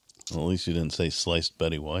Well, at least you didn't say sliced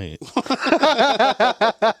Betty White.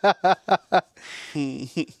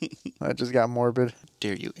 I just got morbid.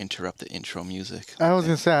 Dare you interrupt the intro music? I was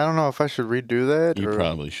going to say, I don't know if I should redo that. You or...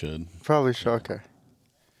 probably should. Probably should, okay.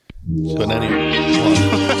 But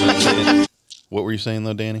anyway, what were you saying,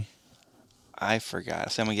 though, Danny? I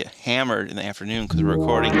forgot. So I'm going to get hammered in the afternoon because we're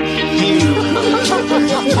recording. Had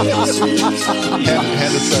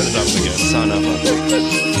to set it up again. Son of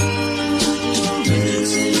a...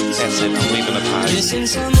 That's it. I'm leaving the pod.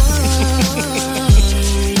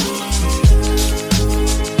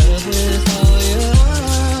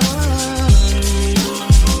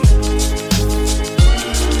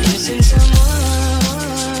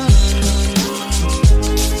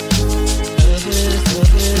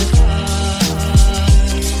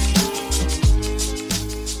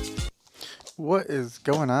 What is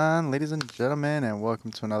going on, ladies and gentlemen, and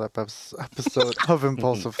welcome to another episode of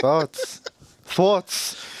Impulsive Thoughts.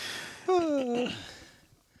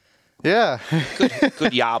 Yeah.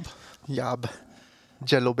 Good yob. Yob.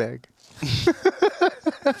 Jello bag.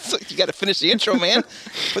 So you got to finish the intro, man.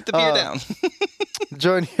 Put the beer down.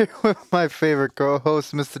 Joined here with my favorite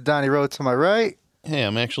co-host, Mr. Donnie Rowe to my right. Hey,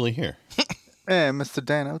 I'm actually here. And Mr.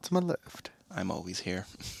 Dano to my left. I'm always here.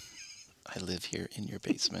 I live here in your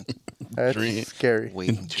basement. That's scary.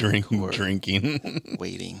 Waiting to record. Drinking.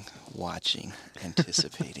 Waiting, watching,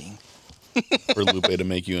 anticipating. For Lupe to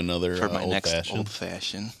make you another for my next old-fashioned.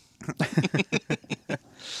 old-fashioned.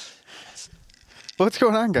 What's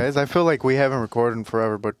going on, guys? I feel like we haven't recorded in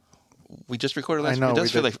forever, but... We just recorded last I know, week. It does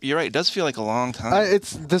we feel did. like... You're right. It does feel like a long time.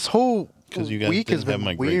 It's this whole Because you guys week has didn't have been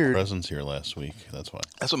my weird. great presence here last week. That's why.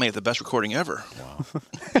 That's what made it the best recording ever. Wow.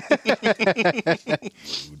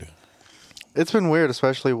 Dude. It's been weird,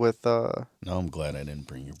 especially with No, I'm glad I didn't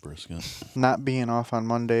bring your brisket. not being off on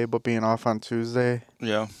Monday, but being off on Tuesday.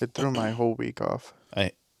 Yeah. It threw my whole week off.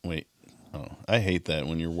 I hate that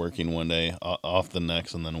when you're working one day, off the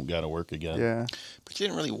next, and then got to work again. Yeah. But you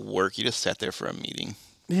didn't really work. You just sat there for a meeting.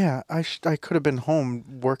 Yeah, I could have been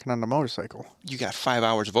home working on the motorcycle. You got 5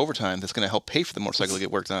 hours of overtime that's going to help pay for the motorcycle to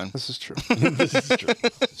get worked on. This is true. This is true.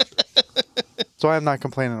 So I'm not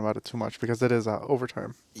complaining about it too much because it is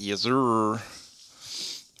overtime. Yes, sir.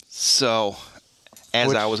 So,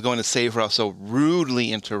 as I was going to say, for us so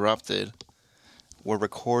rudely interrupted, we're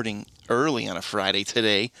recording early on a Friday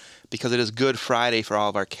today because it is Good Friday for all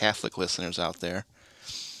of our Catholic listeners out there.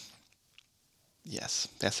 Yes,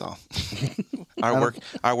 that's all.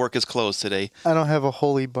 Our work is closed today. I don't have a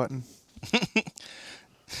holy button.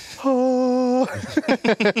 Oh.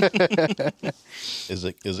 Is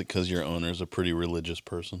it because your owner's a pretty religious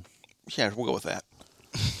person? Yeah, we'll go with that.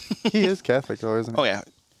 He is Catholic though, isn't he? Oh yeah,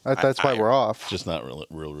 That's why we're off. Just not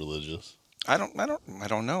real religious. I don't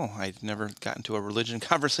know. I've never gotten into a religion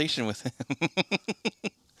conversation with him.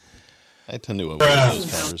 I tend to avoid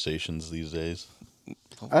those conversations these days.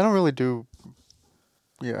 I don't really do.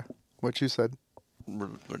 Yeah, what you said.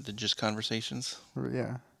 Religious conversations.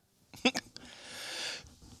 Yeah.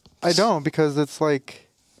 I don't because it's like,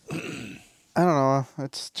 I don't know.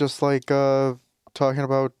 It's just like talking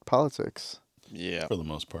about politics. Yeah. For the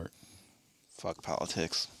most part. Fuck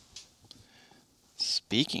politics.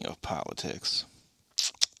 Speaking of politics,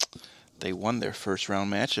 they won their first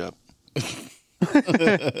round matchup.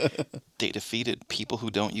 They defeated people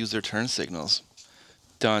who don't use their turn signals.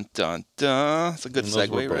 Dun, dun, dun. It's a good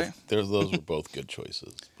segue, right? Those were both good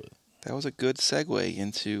choices. But. That was a good segue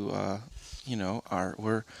into,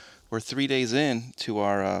 we're 3 days in to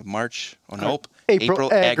our March,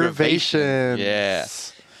 April Aggravations.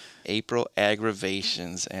 Yes. April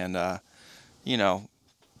Aggravations. And,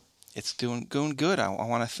 it's doing good. I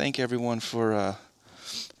want to thank everyone for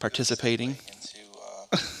participating.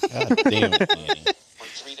 God damn it, Danny. We're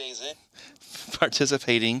 3 days in.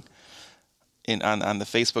 Participating on the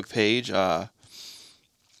Facebook page. I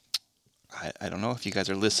don't know if you guys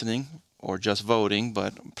are listening or just voting,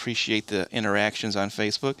 but appreciate the interactions on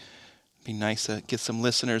Facebook. Be nice to get some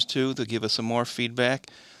listeners too to give us some more feedback.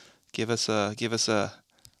 Give us a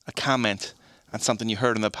comment on something you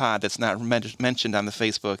heard in the pod that's not mentioned on the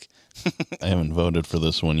Facebook. I haven't voted for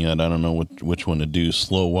this one yet. I don't know which one to do.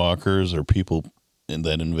 Slow walkers or people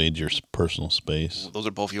that invade your personal space. Those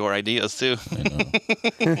are both your ideas too.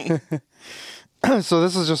 I know. So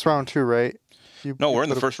this is just round 2, right? No, we're in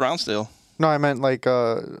the first round still. No, I meant like second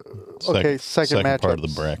matchups. Part of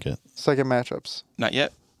the bracket. Second matchups. Not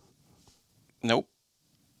yet. Nope.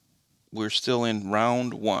 We're still in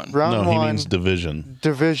round 1. Round 1. No, he means division.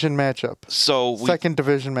 Division matchup. So second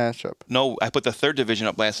division matchup. No, I put the third division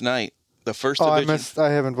up last night. The first division. I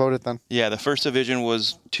haven't voted then. Yeah, the first division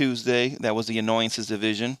was Tuesday. That was the Annoyances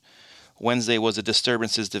division. Wednesday was a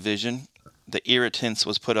disturbances division. The irritants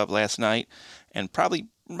was put up last night, and probably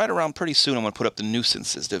right around pretty soon I'm going to put up the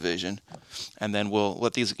nuisances division, and then we'll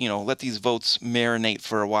let these votes marinate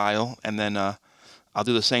for a while, and then I'll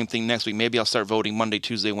do the same thing next week. Maybe I'll start voting Monday,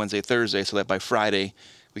 Tuesday, Wednesday, Thursday, so that by Friday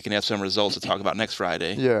we can have some results to talk about next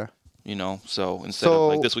Friday. Yeah. So instead of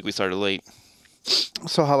like this week we started late.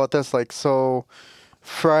 So how about this? Like, so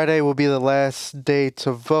Friday will be the last day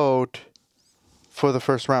to vote for the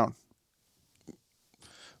first round.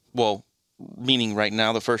 Well, meaning right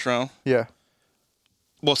now, the first round? Yeah.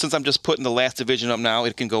 Well, since I'm just putting the last division up now,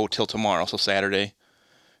 it can go till tomorrow, so Saturday.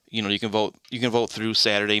 You can vote through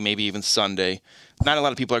Saturday, maybe even Sunday. Not a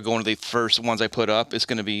lot of people are going to the first ones I put up. It's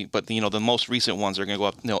going to be, but the most recent ones are going to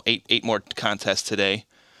go up, eight more contests today.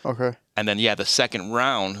 Okay. And then, the second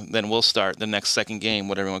round, then we'll start the next second game,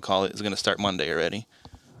 whatever you want to call it, is going to start Monday already.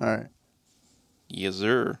 All right. Yes,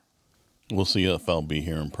 sir. We'll see if I'll be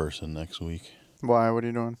here in person next week. Why? What are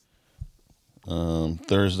you doing?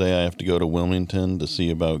 Thursday, I have to go to Wilmington to see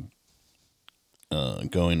about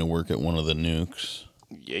going to work at one of the nukes.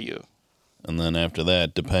 Yeah. And then after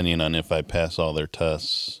that, depending on if I pass all their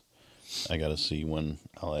tests, I got to see when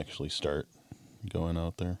I'll actually start going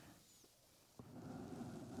out there.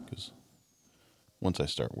 Because once I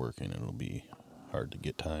start working, it'll be hard to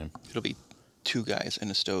get time. It'll be two guys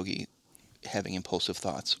in a stogie having impulsive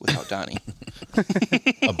thoughts without Donnie.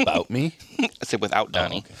 About me? I said without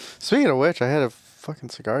Donnie. Oh, okay. Speaking of which, I had a fucking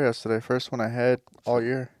cigar yesterday. First one I had all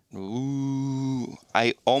year. Ooh.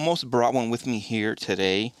 I almost brought one with me here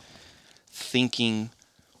today, thinking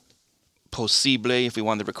possible if we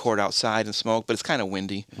wanted to record outside and smoke, but it's kind of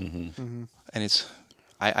windy. Mm-hmm. Mm-hmm. And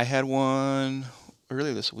I had one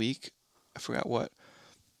earlier this week. I forgot what.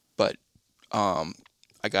 But I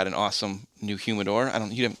got an awesome new humidor.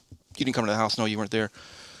 You didn't come to the house. No, you weren't there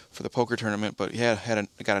for the poker tournament. But yeah,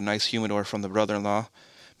 I got a nice humidor from the brother-in-law,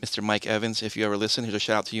 Mr. Mike Evans. If you ever listen, here's a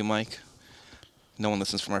shout out to you, Mike. No one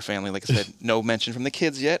listens from our family. Like I said, no mention from the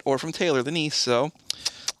kids yet or from Taylor, the niece. So,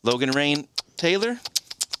 Logan, Rain, Taylor,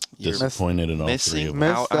 you're disappointed in all three of them.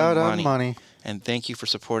 Missed out on money. And thank you for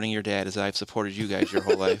supporting your dad as I've supported you guys your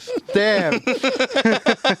whole life. Damn.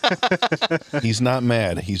 He's not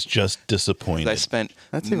mad. He's just disappointed. I spent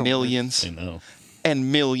millions I know.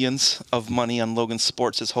 and millions of money on Logan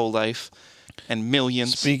Sports his whole life. And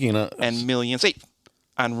millions. Speaking of... And millions. Hey,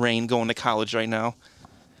 on Rain going to college right now.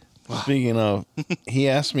 Speaking of, he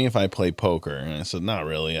asked me if I play poker, and I said, not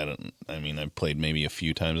really. I've played maybe a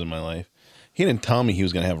few times in my life. He didn't tell me he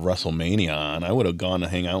was going to have WrestleMania on. I would have gone to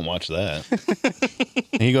hang out and watch that.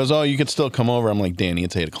 And he goes, oh, you could still come over. I'm like, Danny,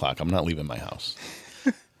 it's 8 o'clock. I'm not leaving my house.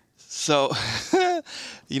 So,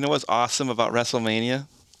 you know what's awesome about WrestleMania?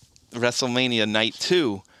 WrestleMania Night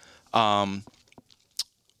 2,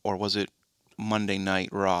 or was it Monday Night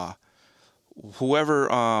Raw?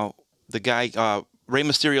 Whoever, the guy... Rey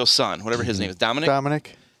Mysterio's son, whatever his name is,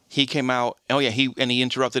 Dominic. He came out. Oh yeah, he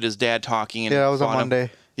interrupted his dad talking. And yeah, that was on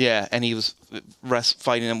Monday. Yeah, and he was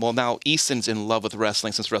fighting him. Well, now Easton's in love with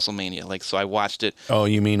wrestling since WrestleMania. So I watched it. Oh,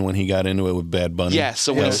 you mean when he got into it with Bad Bunny? Yeah.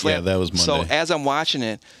 So when he slapped, that was Monday. So as I'm watching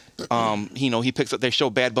it, he picks up. They show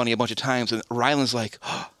Bad Bunny a bunch of times, and Ryland's like,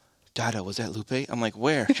 oh, Dada, was that Lupe? I'm like,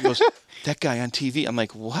 where? She goes, that guy on TV. I'm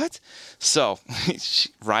like, what? So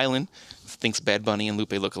Ryland thinks Bad Bunny and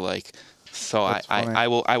Lupe look alike. So I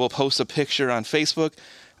will post a picture on Facebook.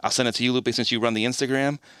 I'll send it to you, Lupe, since you run the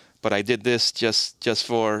Instagram. But I did this just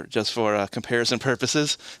for comparison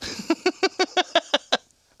purposes.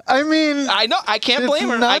 I mean, I know I can't blame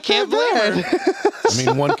her. I can't blame her. I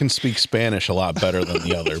mean, one can speak Spanish a lot better than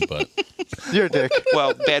the other, but you're a dick.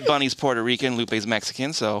 Well, Bad Bunny's Puerto Rican, Lupe's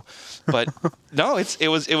Mexican, so. But no, it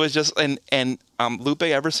was just and Lupe,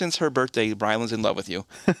 ever since her birthday, Ryland's in love with you.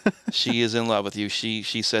 She is in love with you. She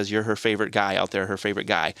says you're her favorite guy out there, her favorite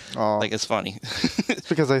guy. Oh. Like, it's funny. It's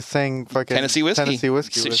because I sang fucking Tennessee whiskey.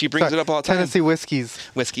 She brings it up all the time. Tennessee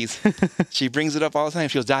whiskeys. She brings it up all the time.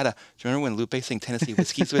 She goes, Dada, do you remember when Lupe sang Tennessee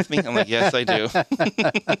whiskeys with me? I'm like, yes, I do.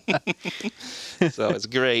 So it's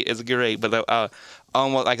great. It's great. But I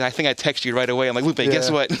think I texted you right away. I'm like, Lupe, guess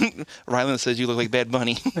what? Ryland says you look like Bad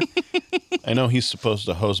Bunny. I know he's supposed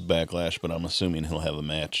to host Backlash, but I'm assuming he'll have a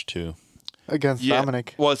match too against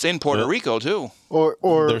Dominic. Well, it's in Puerto Rico too. Or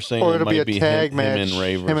they're saying it'll be a tag match.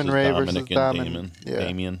 Him and Ray versus Dominic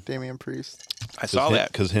and Damien. Priest. I saw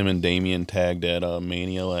that because him and Damien tagged at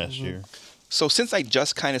Mania last year. So since I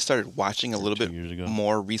just kind of started watching a little 2 bit years ago.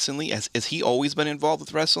 more recently, has he always been involved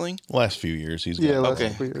with wrestling? Last few years, he's Yeah, got last Okay,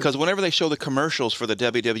 couple years. because whenever they show the commercials for the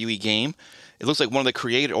WWE game, it looks like one of the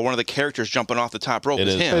creator or one of the characters jumping off the top rope It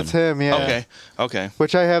is is him. It's him, yeah. Okay.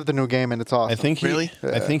 Which I have the new game and it's awesome. I think he, Really?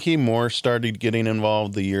 I think he more started getting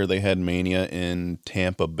involved the year they had Mania in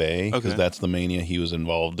Tampa Bay, because Okay. that's the Mania he was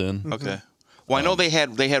involved in. Okay. Well, I know they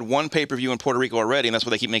had one pay-per-view in Puerto Rico already, and that's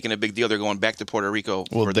why they keep making a big deal. They're going back to Puerto Rico.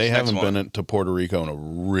 Well, for they this next haven't one. been to Puerto Rico in a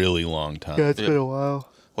really long time. Yeah, it's been a while.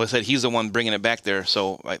 Well, I said he's the one bringing it back there,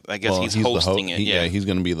 so I guess Well, he's the hosting it. yeah, he's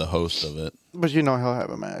going to be the host of it. But you know he'll have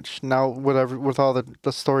a match. Now, with all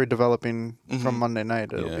the story developing from Monday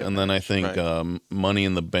night, it'll Yeah, be a and then I match. think Right. Money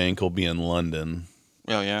in the Bank will be in London,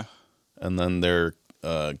 Oh yeah. and then their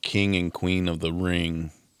King and Queen of the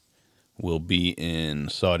Ring will be in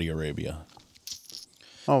Saudi Arabia.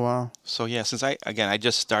 Oh, wow. So yeah, since I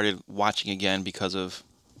just started watching again because of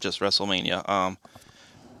just WrestleMania.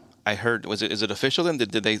 I heard is it official then?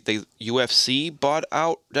 Did they UFC bought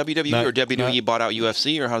out WWE or WWE bought out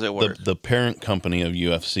UFC, or how's it work? The parent company of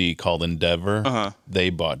UFC called Endeavor, Uh-huh.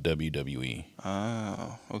 they bought WWE.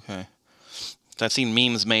 Oh, okay. I've seen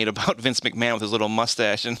memes made about Vince McMahon with his little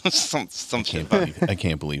mustache and some shit. I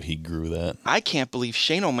can't believe he grew that. I can't believe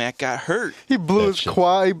Shane O'Mac got hurt. He blew That his shit-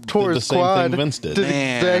 quad. He tore did the his same quad. thing Vince did.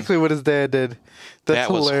 Man. exactly what his dad did. That's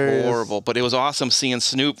That was hilarious. horrible, but it was awesome seeing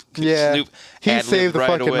Snoop. Yeah. Snoop He ad-libbed saved the right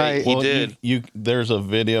fucking away. night. He Well, did. There's a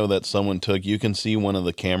video that someone took. You can see one of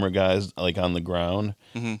the camera guys like on the ground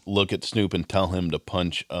look at Snoop and tell him to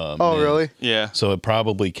punch. Oh, Miz. really? Yeah. So it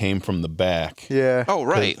probably came from the back. Yeah. Oh,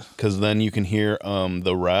 right. Because then you can hear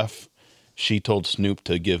the ref. She told Snoop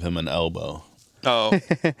to give him an elbow. Oh,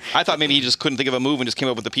 I thought maybe he just couldn't think of a move and just came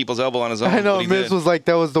up with the people's elbow on his own. I know but he Miz did. was like,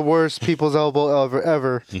 that was the worst people's elbow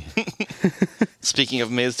ever. Speaking of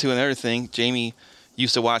Miz too and everything, Jamie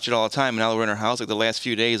used to watch it all the time. And now that we're in her house, like the last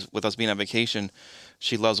few days with us being on vacation,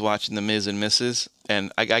 she loves watching the Miz and Mrs.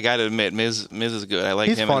 And I got to admit, Miz is good. I like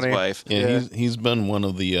He's him funny. and his wife. Yeah, Yeah. he's been one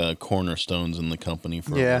of the cornerstones in the company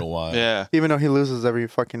for a Yeah. little while. Yeah. Even though he loses every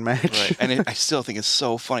fucking match. Right. And I still think it's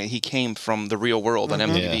so funny. He came from the real world on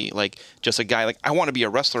MTV. Like, just a guy like, I want to be a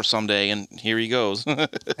wrestler someday. And here he goes.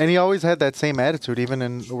 And he always had that same attitude, even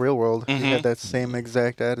in the real world. He had that same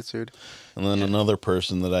exact attitude. And then another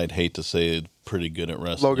person that I'd hate to say is pretty good at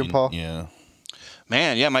wrestling. Logan Paul. Yeah.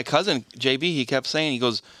 Man, yeah, my cousin, JB, he kept saying, he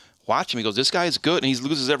goes, watch him. He goes, this guy's good. And he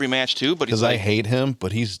loses every match too. But he's Because I like, hate him,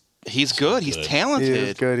 but he's good. He's good. He talented.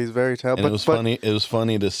 is good. He's very and talented. it was funny. It was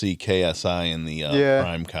funny to see KSI in the Yeah.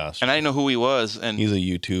 Prime costume. And I didn't know who he was. And He's a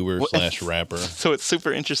YouTuber / rapper. so it's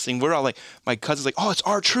super interesting. We're all like, my cousin's like, oh, it's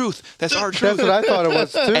our truth. That's our truth. That's what I thought it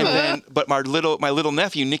was too. And then, but my little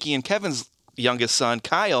nephew, Nikki and Kevin's youngest son,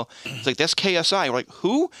 Kyle, is like, that's KSI. We're like,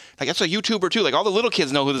 who? Like, that's a YouTuber too. Like, all the little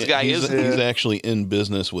kids know who this guy he's, is. he's actually in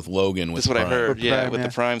business with Logan. With That's what I Prime. heard. With Yeah, Prime, with yeah.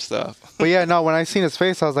 the Prime stuff. But yeah, no, when I seen his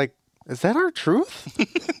face, I was like, is that our truth?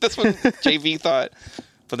 That's what JV thought.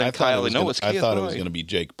 But then I thought Kyle, it was no, gonna- it's KSI. I thought it was going to be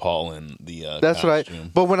Jake Paul in the That's costume. what I.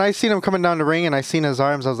 But when I seen him coming down the ring and I seen his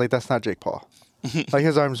arms, I was like, that's not Jake Paul. Like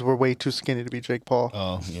his arms were way too skinny to be Jake Paul.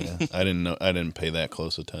 Oh yeah, I didn't know. I didn't pay that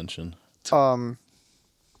close attention.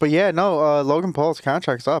 But yeah, no, Logan Paul's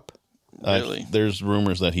contract's up. Really? There's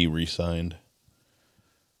rumors that he re-signed.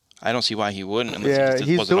 I don't see why he wouldn't. Unless Yeah, he just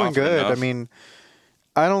he's wasn't doing offered good. enough. I mean,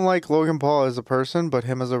 I don't like Logan Paul as a person, but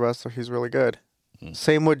him as a wrestler, he's really good.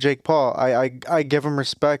 Same with Jake Paul. I give him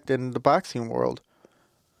respect in the boxing world.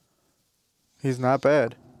 He's not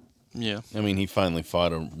bad. yeah. I mean, he finally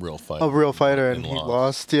fought a real fighter. A real fighter, and he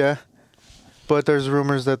lost. Yeah. But there's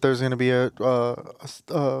rumors that there's going to be a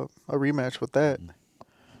rematch with that.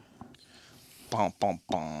 Bum, bum,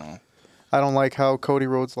 bum. I don't like how Cody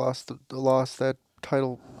Rhodes lost that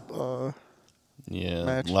title. Yeah,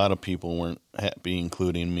 match. a lot of people weren't happy,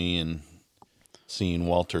 including me, and seeing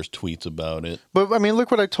Walter's tweets about it. But I mean,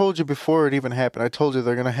 look what I told you before it even happened. I told you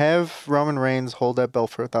they're going to have Roman Reigns hold that belt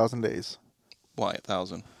for 1,000 days. Why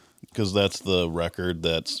 1,000? Because that's the record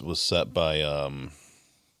that was set by,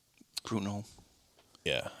 Bruno.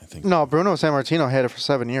 yeah, I think. No, Bruno Sammartino had it for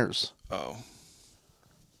 7 years. Oh.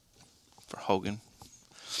 For Hogan.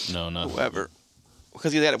 No, not. Whoever.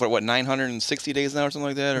 Because he's at it for what, 960 days now or something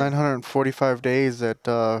like that? Or? 945 days at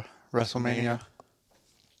WrestleMania. WrestleMania.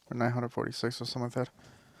 Or 946 or something like that.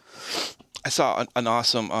 I saw an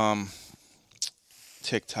awesome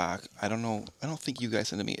TikTok. I don't think you guys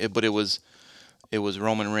sent it to me, but it was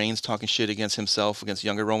Roman Reigns talking shit against himself against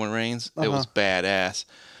younger Roman Reigns. It was badass,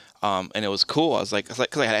 and it was cool. I was like,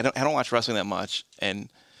 because I don't watch wrestling that much, and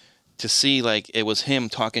to see like it was him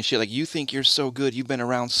talking shit like, you think you're so good, you've been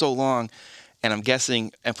around so long, and I'm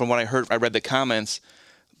guessing, and from what I heard, I read the comments.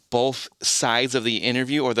 both sides of the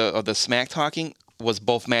interview or the smack talking was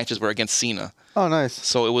both matches were against Cena. Oh, nice.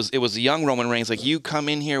 So it was young Roman Reigns, like, you come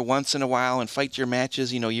in here once in a while and fight your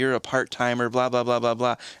matches, you're a part-timer, blah, blah, blah, blah,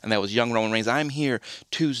 blah. And that was young Roman Reigns. I'm here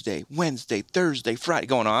Tuesday, Wednesday, Thursday, Friday,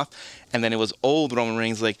 going off. And then it was old Roman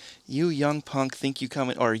Reigns, like, you young punk think you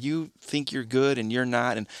come in, or you think you're good and you're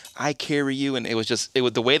not, and I carry you. And it was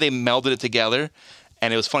the way they melded it together.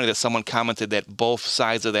 And it was funny that someone commented that both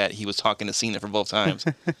sides of that, he was talking to Cena for both times.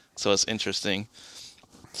 So it's interesting.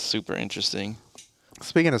 Super interesting.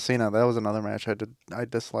 Speaking of Cena, that was another match I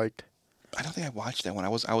disliked. I don't think I watched that one. I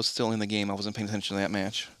was still in the game. I wasn't paying attention to that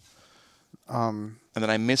match. And then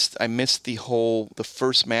I missed the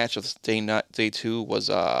first match of day 2 was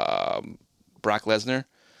Brock Lesnar.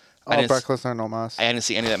 Brock Lesnar, no mas. I didn't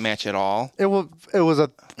see any of that match at all. It was a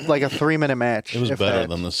 3-minute match. It was better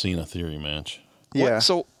than the Cena Theory match. Yeah.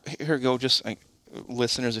 So here we go. Just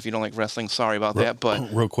listeners, if you don't like wrestling, sorry about that.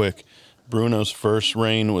 But real quick, Bruno's first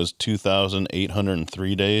reign was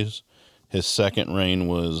 2,803 days. His second reign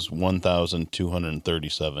was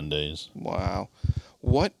 1,237 was wow.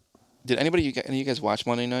 What did any of you guys watch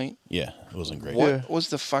Monday night? Yeah, it wasn't great. What was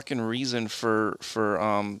the fucking reason for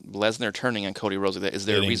Lesnar turning on Cody Rhodes? Is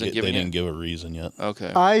there a reason given? They didn't give a reason yet.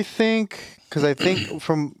 Okay. I think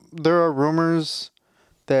there are rumors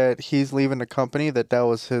that he's leaving the company, that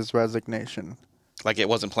was his resignation. Like it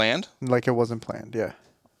wasn't planned? Like it wasn't planned, yeah.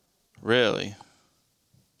 Really?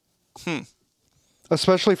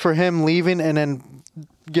 Especially for him leaving and then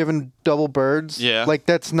giving double birds. Yeah. Like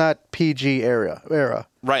that's not PG era.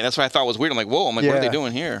 Right, that's what I thought was weird. I'm like, whoa, what are they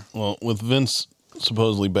doing here? Well, with Vince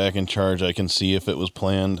supposedly back in charge, I can see if it was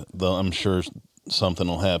planned, though I'm sure something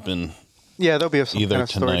will happen. Yeah, there'll be some either kind of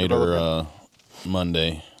story tonight or development.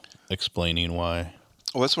 Monday explaining why.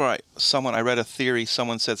 Well, that's where I read a theory.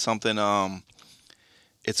 Someone said something.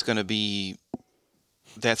 It's going to be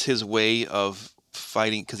that's his way of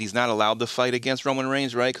fighting because he's not allowed to fight against Roman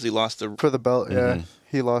Reigns, right? Because he lost for the belt. Mm-hmm. Yeah,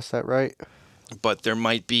 he lost that right. But there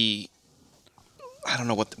might be. I don't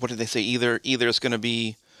know what did they say. Either it's going to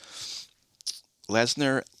be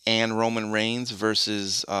Lesnar and Roman Reigns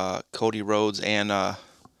versus Cody Rhodes and.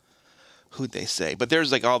 Who'd they say? But there's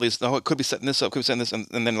like all these. Oh, it could be setting this up. Could be setting this, and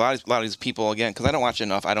then a lot of these people again. Because I don't watch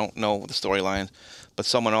enough. I don't know the storylines. But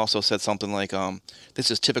someone also said something like, "This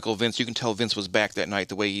is typical Vince. You can tell Vince was back that night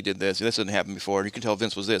the way he did this. This didn't happen before. You can tell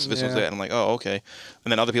Vince was this. Vince was that." And I'm like, "Oh, okay."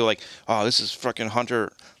 And then other people are like, "Oh, this is fucking Hunter.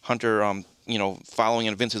 Following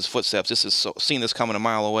in Vince's footsteps. This is seeing this coming a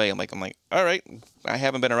mile away." I'm like, all right. I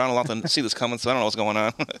haven't been around a lot to see this coming, so I don't know what's going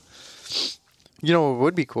on. You know what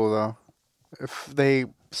would be cool though, if they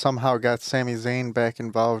somehow got Sami Zayn back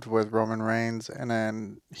involved with Roman Reigns, and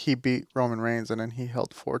then he beat Roman Reigns, and then he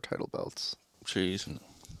held 4 title belts. Jeez.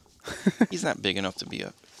 He's not big enough to be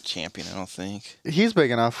a champion, I don't think. He's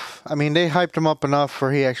big enough. I mean, they hyped him up enough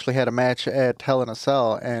where he actually had a match at Hell in a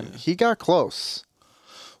Cell, and he got close.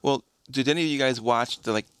 Well, did any of you guys watch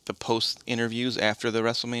the post interviews after the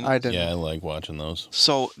WrestleMania? I didn't. Yeah, I like watching those.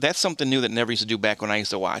 So that's something new that never used to do back when I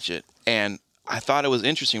used to watch it, and I thought it was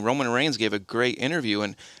interesting. Roman Reigns gave a great interview,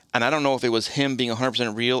 and I don't know if it was him being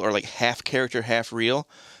 100% real or like half character, half real,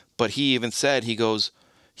 but he even said, he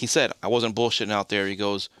said, I wasn't bullshitting out there. He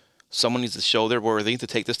goes, someone needs to show they're worthy to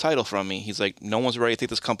take this title from me. He's like, no one's ready to take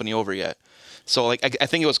this company over yet. So like, I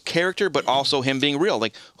think it was character, but also him being real.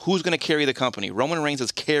 Like, who's going to carry the company? Roman Reigns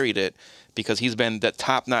has carried it because he's been that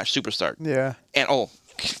top-notch superstar. Yeah. And, I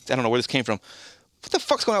don't know where this came from. What the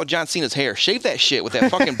fuck's going on with John Cena's hair? Shave that shit with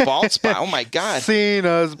that fucking bald spot. Oh, my God.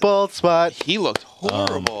 Cena's bald spot. He looked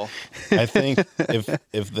horrible. I think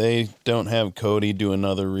if they don't have Cody do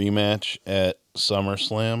another rematch at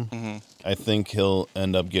SummerSlam, I think he'll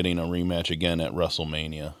end up getting a rematch again at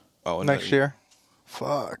WrestleMania. Oh, next year?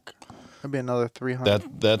 Fuck. That'd be another 300.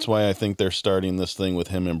 That's why I think they're starting this thing with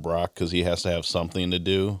him and Brock, because he has to have something to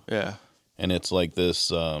do. Yeah. And it's like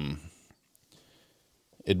this, it'd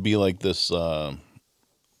be like this,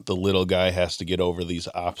 the little guy has to get over these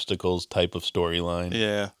obstacles type of storyline.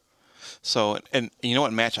 Yeah. So, and you know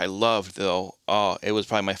what match I loved, though? It was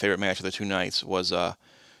probably my favorite match of the 2 nights was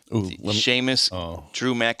Sheamus,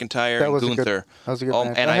 Drew McIntyre, and Gunther. That was a good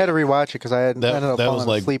match. And I had to rewatch it because I ended up falling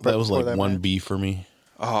asleep right before that 1B for me.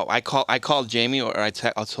 Oh, I called Jamie, or I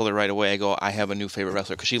told her right away. I go, I have a new favorite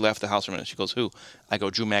wrestler, because she left the house for a minute. She goes, who? I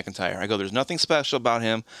go, Drew McIntyre. I go, there's nothing special about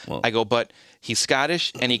him. Well, I go, but he's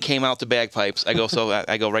Scottish and he came out to bagpipes. I go, so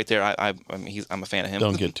I go right there. I'm a fan of him.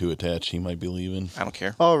 Don't get too attached. He might be leaving. I don't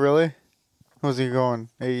care. Oh, really? Was he going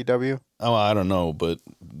AEW? Oh, I don't know, but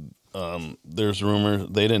there's rumors.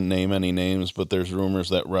 They didn't name any names, but there's rumors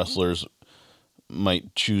that wrestlers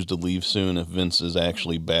might choose to leave soon if Vince is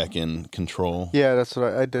actually back in control. Yeah, that's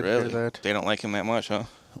what I did Really? hear that. They don't like him that much, huh?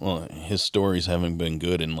 Well, his stories haven't been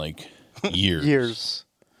good in like years. Years.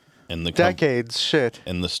 And the Decades, shit.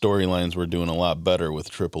 And the storylines were doing a lot better with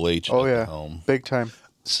Triple H at the helm. Big time.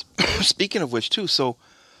 Speaking of which, too, so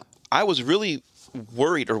I was really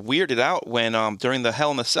worried or weirded out when during the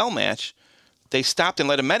Hell in a Cell match, they stopped and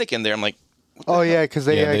let a medic in there. I'm like, Oh yeah, because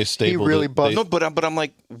they they he stapled really it. busted. no, but I'm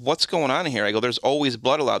like, what's going on here? I go, there's always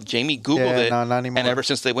blood allowed. Jamie Googled it, no, not anymore. and ever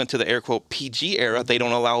since they went to the air quote PG era, they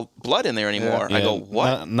don't allow blood in there anymore. Yeah, I go,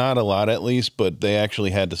 what? Not a lot, at least, but they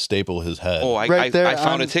actually had to staple his head. Oh, Right there I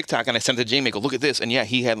found a on- TikTok and I sent it to Jamie. I go, look at this, and yeah,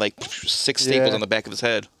 he had like 6 staples Yeah. on the back of his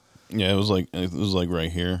head. Yeah, it was like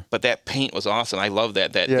right here. But that paint was awesome. I love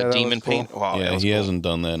that Yeah, the that demon was cool. paint. Wow, Yeah, that was he cool. hasn't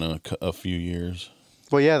done that in a few years.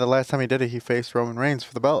 Well, yeah, the last time he did it, he faced Roman Reigns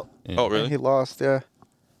for the belt. Yeah. Oh, And really? he lost. Yeah.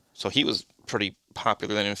 So he was pretty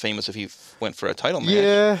popular then and famous if he went for a title match.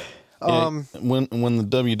 Yeah. Yeah, when the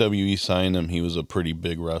WWE signed him, he was a pretty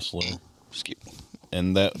big wrestler,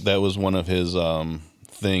 and that was one of his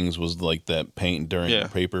things was like that paint during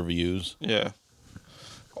pay-per-views. Yeah.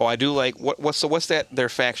 Oh, I do like what's that their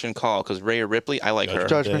faction called? Because Rhea Ripley, I like her.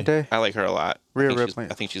 Judgment Day. I like her a lot. Rhea Ripley.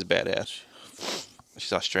 I think she's badass.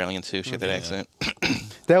 She's Australian too. She had that accent.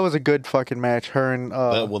 That was a good fucking match. Her and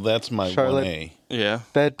That's my Charlotte. 1A. Yeah.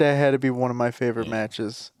 That had to be one of my favorite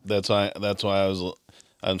matches. That's why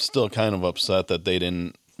I'm still kind of upset that they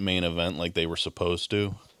didn't main event like they were supposed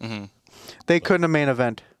to. Mm-hmm. They couldn't have main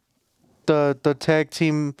event. The tag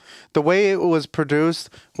team, the way it was produced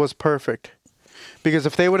was perfect. Because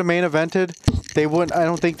if they would have main evented, they wouldn't. I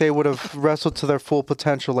don't think they would have wrestled to their full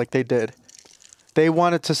potential like they did. They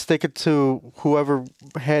wanted to stick it to whoever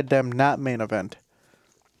had them not main event.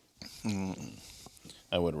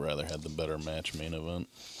 I would rather had the better match main event.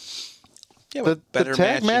 Yeah, The better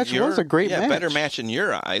tag match was a great match. better match in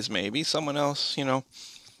your eyes, maybe. Someone else,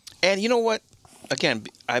 And you know what? Again,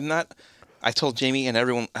 I told Jamie and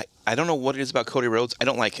everyone, I don't know what it is about Cody Rhodes. I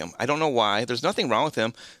don't like him. I don't know why. There's nothing wrong with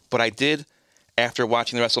him. But I did, after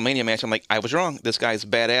watching the WrestleMania match, I'm like, I was wrong. This guy's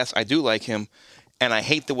badass. I do like him. And I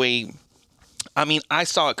hate the way... I mean, I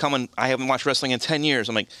saw it coming. I haven't watched wrestling in 10 years.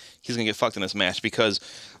 I'm like, he's going to get fucked in this match because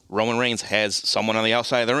Roman Reigns has someone on the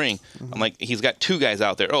outside of the ring. Mm-hmm. I'm like, he's got two guys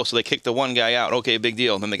out there. Oh, so they kicked the one guy out. Okay, big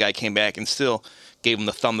deal. And then the guy came back and still gave him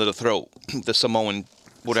the thumb to the throat, the Samoan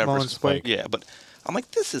whatever. Samoan spike. Yeah, but I'm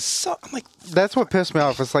like, this is so... I'm like... That's what pissed me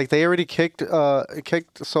off. It's like they already kicked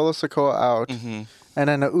Solo Sikoa out. Mm-hmm. And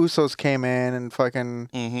then the Usos came in and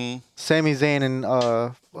fucking Sami Zayn and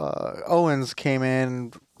Owens came in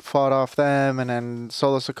and fought off them, and then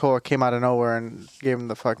Solo Sikoa came out of nowhere and gave him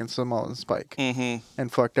the fucking Samoan spike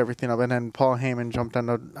and fucked everything up. And then Paul Heyman jumped on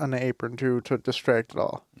the apron too to distract it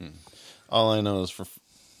all. All I know is for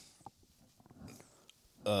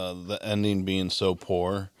the ending being so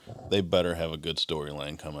poor, they better have a good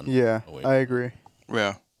storyline coming. Yeah, I agree.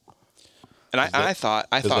 Yeah. And I thought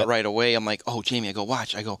right away, I'm like, oh, Jamie, I go,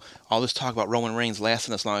 watch. I go, all this talk about Roman Reigns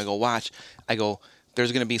lasting this long. I go, watch. I go,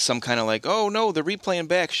 there's going to be some kind of like, oh, no, the replaying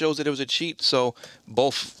back shows that it was a cheat, so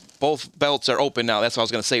both belts are open now. That's what I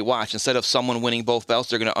was going to say, watch. Instead of someone winning both belts,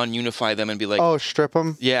 they're going to ununify them and be like... Oh, strip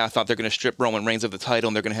them? Yeah, I thought they're going to strip Roman Reigns of the title,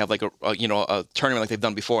 and they're going to have like a tournament like they've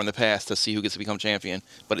done before in the past to see who gets to become champion,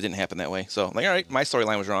 but it didn't happen that way. So I'm like, all right, my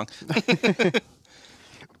storyline was wrong.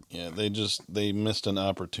 Yeah, they missed an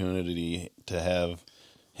opportunity to have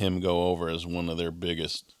him go over as one of their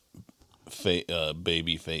biggest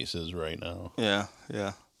baby faces right now. Yeah.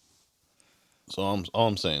 So all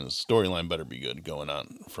I'm saying is storyline better be good going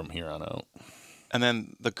on from here on out. And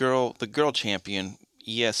then the girl champion,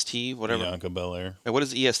 EST, whatever. Bianca Belair. What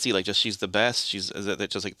is EST like? Just she's the best. Is it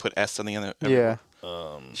just like put S on the end? Yeah.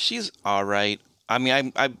 She's all right. I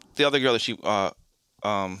mean, I the other girl that she what's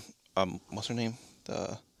her name?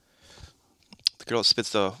 The girl that spits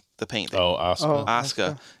the paint. Oh, Asuka.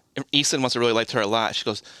 Asuka. Easton must have really liked her a lot. She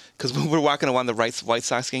goes, because when we're walking around the White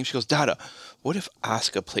Sox game, she goes, Dada, what if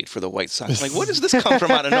Asuka played for the White Sox? I'm like, where does this come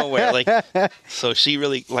from out of nowhere? Like, so she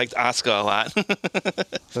really liked Asuka a lot.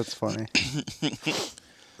 That's funny.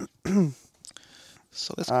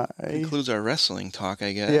 So this concludes our wrestling talk,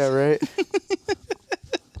 I guess. Yeah, right.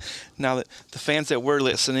 Now that the fans that were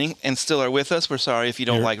listening and still are with us, we're sorry if you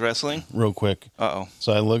don't like wrestling. Real quick. Uh-oh.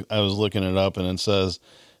 So I was looking it up, and it says,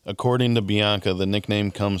 according to Bianca, the nickname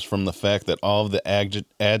comes from the fact that all of the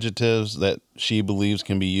adjectives that she believes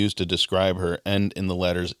can be used to describe her end in the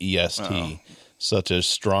letters EST, such as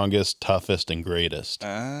strongest, toughest, and greatest.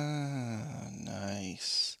 Ah,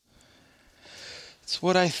 nice. It's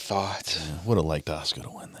what I thought. Yeah, would have liked Asuka to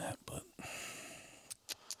win that, but...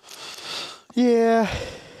 Yeah.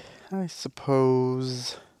 I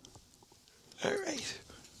suppose. All right.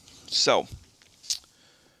 So,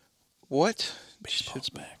 what Baseball's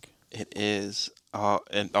back. it is,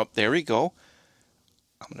 there we go.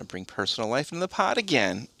 I'm going to bring personal life into the pot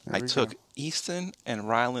again. There I we took go. Easton and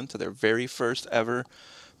Ryland to their very first ever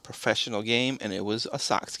professional game, and it was a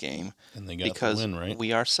Sox game. And they got because the win, right?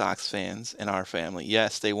 we are Sox fans in our family.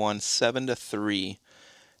 Yes, they won 7-3,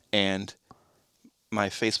 and my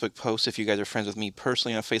Facebook post, if you guys are friends with me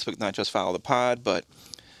personally on Facebook, not just follow the pod, but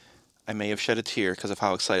I may have shed a tear because of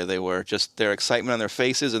how excited they were. Just their excitement on their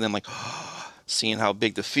faces, and then like seeing how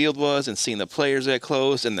big the field was and seeing the players that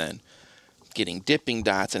closed, and then getting dipping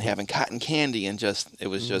dots and having cotton candy, and just it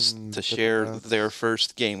was just to share dots. their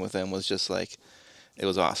first game with them was just like it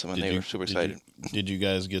was awesome, and they were super excited. Did you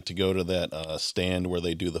guys get to go to that stand where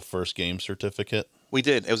they do the first game certificate We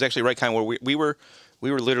did. It was actually right kind of where we were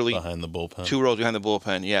literally behind the bullpen? 2 rows behind the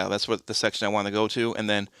bullpen. Yeah, that's what the section I wanted to go to, and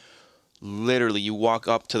then literally you walk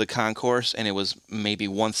up to the concourse, and it was maybe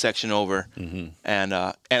one section over, and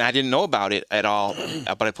I didn't know about it at all,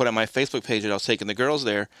 but I put on my Facebook page that I was taking the girls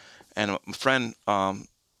there, and my friend,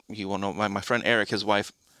 you will know my friend Eric, his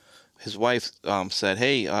wife said,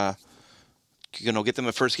 hey, get them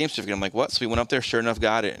a first game certificate. I'm like, what? So we went up there, sure enough,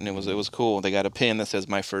 got it, and it was cool. They got a pin that says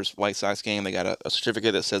my first White Sox game. They got a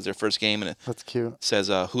certificate that says their first game, and it That's cute. says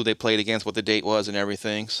who they played against, what the date was, and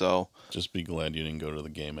everything. So Just be glad you didn't go to the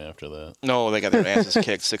game after that. no, they got their asses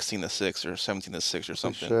kicked 16-6 or 17-6 or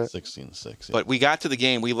something. shit. 16-6. Yeah. But we got to the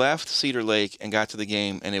game. We left Cedar Lake and got to the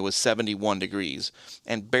game, and it was 71 degrees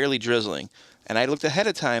and barely drizzling. And I looked ahead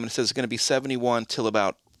of time, and it says it's going to be 71 till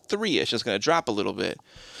about 3-ish. It's going to drop a little bit.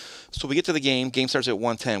 So we get to the game. Game starts at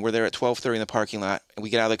 1:10. We're there at 12:30 in the parking lot, and we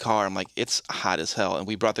get out of the car. I'm like, it's hot as hell. And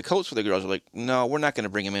we brought the coats for the girls. We're like, no, we're not going to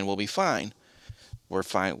bring them in. We'll be fine. We're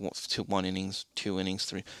fine. 1 innings, 2 innings,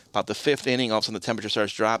 3. About the 5th inning, all of a sudden the temperature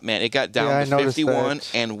starts to drop. Man, it got down I to noticed 51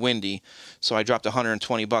 that. and windy. So I dropped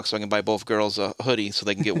 $120 so I can buy both girls a hoodie so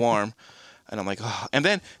they can get warm. And I'm like, oh. And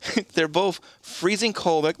then they're both freezing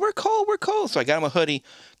cold. Like, we're cold, we're cold. So I got them a hoodie.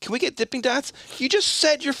 Can we get dipping dots? You just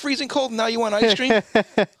said you're freezing cold, and now you want ice cream?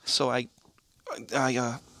 So we,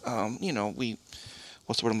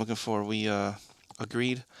 what's the word I'm looking for? We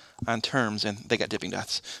agreed on terms, and they got dipping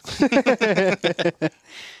dots. I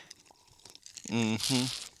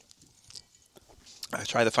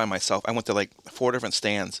tried to find myself. I went to like 4 different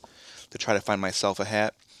stands to try to find myself a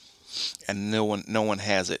hat, and no one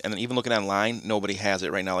has it. And then even looking online, nobody has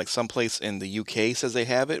it right now. Like some place in the UK says they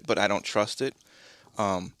have it, but I don't trust it.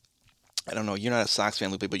 I don't know. You're not a Sox fan,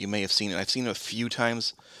 Lupe, but you may have seen it. I've seen it a few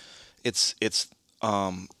times. It's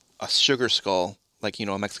a sugar skull, like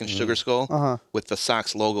a Mexican sugar skull with the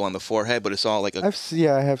Sox logo on the forehead, but it's all like a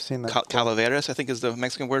I have seen that. calaveras, I think is the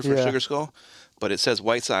Mexican word for Yeah. sugar skull. But it says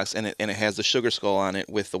White Sox, and it has the sugar skull on it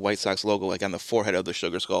with the White Sox logo like on the forehead of the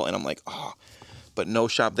sugar skull. And I'm like, oh, but no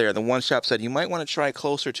shop there. The one shop said you might want to try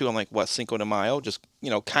closer to. I'm like, what, Cinco de Mayo? Just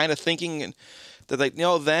kind of thinking, and they're like,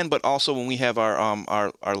 no, then, but also when we have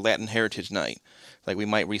our Latin Heritage Night, like we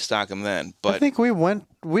might restock them then. But I think we went.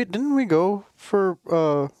 Didn't we go for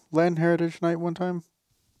Land Heritage Night one time?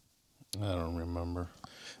 I don't remember.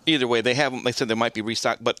 either way, they have them. They said there might be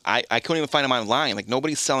restock, but I couldn't even find them online. Like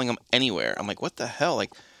nobody's selling them anywhere. I'm like, what the hell?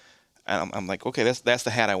 Like, I'm like, okay, that's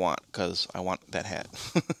the hat I want because I want that hat.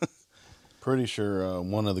 Pretty sure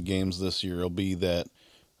one of the games this year will be that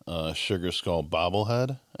Sugar Skull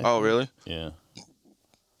bobblehead. Oh, really? Yeah.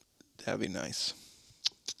 That'd be nice.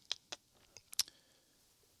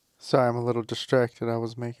 Sorry, I'm a little distracted. I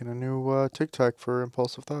was making a new TikTok for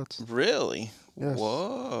Impulsive Thoughts. Really? Yes.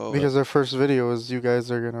 Whoa. Because our first video is you guys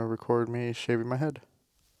are going to record me shaving my head.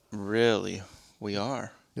 Really? We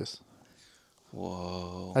are? Yes.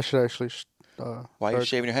 Whoa. I should actually... Why are you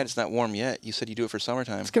shaving your head? It's not warm yet. You said you do it for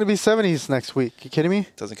summertime. It's going to be 70s next week. You kidding me?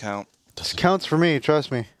 Doesn't count. This counts for me,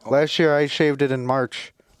 trust me. Oh. Last year I shaved it in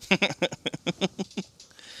March.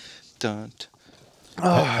 Don't.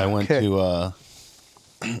 I went okay. to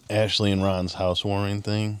Ashley and Ron's housewarming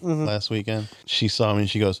thing last weekend. She saw me and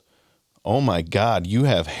she goes, "Oh my God, you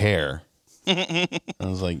have hair." I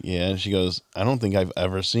was like, "Yeah." And she goes, "I don't think I've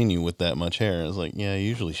ever seen you with that much hair." I was like, "Yeah, I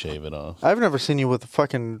usually shave it off." I've never seen you with a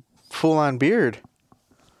fucking full-on beard.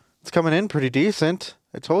 It's coming in pretty decent.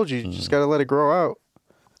 I told you, you just got to let it grow out.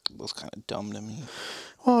 It was kind of dumb to me.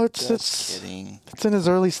 Well, Just kidding. It's in its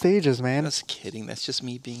early stages, man. Just kidding. That's just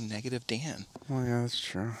me being negative Dan. Oh yeah, that's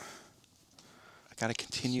true. I got to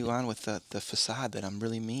continue on with the facade that I'm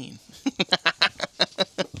really mean.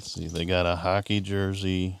 Let's see. They got a hockey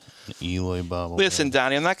jersey, an Eloy bobble. Listen,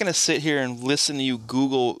 Donnie, I'm not going to sit here and listen to you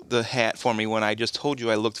Google the hat for me when I just told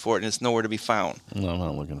you I looked for it and it's nowhere to be found. No, I'm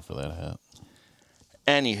not looking for that hat.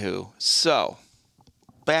 Anywho, so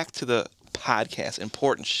back to the podcast,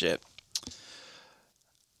 important shit.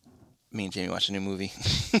 Me and Jamie watched a new movie.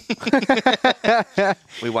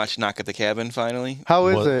 We watched Knock at the Cabin finally. How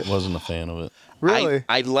is it? Wasn't a fan of it. Really?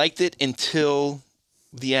 I liked it until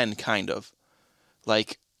the end, kind of.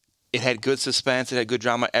 Like, it had good suspense, it had good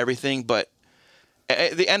drama, everything, but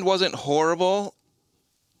the end wasn't horrible.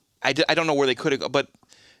 I don't know where they could have gone, but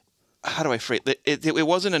how do I phrase it? It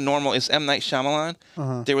wasn't a normal, it's M. Night Shyamalan.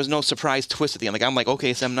 Uh-huh. There was no surprise twist at the end. Like, I'm like, okay,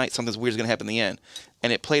 it's M. Night, something's weird's going to happen in the end.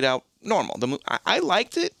 And it played out normal. I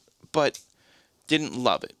liked it, but didn't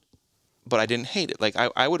love it. But I didn't hate it. Like,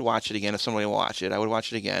 I would watch it again if somebody would watch it. I would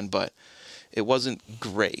watch it again, but it wasn't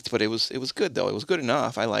great. But it was good, though. It was good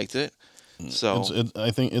enough. I liked it. So I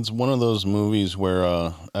think it's one of those movies where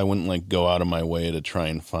I wouldn't like go out of my way to try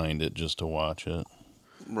and find it just to watch it.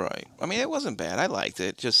 right. I mean, it wasn't bad. I liked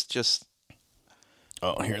it. Just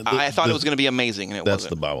Oh, here. I thought it was going to be amazing, and it That's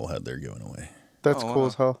wasn't. the bobblehead they're giving away. That's Oh, cool wow.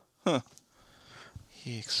 as hell.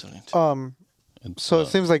 Excellent. It's, So it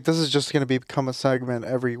seems like this is just going to become a segment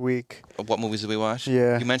every week. What movies did we watch?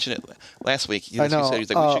 Yeah. You mentioned it last week. I know. You said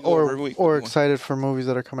you like, we should go over every week. or excited for movies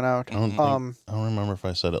that are coming out. I don't remember if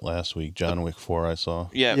I said it last week. John Wick 4 I saw.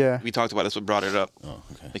 Yeah, we talked about this. We brought it up Oh,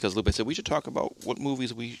 okay. because Lupe said we should talk about what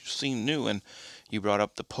movies we've seen new, and you brought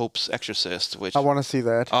up The Pope's Exorcist, which I want to see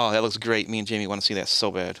that. oh, that looks great. Me and Jamie want to see that so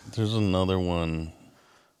bad. There's another one.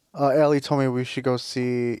 Ellie told me we should go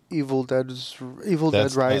see Evil Dead Rising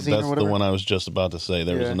That's or whatever. the one I was just about to say.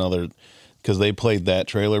 There was Yeah. another, because they played that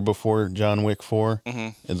trailer before John Wick 4. Mm-hmm.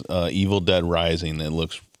 It's Evil Dead Rising. That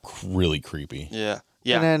looks really creepy. Yeah,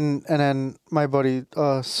 yeah. And then my buddy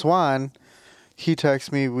Swan, he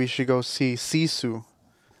texted me we should go see Sisu.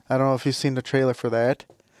 I don't know if you've seen the trailer for that.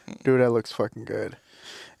 Dude, that looks fucking good.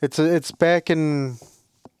 It's back in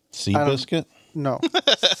Seabiscuit? no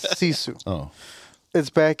Sisu. Oh. It's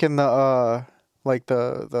back in the like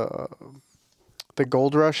the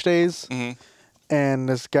gold rush days. Mhm. And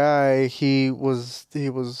this guy, he was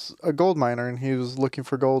a gold miner, and he was looking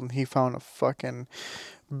for gold, and he found a fucking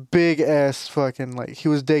big ass fucking, like, he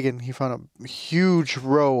was digging, he found a huge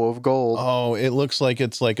row of gold. Oh, it looks like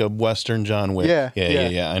it's like a Western John Wick.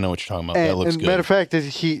 Yeah. I know what you're talking about. And, That looks and good. matter of fact,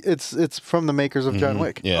 it's from the makers of John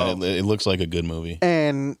Wick. Yeah, it looks like a good movie.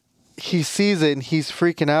 And he sees it, and he's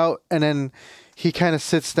freaking out, and then he kind of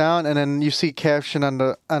sits down, and then you see caption on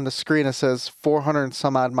the screen that says 400 and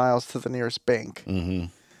some odd miles to the nearest bank. Mm-hmm.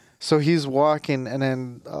 So he's walking, and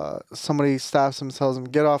then somebody stops him and tells him,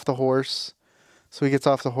 get off the horse. So he gets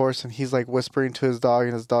off the horse, and he's like whispering to his dog,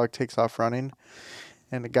 and his dog takes off running.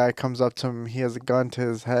 And the guy comes up to him. He has a gun to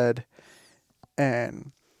his head,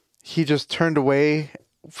 and he just turned away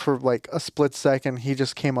for like a split second. He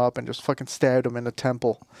just came up and just fucking stabbed him in the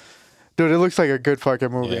temple. Dude, it looks like a good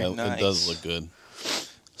fucking movie. Yeah, Nice. it does look good.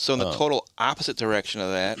 So in the total opposite direction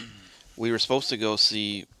of that, we were supposed to go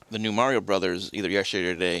see the new Mario Brothers either yesterday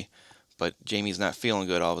or today, but Jamie's not feeling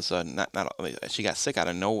good all of a sudden. She got sick out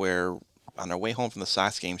of nowhere on her way home from the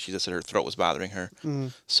Sox game. She just said her throat was bothering her.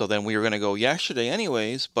 So then we were going to go yesterday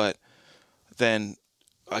anyways, but then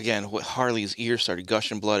again, Harley's ears started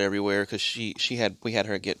gushing blood everywhere because she had to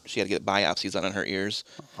get biopsies done on her ears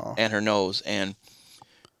and her nose. And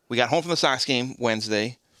we got home from the Sox game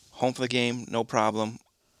Wednesday, home for the game, no problem.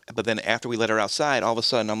 But then after we let her outside, all of a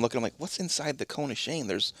sudden I'm looking, I'm like, what's inside the cone of shame?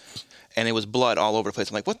 And it was blood all over the place.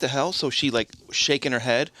 I'm like, what the hell? So she like shaking her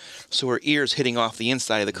head, so her ear's hitting off the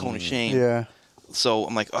inside of the cone of shame. Yeah. So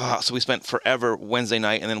I'm like, so we spent forever Wednesday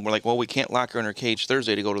night, and then we're like, well, we can't lock her in her cage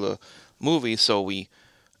Thursday to go to the movie. So I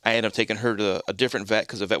ended up taking her to a different vet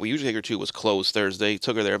because the vet we usually take her to was closed Thursday.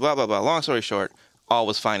 Took her there, blah, blah, blah. Long story short, all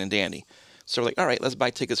was fine and dandy. So we're like, all right, let's buy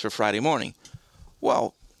tickets for Friday morning.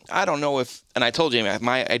 Well, I don't know if, and I told Jamie,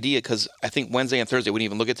 my idea, because I think Wednesday and Thursday we didn't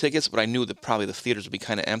even look at tickets, but I knew that probably the theaters would be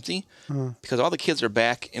kind of empty because all the kids are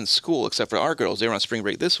back in school except for our girls. They were on spring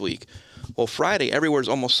break this week. Well, Friday, everywhere's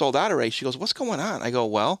almost sold out already. She goes, what's going on? I go,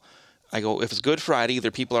 if it's Good Friday,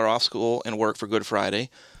 either people are off school and work for Good Friday.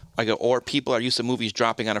 I go, or people are used to movies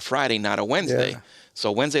dropping on a Friday, not a Wednesday. Yeah.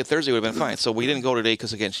 So Wednesday, Thursday would have been fine. So we didn't go today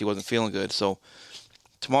because, again, she wasn't feeling good. So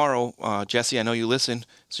tomorrow, Jesse, I know you listen,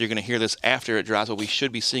 so you're going to hear this after it drops, but we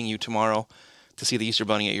should be seeing you tomorrow to see the Easter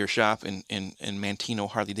Bunny at your shop in Mantino,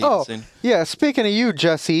 Harley Oh, Davidson. yeah. Speaking of you,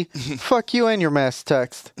 Jesse, fuck you and your mass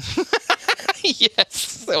text.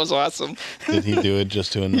 Yes, that was awesome. Did he do it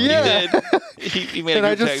just to annoy Yeah. you? He made And a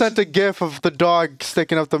I group just text. sent a gif of the dog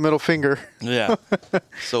sticking up the middle finger. Yeah.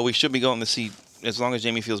 So we should be going to see, as long as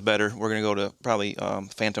Jamie feels better, we're going to go to probably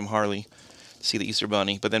Phantom Harley to see the Easter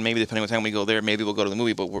Bunny. But then maybe depending on what time we go there, maybe we'll go to the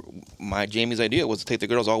movie. But Jamie's idea was to take the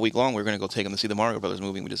girls all week long. We were going to go take them to see the Mario Brothers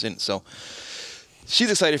movie. We just didn't. So she's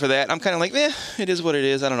excited for that. I'm kind of like, it is what it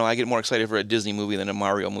is. I don't know. I get more excited for a Disney movie than a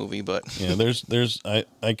Mario movie, but Yeah,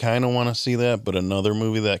 I kind of want to see that, but another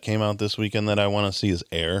movie that came out this weekend that I want to see is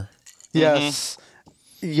Air, Yes.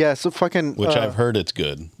 Yes, fucking. which I've heard it's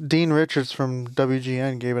good. Dean Richards from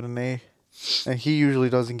WGN gave it an A, and he usually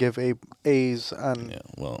doesn't give A's on. Yeah,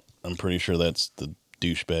 well, I'm pretty sure that's the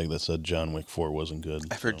douchebag that said John Wick 4 wasn't good.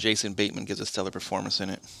 I've heard Jason Bateman gives a stellar performance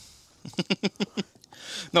in it.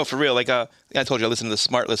 No, for real. Like I told you, I listened to the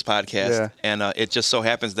Smart List podcast, and it just so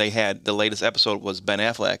happens they had the latest episode was Ben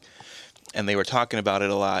Affleck, and they were talking about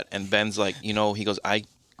it a lot. And Ben's like, he goes, I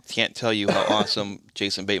can't tell you how awesome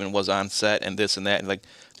Jason Bateman was on set and this and that, and like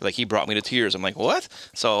he brought me to tears. I'm like, what?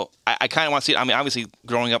 So I kind of want to see it. I mean, obviously,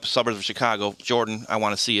 growing up suburbs of Chicago, Jordan, I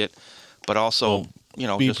want to see it, but also,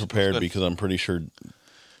 be prepared because I'm pretty sure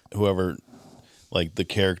whoever, like the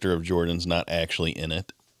character of Jordan's not actually in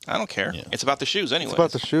it. I don't care. Yeah. It's about the shoes anyway. It's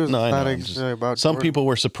about the shoes. No, it's I not know. exactly about some Jordan. people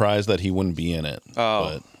were surprised that he wouldn't be in it.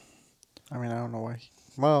 Oh. But I mean, I don't know why.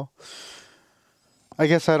 Well, I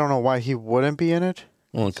guess I don't know why he wouldn't be in it.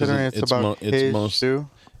 Well, because it's about his shoe.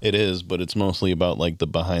 It is, but it's mostly about like the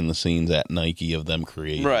behind the scenes at Nike of them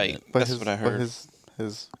creating right. it. But That's what I heard. But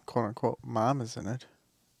his quote unquote mom is in it.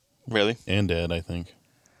 Really? And Dad, I think.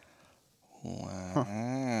 Wow.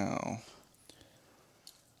 Huh.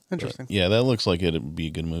 Interesting. But yeah, that looks like it'd be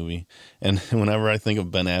a good movie. And whenever I think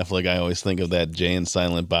of Ben Affleck, I always think of that Jay and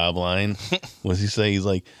Silent Bob line. What does he say? He's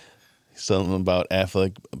like something about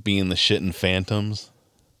Affleck being the shit in Phantoms.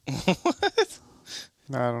 What?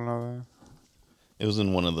 No, I don't know that. It was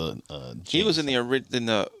in one of the. He was in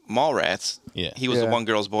the Mallrats. Yeah, He was the one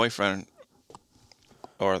girl's boyfriend,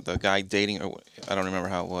 or the guy dating, or I don't remember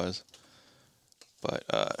how it was. But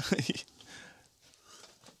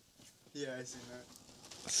Yeah, I seen that.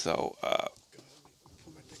 so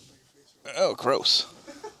oh, gross.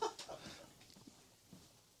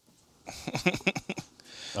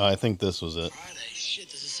 I think this was it. Shit,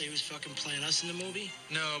 does it say who's fucking playing us in the movie?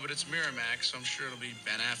 No, but it's Miramax, so I'm sure it'll be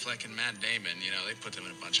Ben Affleck and Matt Damon. You know, they put them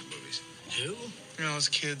in a bunch of movies. Who? You know, those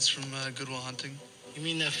kids from Good Will Hunting? You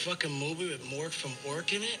mean that fucking movie with Mork from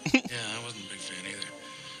Ork in it? Yeah, I wasn't a big fan either.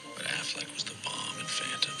 But Affleck was the bomb in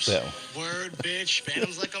Phantoms. So, Word, bitch.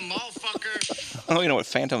 Phantom's like a motherfucker. I don't even know what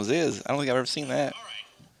Phantoms is. I don't think I've ever seen that.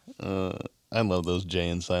 All right. I love those Jay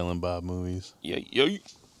and Silent Bob movies. Yeah.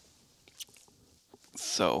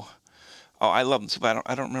 So, I love them too, but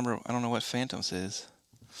I don't remember. I don't know what Phantoms is.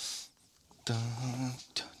 Dun,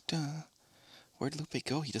 dun, dun. Where'd Lupe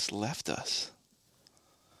go? He just left us.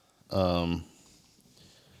 Let's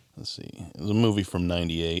see. It was a movie from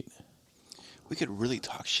 '98. We could really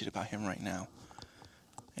talk shit about him right now,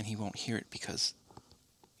 and he won't hear it because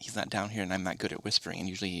he's not down here, and I'm not good at whispering, and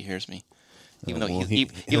usually he hears me. Even though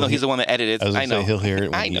he's the one that edited it. I know. He'll hear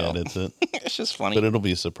it when I he know. edits it. It's just funny. But it'll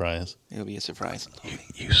be a surprise. It'll be a surprise.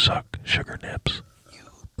 You suck, sugar nips. You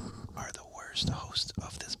are the worst host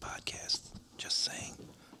of this podcast. Just saying.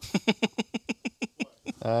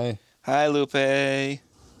 Hi, Lupe. Glad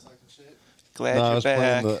I you're was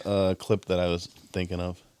back. playing the clip that I was thinking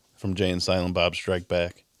of from Jay and Silent Bob Strike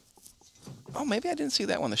Back. Oh, maybe I didn't see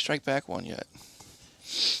that one, the Strike Back one yet.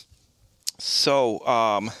 So,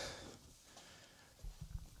 all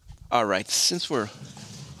right,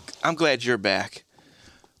 I'm glad you're back.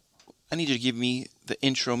 I need you to give me the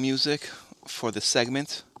intro music for the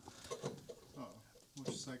segment.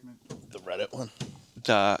 Which segment? The Reddit one?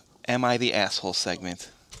 The Am I the Asshole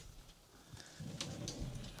segment.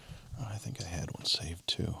 Oh, I think I had one saved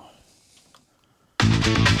too.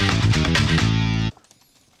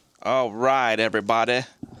 All right, everybody.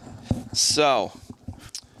 So,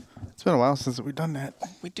 It's been a while since we've done that.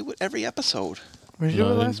 we do it every episode. We do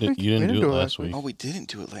it last week? You didn't We do it last week. Oh, we didn't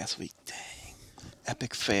do it last week. Dang.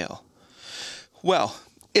 Epic fail. Well,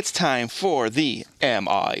 it's time for the Am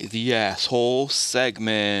I the Asshole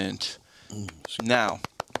segment. Now,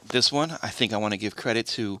 this one, I think I want to give credit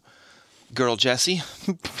to Girl Jessie,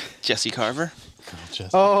 Jessie Carver.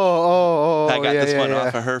 Oh, I got this one yeah.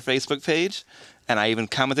 off of her Facebook page, and I even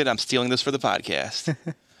commented, I'm stealing this for the podcast.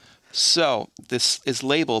 So, this is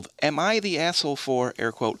labeled, Am I the Asshole for,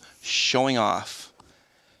 air quote, showing off?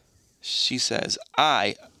 She says,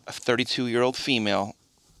 I, a 32-year-old female,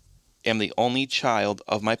 am the only child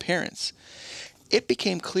of my parents. It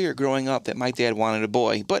became clear growing up that my dad wanted a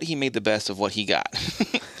boy, but he made the best of what he got.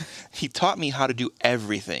 He taught me how to do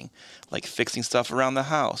everything, like fixing stuff around the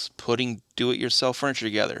house, putting do-it-yourself furniture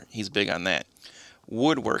together. He's big on that.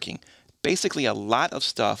 Woodworking. Basically a lot of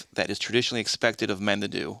stuff that is traditionally expected of men to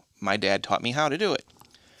do. My dad taught me how to do it.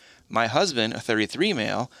 My husband, a 33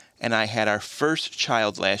 male, and I had our first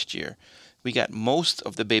child last year. We got most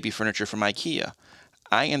of the baby furniture from IKEA.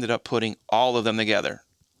 I ended up putting all of them together.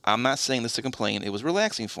 I'm not saying this to complain. It was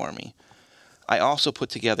relaxing for me. I also put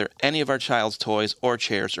together any of our child's toys or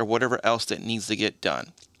chairs or whatever else that needs to get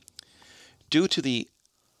done. Due to the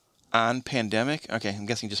pandemic, okay, I'm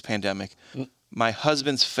guessing just pandemic, my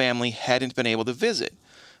husband's family hadn't been able to visit.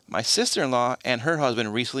 My sister-in-law and her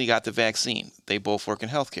husband recently got the vaccine. They both work in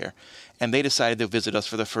healthcare, and they decided to visit us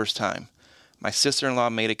for the first time. My sister-in-law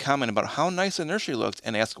made a comment about how nice the nursery looked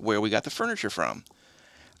and asked where we got the furniture from.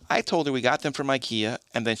 I told her we got them from IKEA,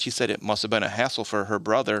 and then she said it must have been a hassle for her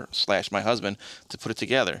brother / my husband to put it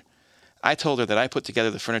together. I told her that I put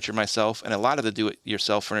together the furniture myself and a lot of the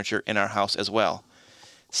do-it-yourself furniture in our house as well.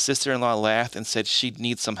 Sister-in-law laughed and said she'd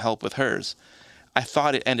need some help with hers. I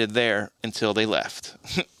thought it ended there until they left.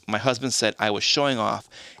 My husband said I was showing off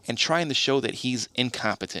and trying to show that he's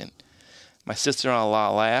incompetent. My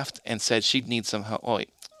sister-in-law laughed and said she'd need some help. Oh, wait.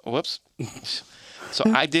 Whoops. So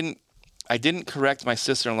I didn't correct my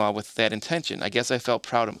sister-in-law with that intention. I guess I felt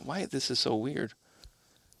proud of why this is so weird.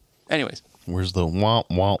 Anyways. Where's the womp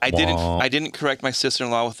womp? I didn't correct my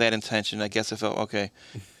sister-in-law with that intention. I guess I felt okay.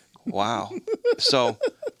 Wow. So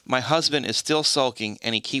my husband is still sulking,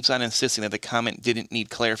 and he keeps on insisting that the comment didn't need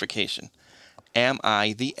clarification. Am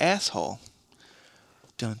I the asshole?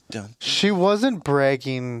 Dun, dun, dun. She wasn't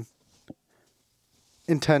bragging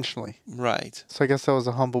intentionally. Right. So I guess that was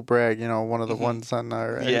a humble brag, one of the ones on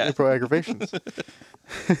our April Aggravations.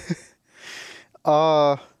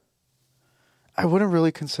 I wouldn't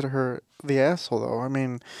really consider her the asshole, though. I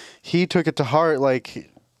mean, he took it to heart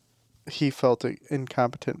like he felt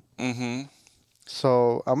incompetent. Mm-hmm.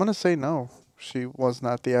 So I'm going to say no. She was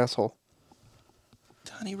not the asshole.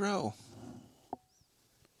 Donnie Rowe.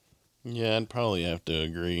 Yeah, I'd probably have to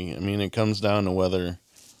agree. I mean, it comes down to whether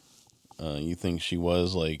you think she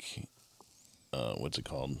was like, what's it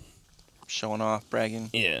called? Showing off, bragging.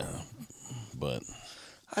 Yeah, but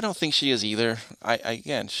I don't think she is either.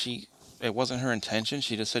 It wasn't her intention.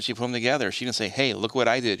 She just said she put them together. She didn't say, hey, look what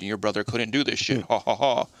I did, and your brother couldn't do this shit. Ha, ha,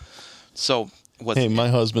 ha. So hey, my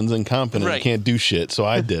husband's incompetent. Right. Can't do shit, so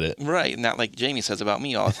I did it. Right. Not like Jamie says about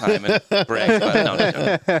me all the time and brags about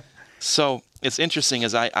it. No. So it's interesting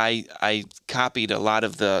as I copied a lot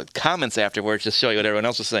of the comments afterwards to show you what everyone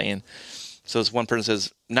else was saying. So this one person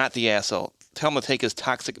says, not the asshole. Tell him to take his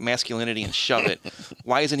toxic masculinity and shove it.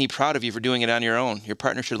 Why isn't he proud of you for doing it on your own? Your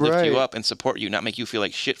partner should lift you up and support you, not make you feel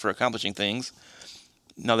like shit for accomplishing things.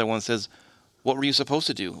 Another one says, what were you supposed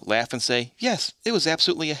to do? Laugh and say, yes, it was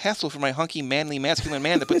absolutely a hassle for my hunky, manly, masculine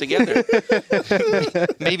man to put together.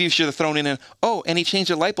 Maybe you should have thrown in and he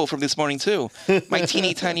changed a light bulb from this morning too. My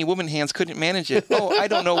teeny tiny woman hands couldn't manage it. Oh, I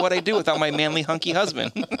don't know what I'd do without my manly, hunky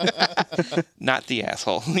husband. Not the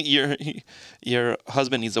asshole. Your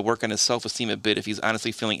husband needs to work on his self-esteem a bit if he's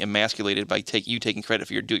honestly feeling emasculated by you taking credit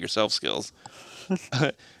for your do-it-yourself skills.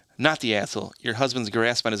 Not the asshole. Your husband's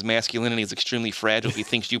grasp on his masculinity is extremely fragile if he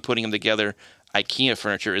thinks you putting him together IKEA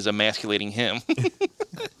furniture is emasculating him.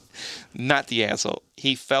 Not the asshole.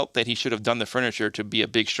 He felt that he should have done the furniture to be a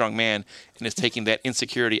big, strong man and is taking that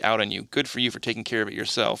insecurity out on you. Good for you for taking care of it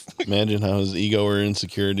yourself. Imagine how his ego or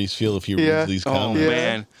insecurities feel if he reads these comments. Oh,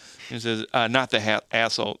 man. He says, not the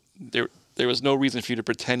asshole. There was no reason for you to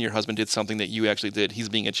pretend your husband did something that you actually did. He's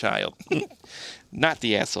being a child. Not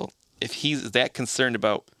the asshole. If he's that concerned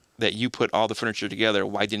about that you put all the furniture together,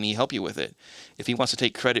 why didn't he help you with it? If he wants to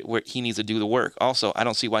take credit where he needs to do the work. Also, I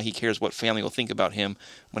don't see why he cares what family will think about him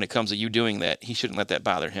when it comes to you doing that. He shouldn't let that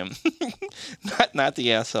bother him. Not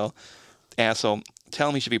the asshole. Tell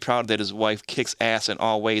him he should be proud that his wife kicks ass in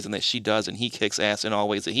all ways and that she does, and he kicks ass in all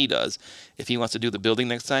ways that he does. If he wants to do the building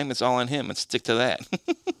next time, it's all on him, and stick to that.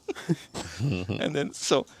 And then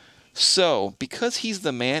So, because he's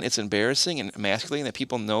the man, it's embarrassing and emasculating that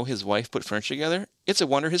people know his wife put furniture together. It's a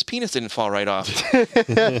wonder his penis didn't fall right off.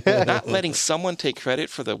 Not letting someone take credit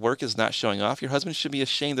for the work is not showing off. Your husband should be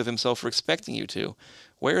ashamed of himself for expecting you to.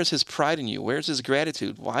 Where is his pride in you? Where's his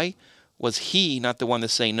gratitude? Why was he not the one to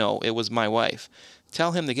say no? It was my wife.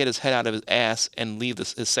 Tell him to get his head out of his ass and leave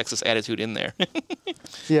his sexist attitude in there.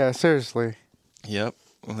 Yeah, seriously. Yep.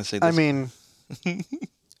 I'm gonna say this. I mean,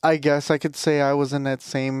 I guess I could say I was in that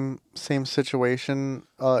same situation.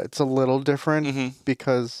 It's a little different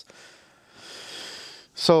because,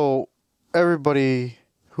 so everybody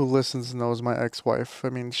who listens knows my ex-wife. I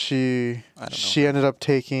mean, she ended up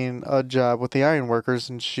taking a job with the ironworkers,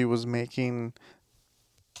 and she was making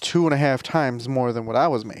 2.5 times more than what I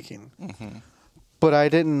was making. Mm-hmm. But I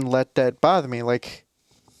didn't let that bother me. Like,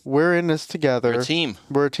 we're in this together. We're a team.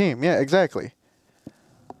 We're a team. Yeah, exactly.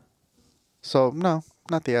 So, no,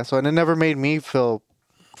 not the asshole. And it never made me feel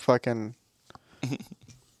fucking,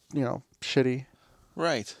 shitty.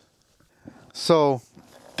 Right. So,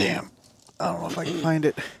 damn, I don't know if I can find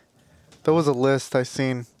it. There was a list I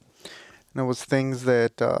seen, and it was things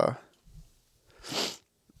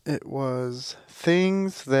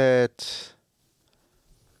that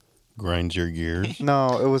Grinds your gears.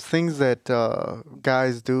 no, it was things that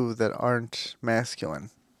guys do that aren't masculine.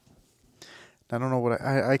 I don't know what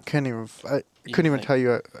I couldn't even tell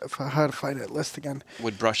you how to find that list again.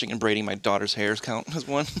 Would brushing and braiding my daughter's hairs count as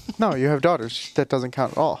one? No, you have daughters. That doesn't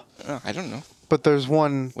count at all. I don't know. But there's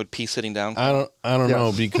one. Would pee sitting down? I don't Yes.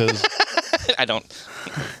 know because I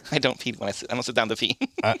don't pee when I sit. I don't sit down to pee.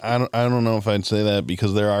 I don't know if I'd say that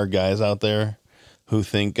because there are guys out there who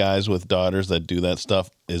think guys with daughters that do that stuff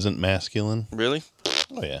isn't masculine. Really?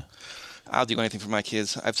 Oh yeah. I'll do anything for my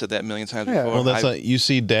kids. I've said that a million times Yeah. before. Well, that's like you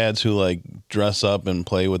see dads who like dress up and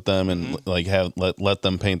play with them and like have let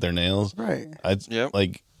them paint their nails. Right. Yep.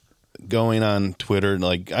 Like going on Twitter.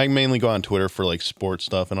 Like I mainly go on Twitter for like sports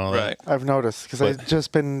stuff and all right. that. I've noticed because But- I've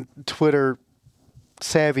just been Twitter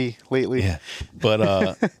savvy lately. Yeah, but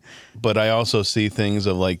I also see things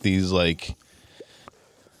of like these like.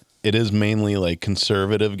 It is mainly like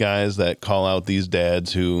conservative guys that call out these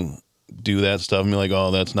dads who do that stuff and be like,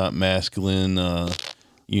 "Oh, that's not masculine.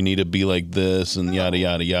 You need to be like this and yada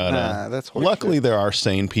yada yada." Nah, that's horseshit. Luckily, there are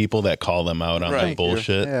sane people that call them out on Right. that Thank you.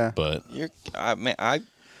 bullshit. Yeah. But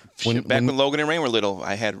Back when Logan and Rain were little,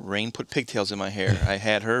 I had Rain put pigtails in my hair. I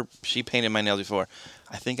had her. She painted my nails before.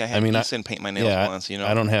 I think I had Eason paint my nails once. You know.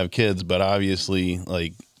 I don't have kids, but obviously,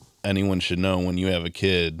 like anyone should know when you have a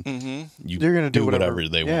kid, You're gonna do whatever-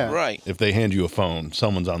 they yeah. want. Right. If they hand you a phone,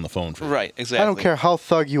 someone's on the phone for you. Right. Exactly. I don't care how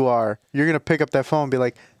thug you are. You're gonna pick up that phone and be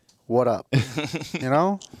like, "What up?" You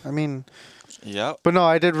know. I mean, Yep. but no,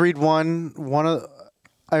 I did read one.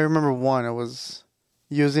 I remember one. It was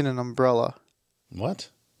using an umbrella What?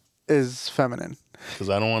 is feminine. Because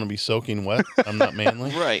I don't want to be soaking wet. I'm not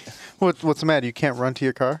manly. Right. What's the matter? You can't run to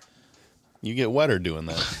your car. You get wetter doing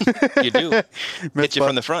that. You do. Hit you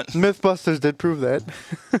from the front. Mythbusters did prove that.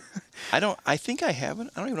 I think I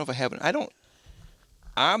haven't. I don't even know if I haven't.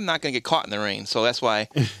 I'm not gonna get caught in the rain, so that's why.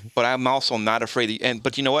 But I'm also not afraid.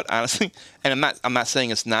 But you know what? Honestly, and I'm not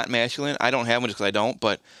saying it's not masculine. I don't have one just because I don't.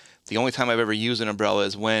 But the only time I've ever used an umbrella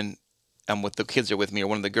is when I'm with the kids are with me or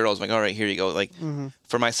one of the girls. I'm like, all right, here you go. Like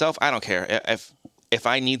for myself, I don't care. If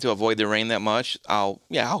I need to avoid the rain that much, I'll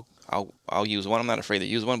use one. I'm not afraid to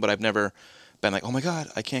use one, but I've never been like, oh my God,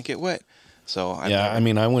 I can't get wet. So I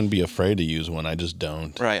mean, I wouldn't be afraid to use one. I just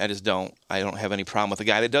don't. Right, I just don't. I don't have any problem with the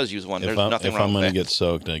guy that does use one. There's nothing if wrong I'm with going to that. get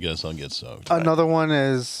soaked, I guess I'll get soaked. Another one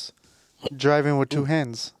is driving with two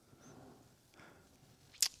hands.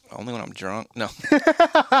 Only when I'm drunk. No.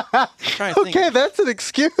 I'm trying to think. Okay, that's an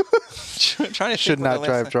excuse. I'm trying to Should think what not the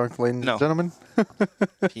drive last drunk, ladies No. and gentlemen.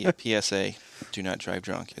 PSA: Do not drive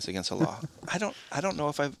drunk. It's against the law. I don't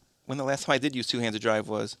know when the last time I did use two hands to drive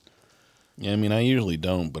was. Yeah, I mean, I usually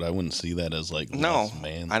don't, but I wouldn't see that as like No, less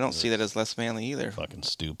manly. I don't see that as less manly either. Fucking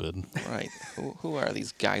stupid. Right. Who are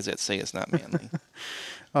these guys that say it's not manly?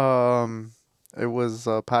 It was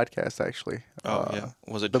a podcast actually. Oh yeah.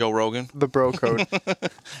 Was it Joe Rogan? The Bro Code.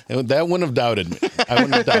 That wouldn't have doubted me. I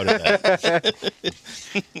wouldn't have doubted that.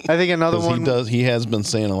 I think another 'Cause one. he has been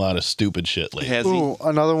saying a lot of stupid shit lately. Has he? Ooh,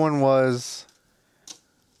 another one was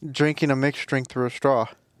drinking a mixed drink through a straw,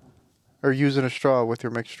 or using a straw with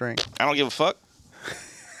your mixed drink. I don't give a fuck.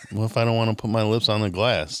 Well, if I don't want to put my lips on the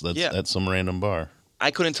glass, that's Yeah. at some random bar. I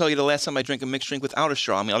couldn't tell you the last time I drank a mixed drink without a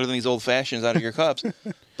straw. I mean, other than these old fashions out of your cups.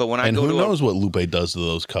 But when I And go who to knows what Lupe does to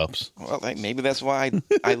those cups? well, maybe that's why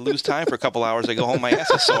I lose time for a couple hours. I go home, my ass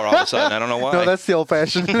is sore all of a sudden. I don't know why. No, that's the old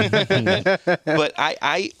fashioned. But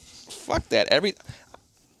I fuck that. Every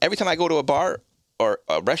time I go to a bar or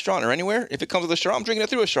a restaurant or anywhere, if it comes with a straw, I'm drinking it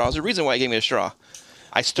through a straw. There's a reason why he gave me a straw.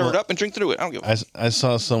 I stir it up and drink through it. I don't give a I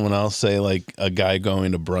saw someone else say like a guy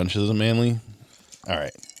going to brunch isn't manly. All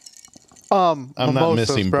right, I'm not mimosas,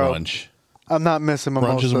 missing bro. brunch. I'm not missing Brunch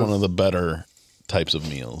mimosas. is one of the better types of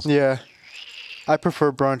meals. Yeah, I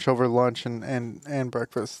prefer brunch over lunch and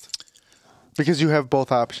breakfast because you have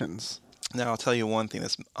both options. Now, I'll tell you one thing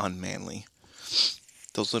that's unmanly.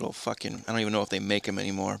 Those little fucking, I don't even know if they make them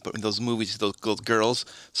anymore, but in those movies, those girls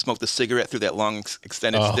smoke the cigarette through that long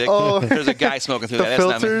extended stick. Oh. There's a guy smoking through The that.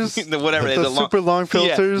 filters? That's not, whatever. The super long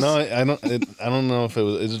filters. No, I don't. I don't know if it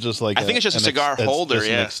was. It's just like I think it's just a cigar holder, Just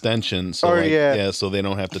an yeah. extension. So Or, like, yeah. so they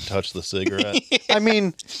don't have to touch the cigarette. I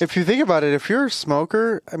mean, if you think about it, if you're a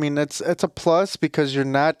smoker, I mean, it's a plus because you're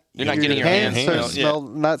not getting your hands are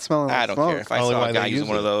smelled, yeah. not smelling. I like don't smoke. care. If I Probably saw why a they guy use using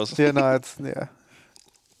one of it. those. Yeah, no, it's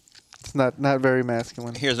not very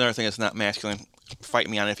masculine. Here's another thing that's not masculine. Fight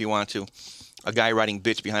me on it if you want to. A guy riding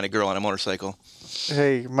bitch behind a girl on a motorcycle.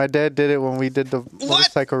 Hey, my dad did it when we did the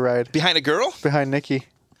motorcycle ride Behind a girl? behind Nikki.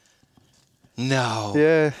 No.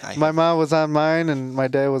 Yeah, I my have- mom was on mine and my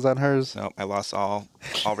dad was on hers. No, I lost all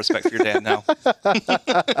respect for your dad now.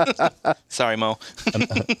 Sorry, Mo.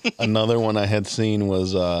 Another one I had seen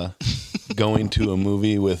was going to a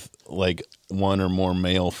movie with like one or more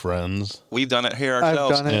male friends. We've done it here I've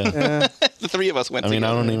ourselves. done it. Yeah. The three of us went I mean, I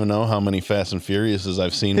together. don't even know how many Fast and Furiouses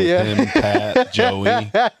I've seen with Yeah. him, Pat,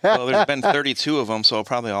 Joey. Well, there's been 32 of them, so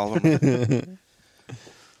probably all of them.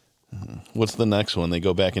 What's the next one? They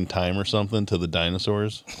go back in time or something to the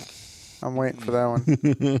dinosaurs? I'm waiting for that one.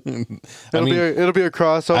 I mean, It'll be a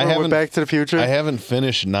crossover I with haven't- Back to the Future. I haven't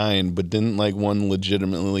finished 9, but didn't like one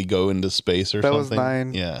legitimately go into space or That something? was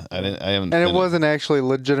 9. Yeah, I didn't. I haven't. and it finished- wasn't actually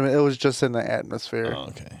legitimate. It was just in the atmosphere. Oh,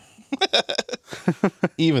 okay.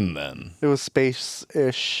 Even then, It was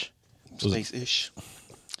space-ish. Space-ish.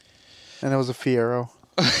 And it was a Fiero.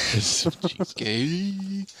 Jesus.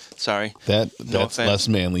 Gay. Sorry. that's offense. less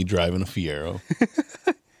manly driving a Fiero.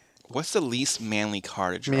 What's the least manly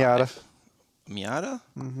car to drive? Miata. Miata?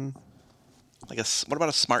 Mm-hmm. What about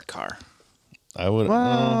a smart car? I would.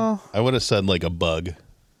 Well- I would have said like a Bug.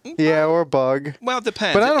 Yeah, or Bug. Well, it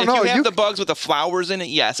depends. But I don't if know, you have you the bugs with the flowers in it,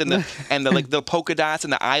 yes, and the like the polka dots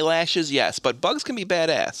and the eyelashes, yes. But bugs can be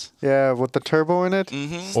badass. Yeah, with the turbo in it.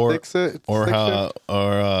 Mm-hmm. Or Sticks it. or sticks how it.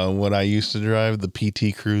 or what I used to drive, the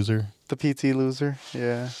PT Cruiser. The PT Loser.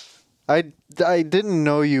 Yeah. I didn't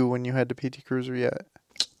know you when you had the PT Cruiser yet.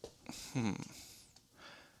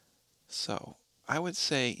 So I would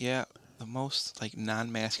say, yeah, the most like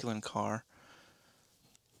non-masculine car.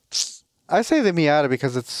 I say the Miata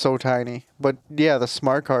because it's so tiny. But yeah, the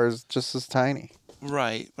smart car is just as tiny.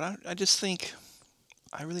 Right, but I just think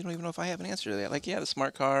I really don't even know if I have an answer to that. Like, yeah, the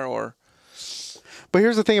smart car or But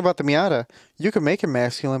here's the thing about the Miata. You can make it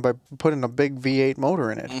masculine by putting a big V8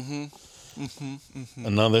 motor in it.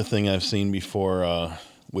 Another thing I've seen before,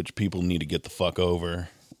 which people need to get the fuck over,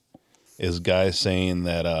 is guys saying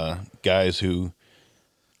that guys who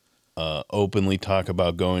openly talk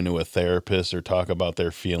about going to a therapist or talk about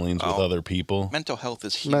their feelings with Oh. other people. mental health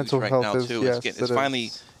is huge Mental right health now is- too. yes, It's it finally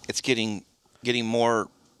is. it's getting more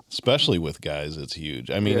Especially with guys, it's huge.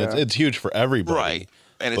 I mean, Yeah. it's huge for everybody. right,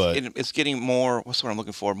 and but- it's getting more. What's what I'm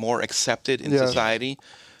looking for? More accepted in Yeah. society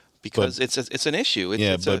because it's an issue. It's,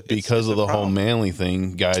 Yeah, it's but a, because it's of a the whole problem. manly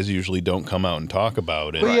thing, guys usually don't come out and talk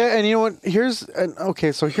about it. But yeah, and you know what?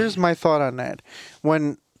 Here's my thought on that.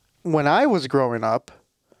 When I was growing up,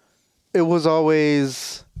 it was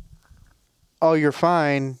always, "Oh, you're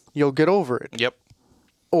fine. You'll get over it," Yep.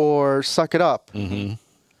 or "Suck it up." Mm-hmm.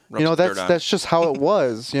 Rub You know, some dirt on. that's just how it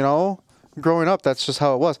was. You know, growing up, that's just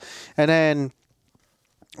how it was. And then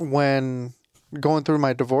when going through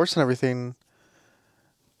my divorce and everything,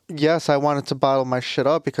 yes, I wanted to bottle my shit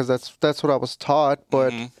up because that's what I was taught.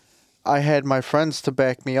 But Mhm. I had my friends to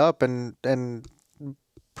back me up and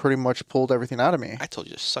pretty much pulled everything out of me. I told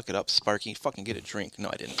you to suck it up, Sparky. Fucking get a drink. No,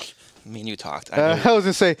 I didn't. Me and you talked. I was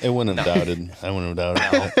gonna say, It wouldn't have doubted. I wouldn't have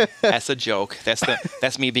doubted. it. That's a joke.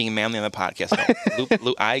 That's me being manly on the podcast. No,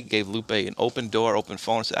 Lupe, I gave Lupe an open door, open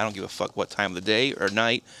phone. Said I don't give a fuck what time of the day or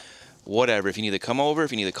night, whatever. If you need to come over,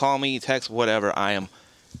 if you need to call me, text, whatever. I've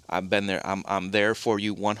been there. I'm there for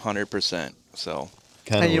you 100%. So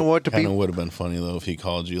Kind And you know what, to be- would have been funny though if he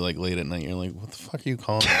called you like late at night. You're like, "What the fuck are you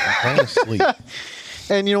calling me? I'm trying to sleep."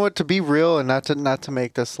 and you know what? To be real and not to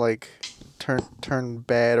make this like turn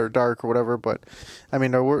bad or dark or whatever, but I mean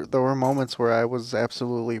there were moments where I was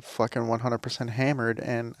absolutely fucking 100% hammered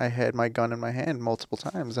and I had my gun in my hand multiple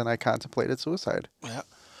times and I contemplated suicide. yeah,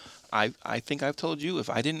 I think I've told you if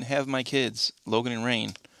I didn't have my kids, Logan and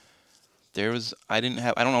Rain, I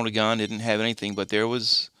don't own a gun, didn't have anything, but there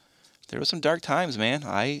was some dark times, man.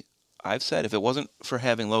 I've said if it wasn't for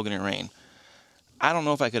having Logan and Rain, I don't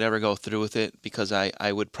know if I could ever go through with it because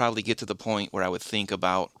I would probably get to the point where I would think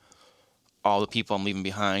about all the people I'm leaving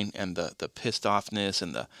behind and the pissed offness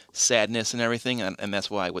and the sadness and everything, and that's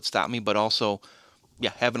why it would stop me. But also,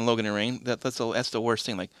 yeah, having Logan and Rain, that's the worst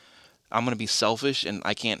thing. Like, I'm gonna be selfish and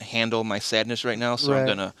I can't handle my sadness right now, so I'm Right.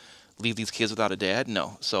 gonna leave these kids without a dad.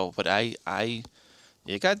 No, so but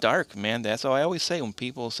it got dark, man. That's all I always say when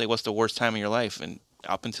people say, "What's the worst time of your life?" And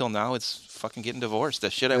up until now, it's fucking getting divorced. The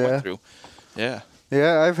shit I Yeah. went through. Yeah.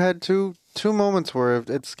 Yeah, I've had two moments where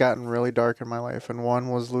it's gotten really dark in my life, and one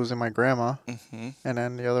was losing my grandma, hmm and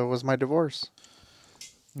then the other was my divorce.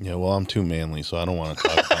 Yeah, well, I'm too manly, so I don't want to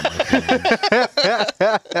talk about my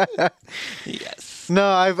feelings. Yes. No,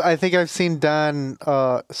 I think I've seen Don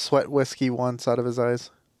sweat whiskey once out of his eyes.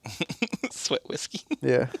 Sweat whiskey.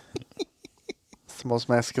 Yeah. That's the most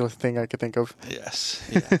masculine thing I could think of. Yes.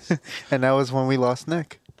 Yes. And that was when we lost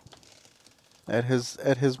Nick. At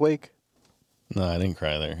his wake. No, I didn't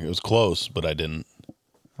cry there. It was close, but I didn't.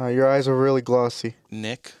 Your eyes were really glossy.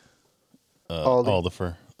 Nick.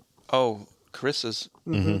 Aldifer. Oh, Carissa's.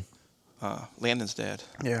 Mm-hmm. Landon's dad.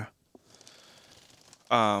 Yeah.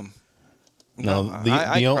 No,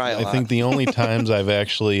 I cry a I lot. think the only times I've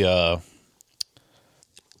actually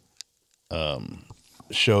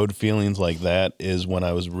showed feelings like that is when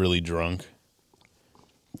I was really drunk.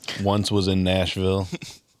 Once was in Nashville,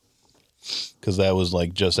 because that was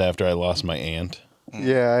like just after I lost my aunt.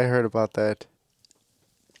 Yeah, I heard about that.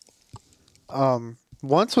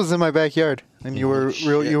 Once was in my backyard, and you were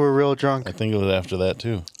real drunk. I think it was after that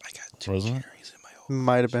too. I got 2 Wasn't it? cherries in my oven.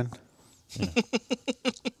 Might have been.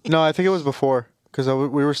 No, I think it was before, because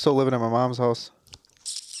we were still living at my mom's house,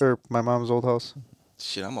 or my mom's old house.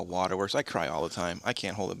 Shit, I'm a waterworks. I cry all the time. I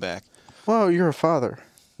can't hold it back. Well, you're a father.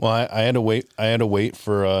 Well, I had to wait. I had to wait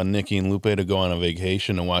for Nikki and Lupe to go on a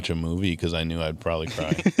vacation and watch a movie because I knew I'd probably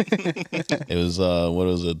cry. It was what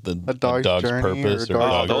was it? A Dog's Journey Purpose or or Oh,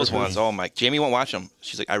 Dog's those Journey? ones. Oh my! Jamie won't watch them.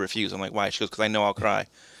 She's like, I refuse. I'm like, why? She goes, because I know I'll cry.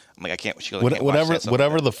 I'm like, I can't. She goes, I can't watch that stuff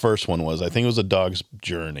Whatever like the first one was. I think it was A Dog's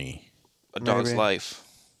Journey. that. A Dog's Maybe. Life.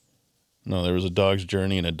 No, there was A Dog's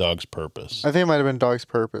Journey and A Dog's Purpose. I think it might have been Dog's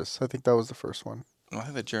Purpose. I think that was the first one. Oh, I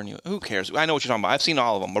have a journey. Who cares? I know what you're talking about. I've seen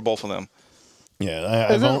all of them, or both of them. Yeah,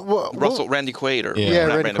 I've Randy Quaid, or Yeah,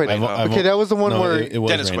 not Randy Quaid. I've- Okay, that was the one no, where it was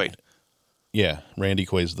Dennis Randy. Quaid. Yeah, Randy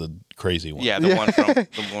Quaid's the crazy one. Yeah, the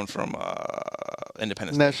one from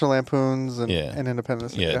Independence Day. National Lampoons and, Yeah. and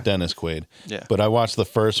Independence. Day. Yeah, Dennis Quaid. Yeah. But I watched the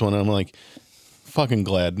first one and I'm like, fucking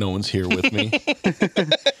glad no one's here with me.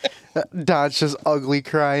 Dodge just ugly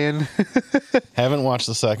crying. Haven't watched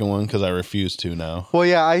the second one because I refuse to now. Well,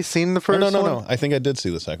 yeah, I seen the Or first one. no. I think I did see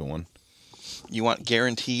the second one. You want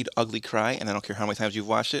guaranteed ugly cry, and I don't care how many times you've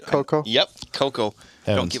watched it. Coco? Yep, Coco.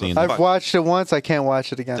 Haven't Don't give seen a it. I've fuck. watched it once. I can't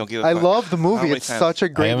watch it again. Don't give a I fuck. love the How movie. many It's times? such a I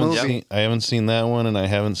great haven't movie. seen I haven't seen that one and I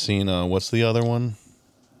haven't seen what's the other one?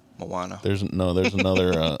 Moana. There's another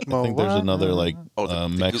I think there's another like Oh, the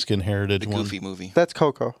Mexican heritage The one. Goofy movie. That's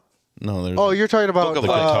Coco. No, there's Oh, you're talking about Book the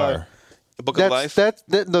of Life. guitar. The Book of Life.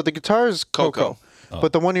 No, the guitar is Coco. Coco.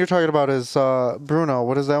 But the one you're talking about is Bruno.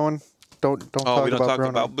 What is that one? Don't Oh, talk we don't about talk Bruno.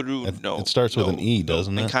 about Bruno. It starts with an E,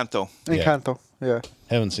 doesn't it? Encanto. Yeah. Encanto. Yeah.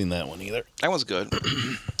 Haven't seen that one either. That was good.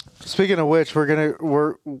 Speaking of which,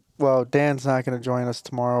 Dan's not gonna join us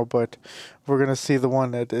tomorrow, but we're gonna see the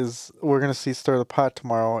one we're gonna see Stir the Pot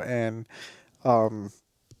tomorrow, and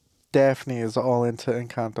Daphne is all into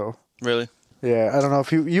Encanto. Really? Yeah, I don't know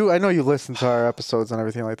if you I know you listen to our episodes and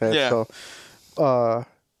everything like that. Yeah. So,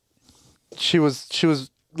 she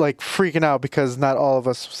was like freaking out because not all of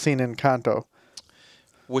us seen Encanto.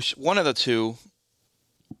 Which one of the two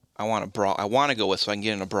I want to go with, so I can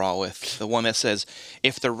get in a brawl with the one that says,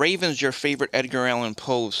 "If The Raven's your favorite Edgar Allan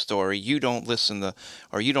Poe story, you don't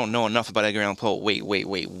you don't know enough about Edgar Allan Poe." Wait,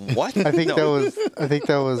 what? I think No.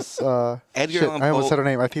 that was Edgar shit, Allan I almost Poe said her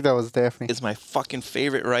name. I think that was Daphne. is my fucking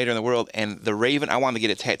favorite writer in the world, and The Raven, I wanted to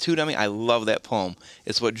get it tattooed on me. I love that poem.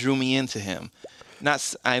 It's what drew me into him.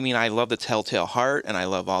 I love The Telltale Heart, and I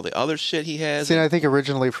love all the other shit he has. See, I think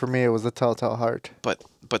originally for me it was the Telltale Heart.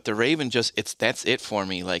 But The Raven that's it for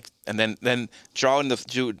me. Like, and then drawing the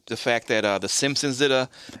fact that the Simpsons did a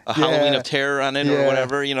Halloween of Terror on it or Yeah.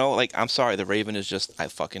 whatever. Like, I'm sorry, The Raven is just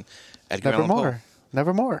Edgar Allan Poe.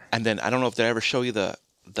 Nevermore. And then I don't know if they ever show you the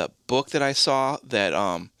book that I saw that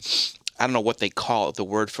I don't know what they call it, the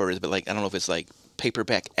word for it is, but like I don't know if it's like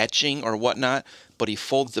paperback etching or whatnot, but he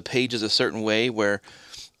folds the pages a certain way where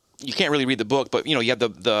you can't really read the book, but you have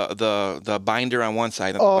the binder on one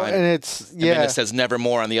side. Oh, binder, and it's and then it says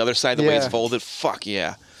Nevermore on the other side. The way it's Yeah. folded, fuck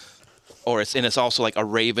yeah. Or it's also like a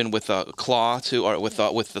raven with a claw too, or with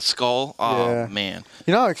the skull. Oh Yeah. man.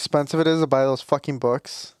 You know how expensive it is to buy those fucking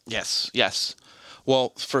books? Yes.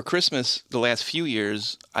 Well, for Christmas, the last few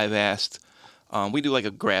years, I've asked. We do like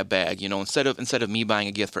a grab bag, instead of me buying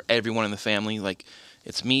a gift for everyone in the family. Like,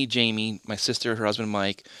 it's me, Jamie, my sister, her husband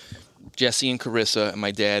Mike, Jesse and Carissa, and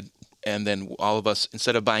my dad, and then all of us.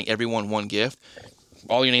 Instead of buying everyone one gift,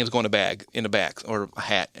 all your names go in a bag or a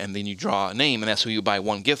hat, and then you draw a name, and that's who you buy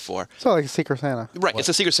one gift for. So like a Secret Santa. Right, it's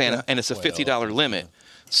a Secret Santa, and it's a $50 limit.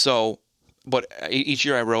 So, but each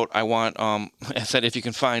year I want, I said if you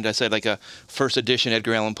can find, I said like a first edition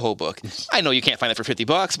Edgar Allan Poe book. I know you can't find it for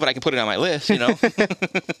 $50, but I can put it on my list,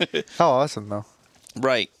 How awesome though.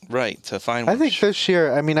 Right, to find one. I think this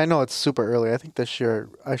year, I mean, I know it's super early. I think this year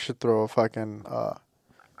I should throw a fucking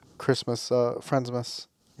Christmas Friendsmas.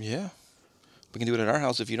 Yeah. We can do it at our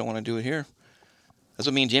house if you don't want to do it here. That's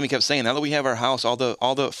what me and Jamie kept saying. Now that we have our house, all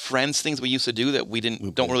the friends things we used to do that we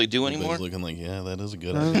don't really do anymore. Looking like, yeah, that is a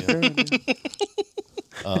good idea.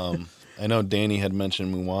 I know Danny had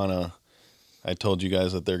mentioned Moana. I told you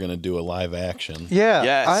guys that they're going to do a live action. Yeah.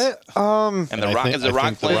 Yes. And And The Rock is The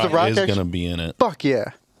Rock playing. The Rock is actually- going to be in it. fuck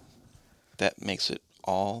yeah. That makes it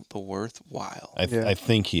all the worthwhile. I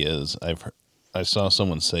think he is. I saw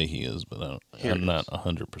someone say he is, but I'm not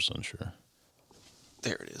 100% sure.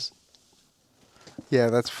 There it is. Yeah,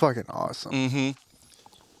 that's fucking awesome. Mm-hmm.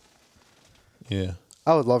 Yeah,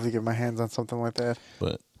 I would love to get my hands on something like that.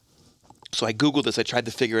 but So I Googled this. I tried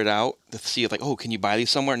to figure it out to see if, like, oh, can you buy these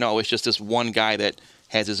somewhere? No, it's just this one guy that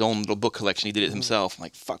has his own little book collection. He did it himself. I'm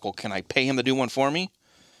like, fuck, well, can I pay him to do one for me?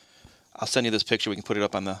 I'll send you this picture. We can put it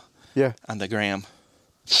up on the gram.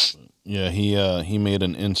 yeah, he made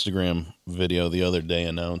an Instagram video the other day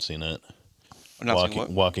announcing it. Announcing what?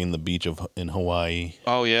 Walking the beach in Hawaii.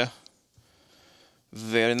 Oh, yeah.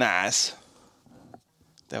 Very nice.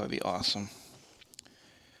 That would be awesome.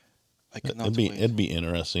 I could not wait. It'd be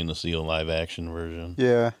interesting to see a live action version.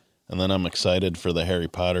 Yeah. And then I'm excited for the Harry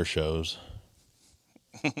Potter shows.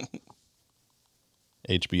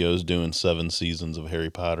 HBO's doing 7 seasons of Harry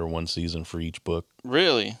Potter, 1 season for each book.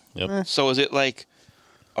 Really? Yep. So is it like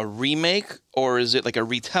a remake or is it like a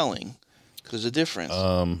retelling? Because there's a difference.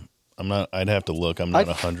 I'd have to look. I'm not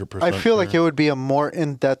 100%. I feel like it would be a more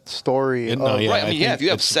in-depth story. Right, I mean, if you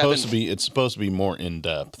have it's 7 it's supposed to be more in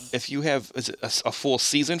depth. If you have, is it a full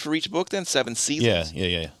season for each book then? 7 seasons?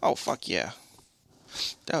 Yeah. Oh, fuck yeah.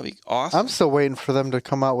 That would be awesome. I'm still waiting for them to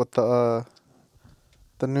come out with the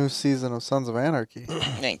new season of Sons of Anarchy.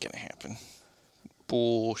 Ain't gonna happen.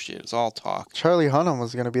 Bullshit. It's all talk. Charlie Hunnam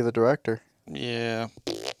was going to be the director. Yeah.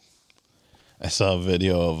 I saw a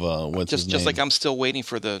video of what's his name? Just like I'm still waiting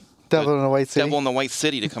for the Devil in the White City. Devil in the White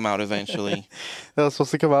City to come out eventually. That was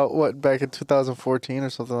supposed to come out, back in 2014 or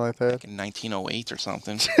something like that? In 1908 or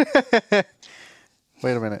something.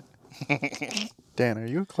 Wait a minute. Dan, are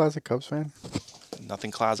you a classic Cubs fan?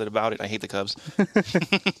 Nothing closet about it. I hate the Cubs.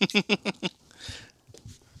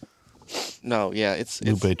 No, yeah, it's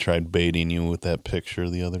Lupe tried baiting you with that picture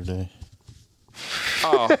the other day.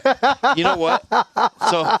 Oh, you know what?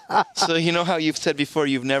 So you know how you've said before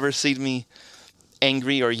you've never seen me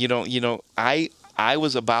angry or I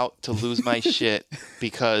was about to lose my shit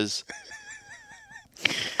because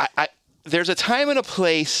I there's a time and a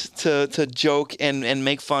place to joke and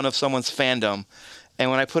make fun of someone's fandom. And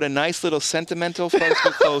when I put a nice little sentimental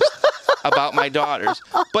Facebook post about my daughters,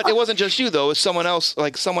 but it wasn't just you though, it was someone else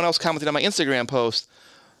commented on my Instagram post.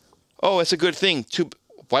 Oh, it's a good thing.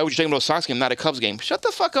 Why would you take them to a Sox game, not a Cubs game? Shut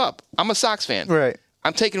the fuck up. I'm a Sox fan. Right.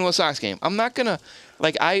 I'm taking them to a Sox game. I'm not gonna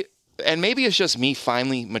and maybe it's just me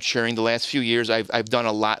finally maturing the last few years. I've done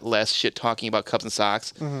a lot less shit talking about Cubs and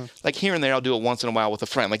Sox. Mm-hmm. Like here and there, I'll do it once in a while with a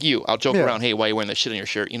friend. Like you, I'll joke around, hey, why are you wearing that shit on your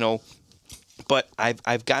shirt? But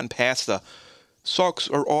I've gotten past the Sox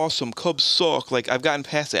are awesome, Cubs suck. Like I've gotten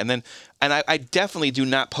past it, and I definitely do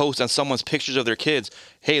not post on someone's pictures of their kids.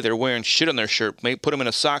 Hey, they're wearing shit on their shirt. Maybe put them in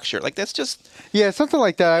a sock shirt. Like that's just something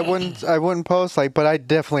like that. I wouldn't post but I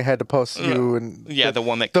definitely had to post you and the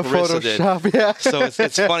one that the Carissa Photoshop. did. Yeah. So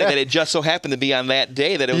it's funny that it just so happened to be on that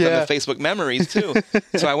day that it was on the Facebook memories too.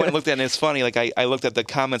 So I went and looked at it, and it's funny. Like I looked at the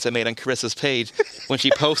comments I made on Carissa's page when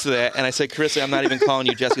she posted that, and I said, Carissa, I'm not even calling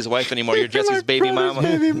you Jesse's wife anymore. You're Jesse's baby mama.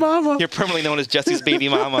 Baby mama. You're permanently known as Jesse's baby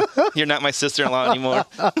mama. You're not my sister-in-law anymore.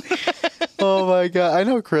 Oh my god! I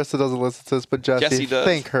know Carissa doesn't listen to this, but Jesse does.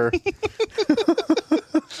 Thank her.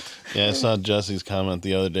 Yeah, I saw Jesse's comment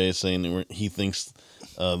the other day saying he thinks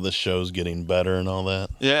the show's getting better and all that.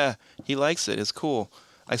 Yeah, he likes it. It's cool.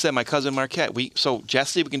 I said my cousin Marquette. So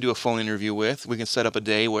Jesse, we can do a phone interview with. We can set up a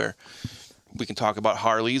day where we can talk about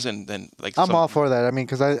Harleys and then like. I'm all for that. I mean,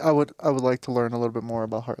 because I would like to learn a little bit more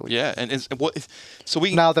about Harley. Yeah, and so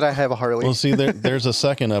we now that I have a Harley. Well, see, there's a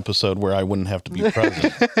second episode where I wouldn't have to be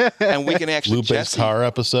present. and we can actually Lupe's car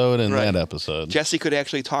episode and that episode. Jesse could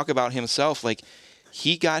actually talk about himself. Like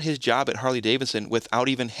he got his job at Harley Davidson without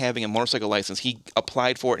even having a motorcycle license. He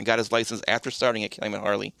applied for it and got his license after starting at Calumet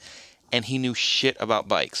Harley, and he knew shit about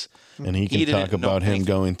bikes. And he can talk about him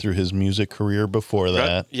going through his music career before that.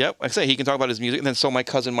 Right? Yep, like I say he can talk about his music, and then so my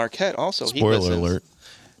cousin Marquette also. Spoiler alert.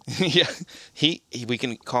 Yeah, we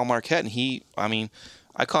can call Marquette, and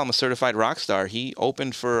I call him a certified rock star. He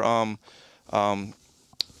opened for oh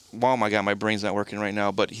my god, my brain's not working right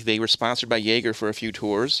now. But they were sponsored by Jaeger for a few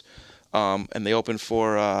tours, and they opened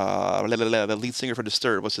for the lead singer for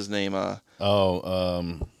Disturbed. What's his name? God,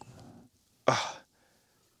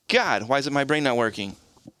 why is it my brain not working?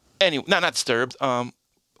 Anyway, not Disturbed.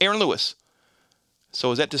 Aaron Lewis.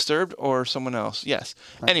 So is that Disturbed or someone else? Yes.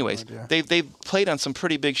 Anyways, no idea. they've played on some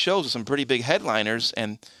pretty big shows with some pretty big headliners,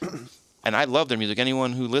 and I love their music.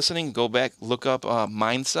 Anyone who listening, go back, look up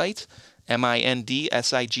Mindsight,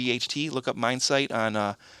 Mindsight. Look up Mindsight on,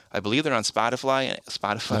 I believe they're on Spotify.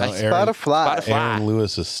 No, Aaron- Spotify. Aaron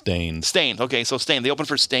Lewis is Stained. Stained. Okay, so Stained. They opened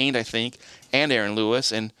for Stained, I think, and Aaron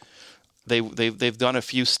Lewis, and they've done a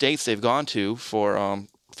few states they've gone to for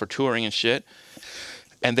touring and shit.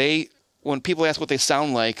 And when people ask what they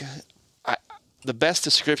sound like, the best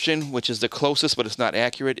description, which is the closest but it's not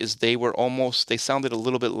accurate, is they sounded a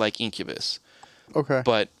little bit like Incubus, Okay.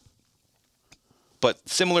 but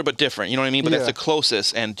similar but different. You know what I mean? But that's Yeah. the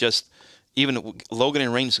closest, and just. Even Logan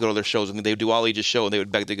and Rain used to go to their shows. I mean, they would do all ages show, and they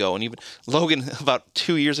would beg to go. And even Logan, about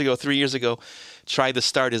 3 years ago, tried to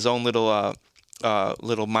start his own little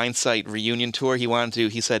Mindsight reunion tour.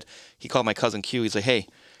 He said, he called my cousin Q. He's like, hey,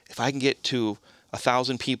 if I can get to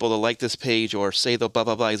 1,000 people to like this page or say the blah,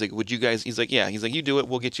 blah, blah. He's like, would you guys, he's like, yeah. He's like, you do it.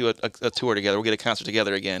 We'll get you a tour together. We'll get a concert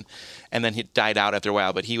together again. And then he died out after a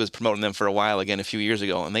while, but he was promoting them for a while again a few years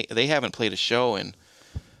ago. And they haven't played a show in,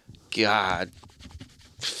 God,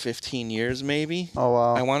 15 years maybe. Oh,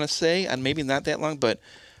 wow. I want to say, and maybe not that long, but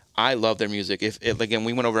I love their music. If again,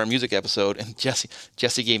 we went over our music episode, and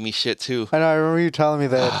Jesse gave me shit too. I know. I remember you telling me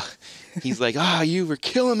that. He's like, you were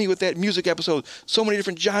killing me with that music episode. So many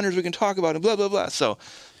different genres we can talk about, and blah blah blah. So,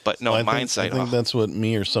 but no, I Mindsight. think that's what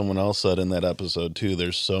me or someone else said in that episode too.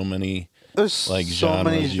 There's so many. There's Like so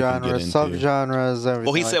many genres you can get genres, into. subgenres, everything.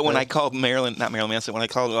 Well, he said like when that. I called not Marilyn Manson, when I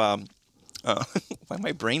called why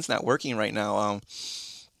my brain's not working right now.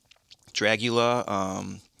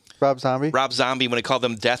 Dragula, Rob Zombie. Rob Zombie, when I called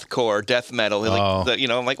them deathcore, death metal, Oh.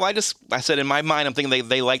 I'm like, well, I said in my mind, I'm thinking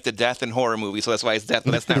they like the death in horror movies, so that's why it's death,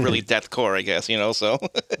 but that's not really deathcore, I guess, so.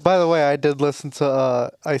 By the way, I did listen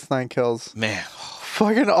to Ice Nine Kills. Man,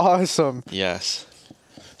 Fucking awesome. yes.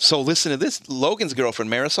 So listen to this. Logan's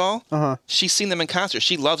girlfriend, Marisol, she's seen them in concert.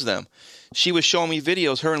 She loves them. She was showing me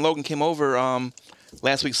videos. Her and Logan came over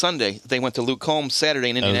last week Sunday. They went to Luke Combs Saturday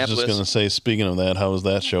in I was Indianapolis. just gonna say, speaking of that, how was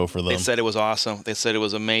that show for them? They said it was awesome. They said it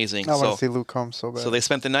was amazing. I want to see Luke Combs so bad. So they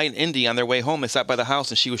spent the night in Indy. On their way home, they stopped by the house,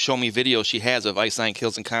 and she was showing me videos she has of Ice Nine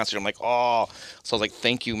Kills in concert. I'm like, oh. So I was like,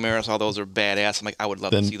 thank you, Marisol. Those are badass. I'm like, I would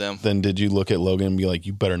love to see them. Then did you look at Logan and be like,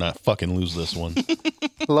 you better not fucking lose this one?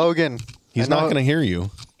 Logan. He's not gonna hear you.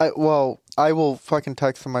 I will fucking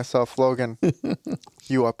text him myself. Logan,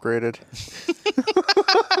 you upgraded.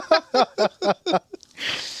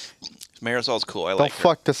 Marisol's cool. I Don't like her.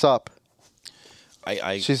 fuck this up.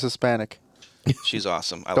 She's She's Hispanic.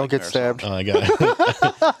 awesome. I Don't like get Marisol. stabbed. Oh, I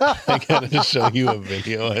gotta show you a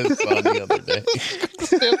video I saw the other day.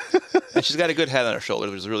 And she's got a good head on her shours,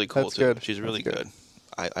 which is really cool That's too. good. She's really That's good.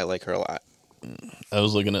 I like her a lot. I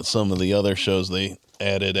was looking at some of the other shows they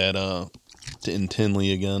added in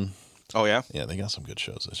Tinley again. Oh yeah, Yeah, they got some good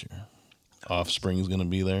shows this year. Offspring's gonna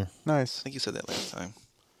be there. Nice. I think you said that last time.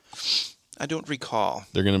 I don't recall.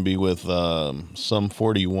 They're gonna be with Sum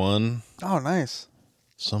 41, Oh, nice.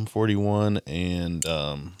 Sum 41, and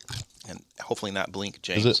And hopefully not Blink, is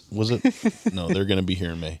James. it? No, they're gonna be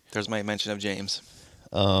here in May. There's my mention of James.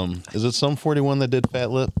 Is it Sum 41 that did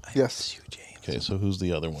Fat Lip? Yes. You, James. Okay, so who's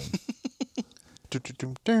the other one? Love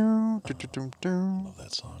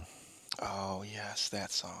that song. Oh yes,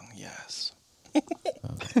 that song. Yes.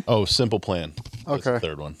 Oh, Simple Plan. That's the Okay.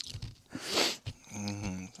 third one.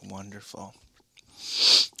 Wonderful.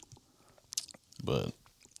 But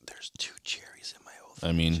There's 2 cherries in my old.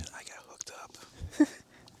 I mean, I got hooked up.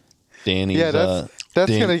 Danny's. Yeah,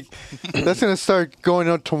 that's gonna start going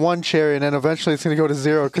up to 1 cherry, and then eventually it's gonna go to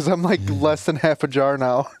 0 because I'm like less than half a jar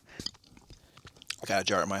now. I got a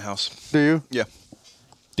jar at my house. Do you? Yeah.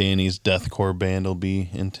 Danny's deathcore band will be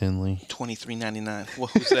in Tinley. $23.99. Well,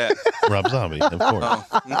 who's that? Rob Zombie, of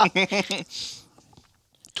course.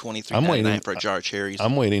 $23.99 for a jar of cherries.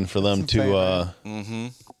 I'm waiting for them That's to.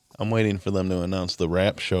 insane, I'm waiting for them to announce the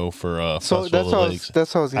rap show for So Festival that's of how the I was, Lakes.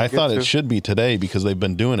 that's how I was gonna I get thought to. it should be today because they've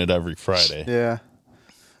been doing it every Friday. Yeah.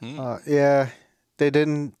 Yeah. They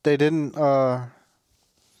didn't. I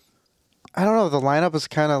don't know. The lineup is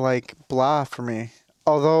kind of like blah for me.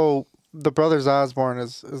 Although the Brothers Osborne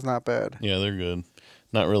is not bad. Yeah, they're good.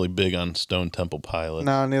 Not really big on Stone Temple Pilots.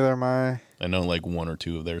 No, neither am I. I know like 1 or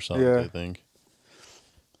 2 of their songs, Yeah. I think.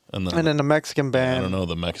 And And then the Mexican I band. don't know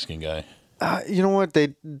the Mexican guy. You know what? They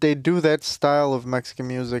do that style of Mexican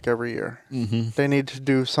music every year. Mm-hmm. They need to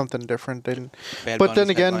do something different. Bad but then Bunny's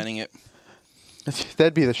again, headlining it.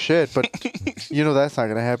 that'd be the shit. But that's not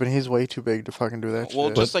gonna happen. He's way too big to fucking do that Well,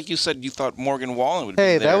 shit. just like you said, you thought Morgan Wallen would be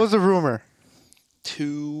Hey, there. that was a rumor.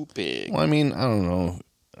 Too big. Well, I mean, I don't know.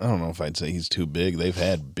 I don't know if I'd say he's too big. They've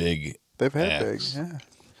had big They've had big. acts. Yeah.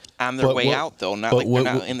 On their way out, though, not like they're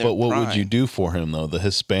not in their But what prime. would you do for him, though? The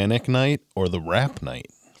Hispanic night or the rap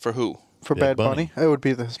night? For who? For Bad Bad Bunny, it would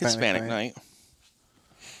be the Hispanic night.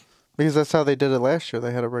 Because that's how they did it last year.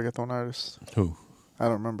 They had a reggaeton artist. Who? I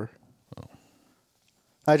don't remember.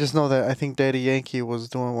 I just know that I think Daddy Yankee was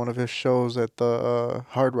doing one of his shows at the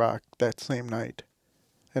Hard Rock that same night.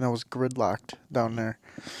 And I was gridlocked down there.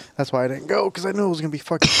 That's why I didn't go, because I knew it was going to be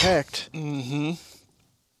fucking packed. Mm-hmm.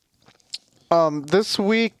 This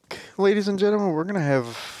week, ladies and gentlemen, we're going to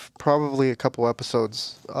have probably a couple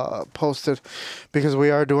episodes posted, because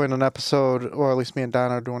we are doing an episode, or at least me and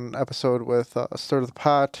Don are doing an episode with Stir the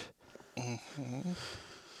Pot. Mm-hmm.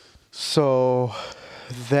 So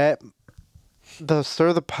the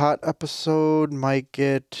Stir the Pot episode might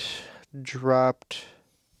get dropped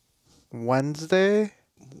Wednesday.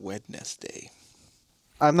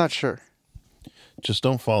 I'm not sure. Just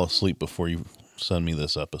don't fall asleep before you send me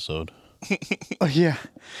this episode. Yeah.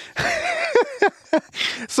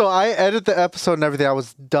 So I edited the episode and everything. I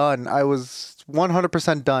was done. I was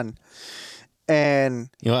 100% done. And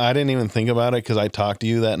I didn't even think about it because I talked to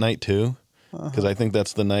you that night too. Because I think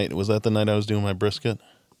that's the night. Was that the night I was doing my brisket?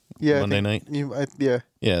 yeah, Monday night. Yeah.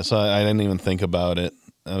 Yeah, so I didn't even think about it.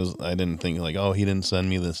 I didn't think like, oh, he didn't send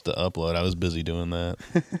me this to upload. I was busy doing that.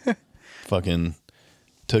 Fucking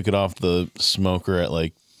took it off the smoker at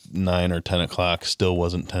like 9 or 10 o'clock. Still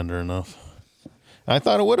wasn't tender enough. I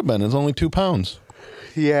thought it would have been. It's only 2 pounds.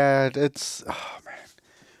 Yeah, it's man.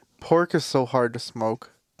 Pork is so hard to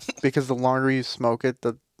smoke because the longer you smoke it,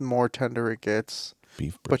 the more tender it gets.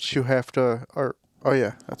 Beef brisket. But you have to, oh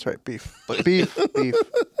yeah, that's right, beef. But beef.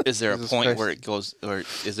 Is there Jesus a point Christ. where it goes, or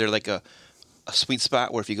is there like a sweet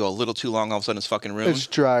spot where if you go a little too long, all of a sudden it's fucking ruined? It's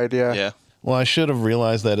dried, yeah. Yeah. Well, I should have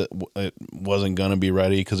realized that it wasn't gonna be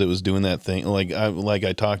ready because it was doing that thing. Like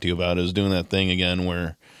I talked to you about, it was doing that thing again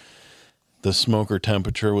where the smoker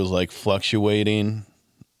temperature was like fluctuating,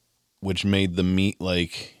 which made the meat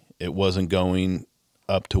like it wasn't going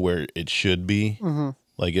up to where it should be. Mm-hmm.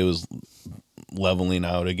 Like it was leveling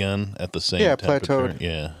out again at the same temperature. Plateaued.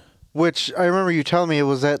 Yeah. Which I remember you telling me it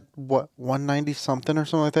was at what 190 something or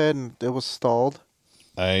something like that, and it was stalled.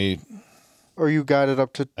 Or you got it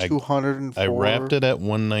up to 204. I wrapped it at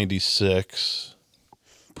 196,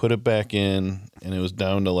 put it back in, and it was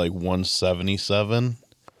down to like 177.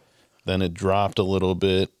 Then it dropped a little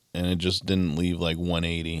bit, and it just didn't leave like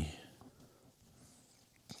 180.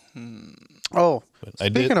 Oh, But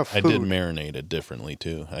speaking of food, I did marinate it differently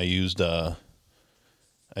too. I used a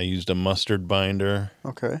mustard binder,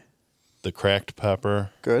 okay, the cracked pepper,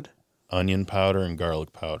 good. onion powder, and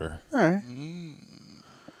garlic powder. All right.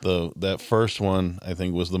 That first one I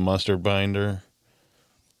think was the mustard binder,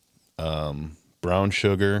 brown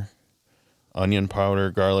sugar, onion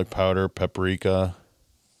powder, garlic powder, paprika,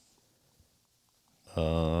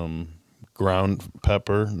 ground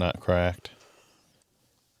pepper, not cracked.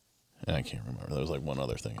 And I can't remember. There was like one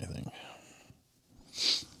other thing I think.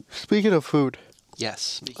 Speaking of food,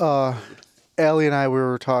 Yes. Allie and I, we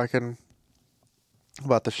were talking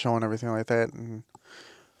about the show and everything like that, and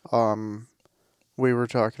we were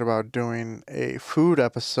talking about doing a food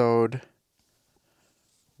episode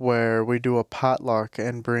where we do a potluck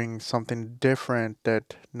and bring something different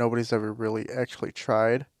that nobody's ever really actually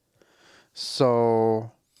tried.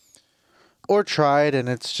 So, or tried, and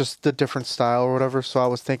it's just a different style or whatever. So I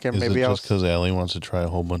was thinking Is maybe it just because Allie wants to try a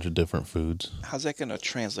whole bunch of different foods? How's that going to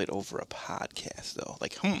translate over a podcast, though?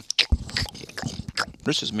 Like,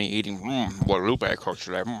 this is me eating what Lupe cooked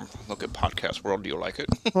today. Look at Podcast World. Do you like it?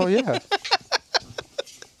 Well, yeah.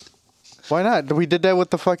 Why not? We did that with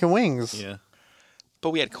the fucking wings. Yeah.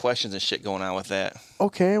 But we had questions and shit going on with that.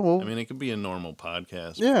 Okay, well, I mean, it could be a normal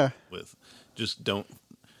podcast. yeah. With just don't.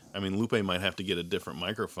 I mean, Lupe might have to get a different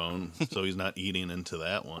microphone so he's not eating into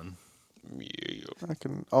that one. Yeah. I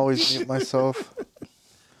can always mute myself.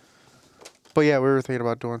 But yeah, we were thinking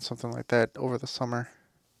about doing something like that over the summer.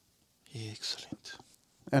 Excellent.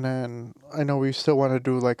 And then I know we still want to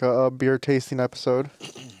do like a beer tasting episode,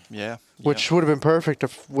 Yeah. which would have been perfect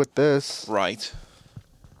with this. Right.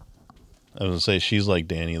 I was going to say, she's like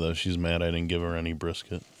Danny, though. She's mad I didn't give her any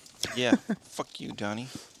brisket. Yeah. Fuck you, Donnie.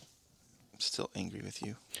 I'm still angry with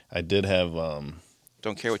you. I did have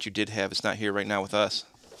Don't care what you did have. It's not here right now with us.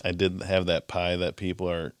 I did have that pie that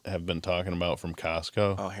people have been talking about from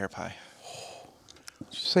Costco. Oh, hair pie. Did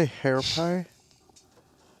you say hair pie?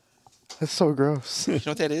 That's so gross. You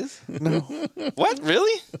know what that is? No. What?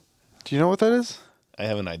 Really? Do you know what that is? I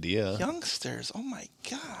have an idea. Youngsters. Oh, my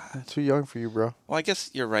God. I'm too young for you, bro. Well, I guess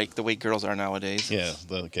you're right. The way girls are nowadays. Yeah.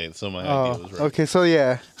 Okay. So my idea was right. Okay, so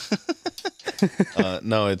yeah.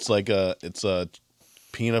 No, it's like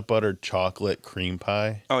peanut butter chocolate cream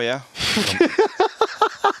pie Oh yeah.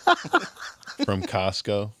 from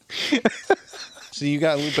Costco. See, you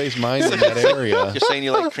got Lupe's mind in that area. You're saying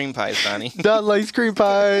you like cream pies, Donnie. Don likes cream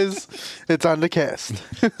pies. It's on the cast.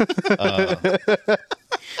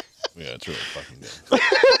 Yeah, it's really fucking good.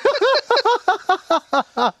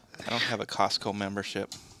 I don't have a Costco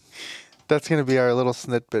membership. That's gonna be our little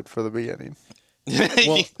snippet for the beginning.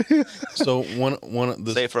 Well, so one of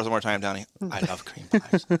the Say it for us one more time, Donnie. I love cream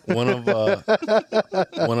pies.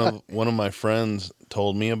 one of my friends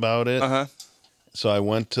told me about it. Uh-huh. So I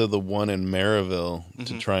went to the one in Maryville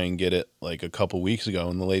to try and get it like a couple weeks ago,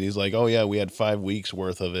 and the lady's like, "Oh yeah, we had 5 weeks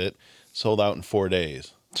worth of it, sold out in 4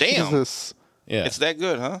 days." Damn. Jesus. Yeah, It's that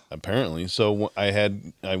good, huh? apparently. So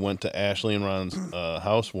I went to Ashley and Ron's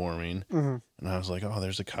housewarming, and I was like, "Oh,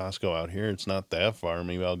 there's a Costco out here. It's not that far.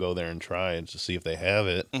 Maybe I'll go there and try it to see if they have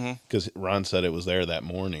it." Because Ron said it was there that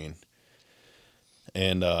morning,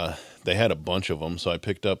 and they had a bunch of them. So I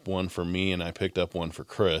picked up one for me, and I picked up one for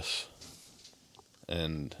Chris,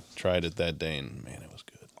 and tried it that day, and man, it was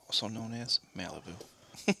good. Also known as Malibu.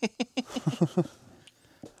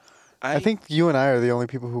 I think you and I are the only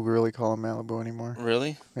people who really call him Malibu anymore.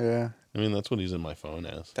 Really? Yeah. I mean, that's what he's in my phone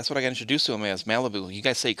as. That's what I got introduced to him as, Malibu. You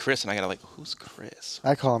guys say Chris, and I got like, who's Chris?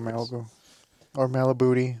 I call him Malibu. Or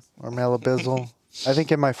Malibooty. Or Malibizzle. I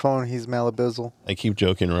think in my phone he's Malibizzle. I keep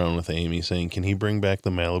joking around with Amy, saying, "Can he bring back the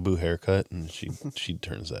Malibu haircut?" And she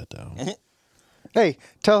turns that down. Hey,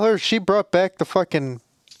 tell her she brought back the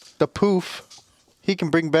poof. He can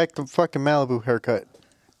bring back the fucking Malibu haircut.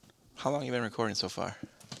 How long have you been recording so far?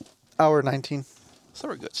 Hour 19. So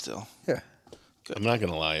we're good still. Yeah. I'm not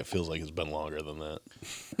gonna lie; it feels like it's been longer than that.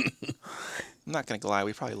 I'm not going to lie.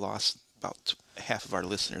 We probably lost about half of our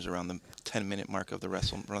listeners around the 10-minute mark of the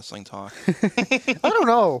wrestling talk. I don't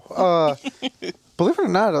know. Believe it or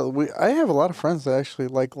not, I have a lot of friends that actually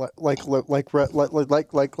like The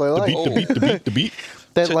beat.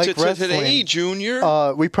 that like wrestling. Today,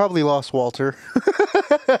 Junior. We probably lost Walter.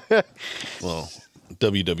 Well,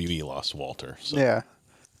 WWE lost Walter. So. Yeah.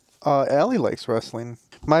 Allie likes wrestling.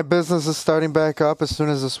 My business is starting back up as soon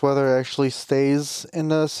as this weather actually stays in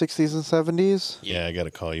the 60s and 70s. Yeah, I got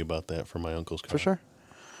to call you about that for my uncle's car. For sure.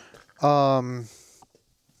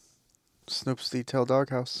 Snoop's Detail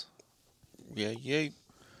Doghouse. Yeah.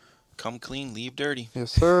 Come clean, leave dirty.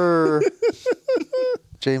 Yes, sir.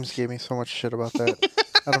 James gave me so much shit about that.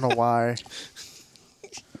 I don't know why.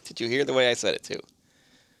 Did you hear the way I said it, too?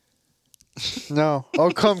 No.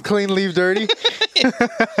 Oh, come clean, leave dirty?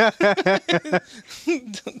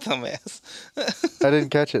 Dumbass. I didn't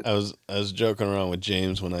catch it. I was joking around with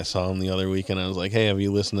James when I saw him the other weekend. I was like, "Hey, have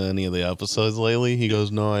you listened to any of the episodes lately?" He goes,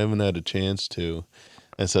 "No, I haven't had a chance to."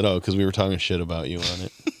 I said, "Oh, because we were talking shit about you on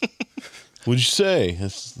it." What'd you say? I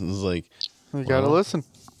was like, You gotta listen.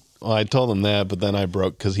 Well, I told him that, but then I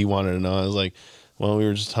broke because he wanted to know. I was like, "Well, we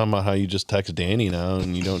were just talking about how you just text Danny now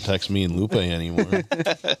and you don't text me and Lupe anymore."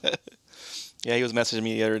 Yeah, he was messaging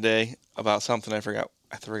me the other day about something. I forgot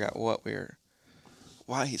what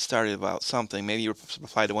why he started about something. Maybe you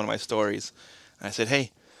replied to one of my stories. And I said,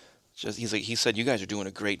 "Hey," he said, "You guys are doing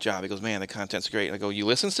a great job." He goes, "Man, the content's great." And I go, "You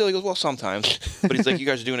listen still?" He goes, "Well, sometimes." But he's like, "You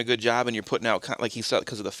guys are doing a good job, and you're putting out like he said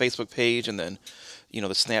because of the Facebook page, and then, the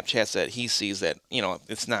Snapchats that he sees that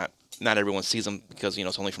it's not everyone sees them because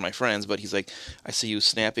it's only for my friends." But he's like, "I see you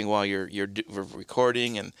snapping while you're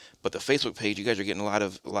recording, but the Facebook page, you guys are getting a lot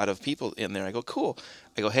of people in there." I go, "Cool."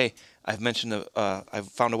 I go, "Hey, I've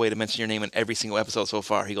found a way to mention your name in every single episode so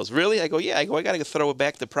far." He goes, "Really?" I go, "Yeah." I go, "I gotta throw it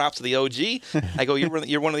back the props to the OG." I go,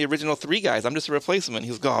 "You're one of the original 3 guys. I'm just a replacement."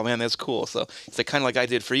 He goes, "Oh man, that's cool." So he's like, "Kind of like I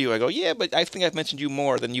did for you." I go, "Yeah, but I think I've mentioned you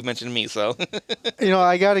more than you mentioned me." So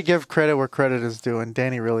I gotta give credit where credit is due, and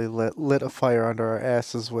Danny really lit a fire under our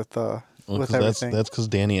asses with everything. That's because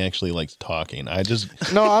Danny actually likes talking.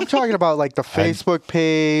 No, I'm talking about like the Facebook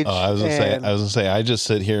page. Oh, I was gonna say, I just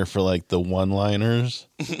sit here for like the one-liners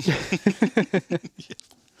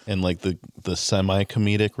and like the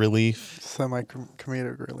semi-comedic relief.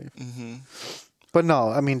 Semi-comedic relief. Mm-hmm. But no,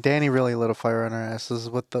 I mean Danny really lit a fire on our asses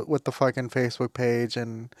with the fucking Facebook page,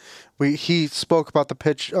 and he spoke about the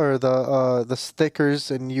pitch or the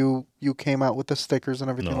stickers, and you came out with the stickers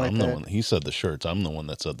and everything like I'm that. the one. He said the shirts. I'm the one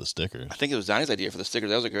that said the stickers. I think it was Donnie's idea for the stickers.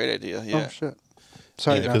 That was a great idea. Yeah. Oh shit.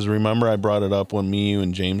 Sorry, because remember I brought it up when me, you,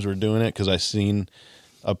 and James were doing it because I seen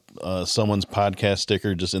someone's podcast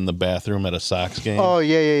sticker just in the bathroom at a Sox game. Oh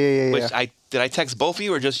yeah. Which did I text both of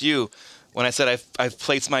you or just you? When I said I've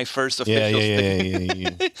placed my first official sticker.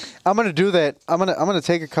 Yeah. I'm gonna do that. I'm gonna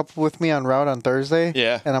take a couple with me on route on Thursday.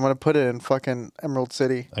 Yeah. And I'm gonna put it in fucking Emerald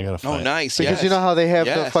City. I gotta Oh, find. nice. Because yes. you know how they have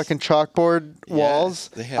the Yes. fucking chalkboard walls?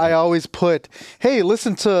 they have I them. always put, hey,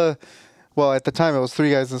 listen to, well, at the time it was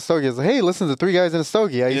Three Guys in a Stogie. I was like, hey, listen to Three Guys in a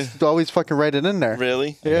Stogie. I used to always fucking write it in there.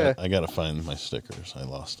 Really? Yeah. I gotta find my stickers. I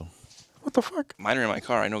lost them. What the fuck? Mine are in my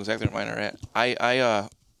car. I know exactly where mine are at. I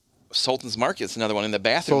Sultan's Market's another one in the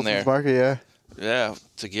bathroom Sultan's there. Market, yeah. Yeah,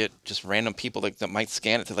 to get just random people that might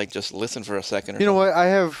scan it to like just listen for a second. Or You know what? I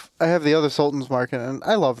have the other Sultan's Market, and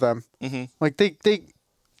I love them. Mm-hmm. Like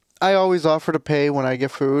I always offer to pay when I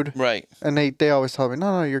get food, Right. and they always tell me,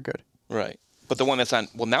 no, you're good. Right. But the one that's on,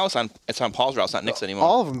 well, now it's on Paul's route. It's not Nick's anymore.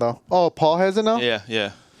 All of them though. Oh, Paul has it now.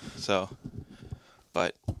 Yeah. So,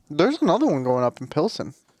 but There's another one going up in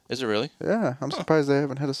Pilsen. is it really? Yeah, I'm surprised they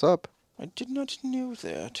haven't hit us up. I did not know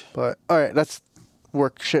that. But all right, that's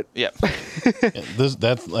work shit. Yeah.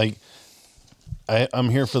 That's like, I'm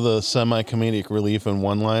here for the semi-comedic relief and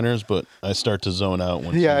one-liners, but I start to zone out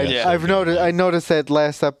when. Yeah, Yeah. I've noticed. I noticed that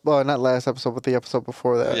not last episode, but the episode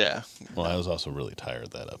before that. Yeah. Well, I was also really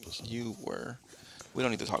tired that episode. You were. We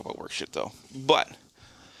don't need to talk about work shit though. But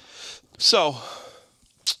so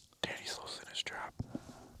Danny's losing his job.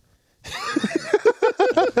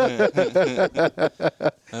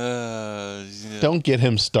 yeah. Don't get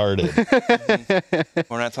him started.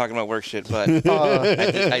 We're not talking about work shit, but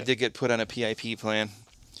I did get put on a PIP plan,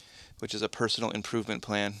 which is a personal improvement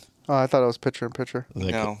plan. Oh, I thought it was picture in picture.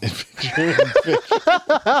 Like, No.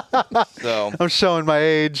 So, I'm showing my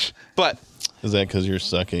age. but Is that because you're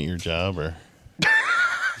stuck at your job, or?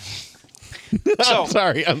 so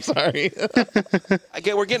I'm sorry.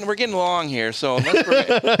 we're getting long here. So unless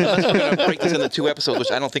we're gonna break this into 2 episodes,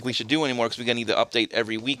 which I don't think we should do anymore because we're gonna need to update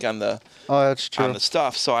every week on the Oh, that's true.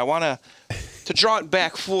 stuff. So I want to draw it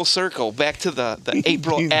back full circle, back to the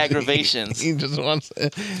April aggravations. He just wants.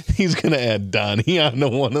 He's gonna add Donnie onto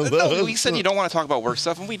one of those. No, we said you don't want to talk about work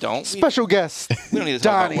stuff, and we don't. Special guest. We don't need to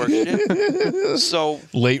talk Donnie. about work shit. So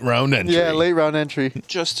Late round entry. Yeah, late round entry.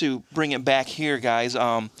 just to bring it back here, guys,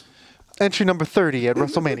 Entry number 30 at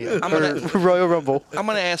WrestleMania. I'm gonna- Or Royal Rumble. I'm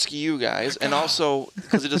going to ask you guys, and also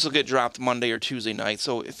because this will get dropped Monday or Tuesday night.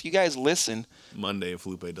 So if you guys listen, Monday if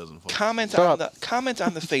Lupe doesn't fall. comment Shut on up. the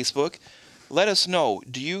Facebook. Let us know.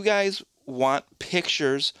 Do you guys want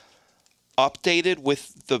pictures updated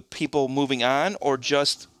with the people moving on, or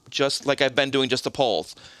just like I've been doing, just the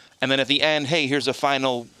polls, and then at the end, hey, here's a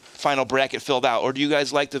final bracket filled out, or do you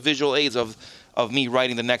guys like the visual aids of me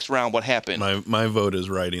writing the next round, what happened, My vote is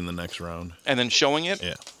writing the next round. and then showing it?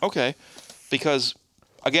 Yeah. Okay, because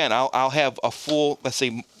again, I'll have a full, let's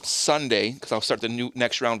say Sunday, because I'll start the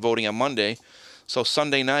next round voting on Monday. So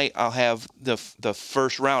Sunday night I'll have the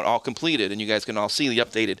first round all completed, and you guys can all see the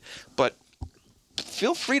updated. But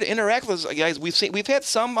feel free to interact with us, guys. We've had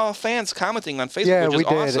some fans commenting on Facebook, Yeah, which we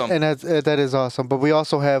is did. awesome. And that is awesome. But we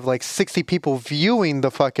also have like 60 people viewing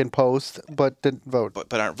the fucking post, but didn't vote.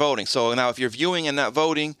 but aren't voting. So now if you're viewing and not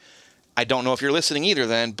voting, I don't know if you're listening either.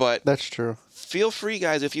 Then, but That's true. feel free,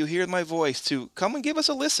 guys, if you hear my voice, to come and give us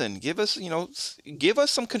a listen. Give us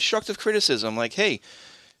some constructive criticism. Like, hey,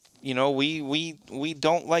 we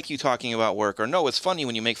don't like you talking about work, or no, it's funny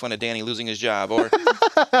when you make fun of Danny losing his job, or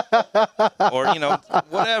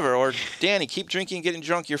whatever, or Danny, keep drinking and getting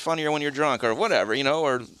drunk. You're funnier when you're drunk, or whatever,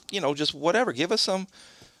 or just whatever. Give us some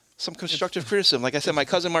constructive criticism. Like I said, my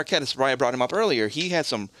cousin Marquette, that's why I brought him up earlier. He had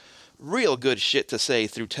some real good shit to say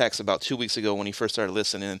through text about 2 weeks ago when he first started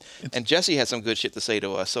listening, and Jesse had some good shit to say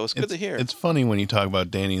to us. So it's good to hear. It's funny when you talk about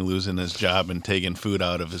Danny losing his job and taking food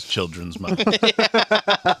out of his children's mouth.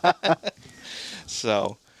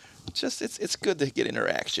 So, just it's good to get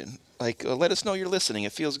interaction. Like, let us know you're listening.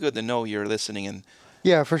 It feels good to know you're listening. And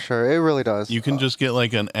Yeah, for sure. It really does. You can just get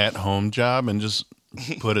like an at-home job and just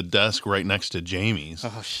put a desk right next to Jamie's.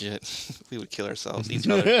 oh shit, we would kill ourselves, each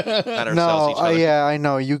other, not ourselves, No, each other. yeah, I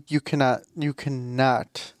know. You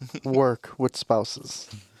cannot work with spouses.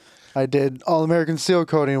 I did All-American Seal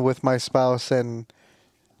Coating with my spouse, and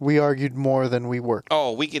we argued more than we worked.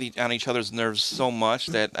 Oh, we get on each other's nerves so much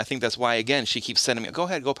that I think that's why, again, she keeps sending me, go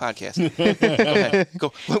ahead, go podcast. Go ahead,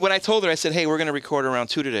 go. When I told her, I said, hey, we're going to record around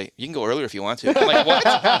 2 today. You can go earlier if you want to. I'm like, what?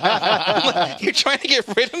 I'm like, you're trying to get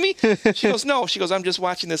rid of me? She goes, no. She goes, I'm just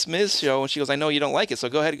watching this Miz show. And she goes, I know you don't like it, so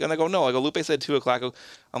go ahead. And I go, no. I go, Lupe said 2 o'clock.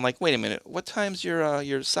 I'm like, wait a minute, what time's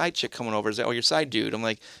your side chick coming over? Is that, or your side dude? I'm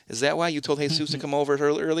like, is that why you told Jesus to come over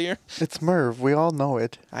earlier? It's Merv. We all know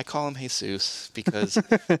it. I call him Jesus because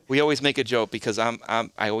we always make a joke because I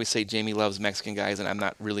always say Jamie loves Mexican guys and I'm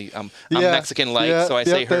not really I'm Mexican like, so I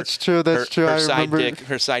say her. That's true. That's true.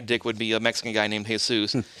 Her side dick would be a Mexican guy named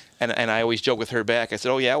Jesus. And I always joke with her back. I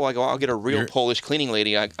said, oh, yeah, well, I'll get a real Polish cleaning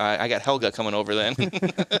lady. I got Helga coming over then.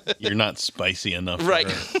 You're not spicy enough. Right.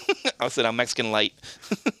 I said, I'm Mexican light.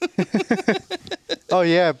 Oh,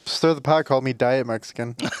 yeah. Stir the Pot called me Diet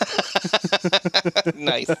Mexican.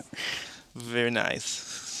 Nice. Very nice.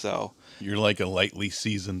 So. You're like a lightly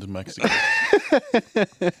seasoned Mexican.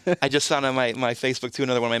 I just found on my Facebook, too,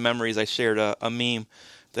 another one of my memories. I shared a meme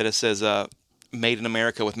that it says, made in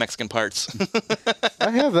America with Mexican parts. I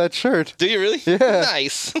have that shirt. Do you really? Yeah.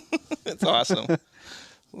 Nice. That's awesome. A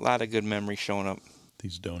lot of good memories showing up.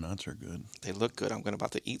 These donuts are good. They look good. I'm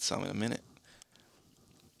about to eat some in a minute.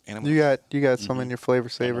 And You got some in your flavor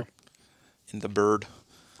saver. In the bird.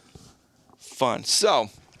 Fun. So,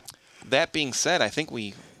 that being said, I think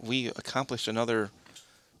we accomplished another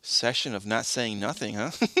session of not saying nothing,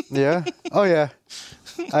 huh? Yeah. Oh, yeah.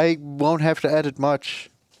 I won't have to edit much.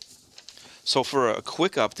 So for a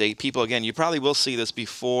quick update, people, again, you probably will see this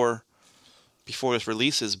before this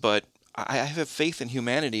releases, but I have faith in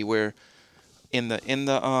humanity where in the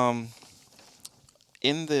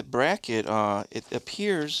bracket, it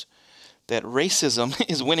appears that racism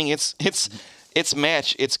is winning its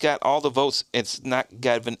match. It's got all the votes. It's not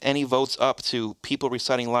gotten any votes up to people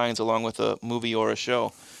reciting lines along with a movie or a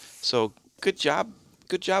show. So good job,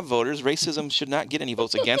 voters. Racism should not get any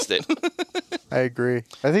votes against it. I agree.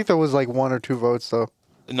 I think there was like 1 or 2 votes, though.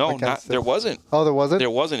 No, there wasn't. Oh, there wasn't? There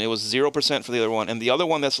wasn't. It was 0% for the other one. And the other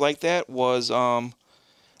one that's like that was, I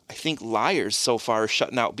think, Liars so far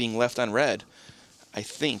shutting out being left unread. I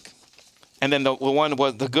think. And then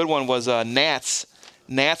the good one was Gnats.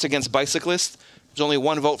 Gnats against Bicyclists. There's only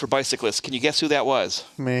 1 vote for Bicyclists. Can you guess who that was?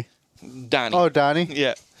 Me. Donnie. Oh, Donnie?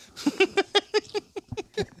 Yeah.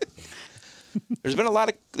 There's been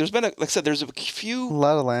like I said, there's a few. A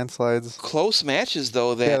lot of landslides. Close matches,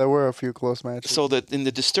 though. Yeah, there were a few close matches. So that in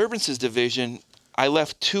the disturbances division, I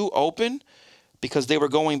left 2 open because they were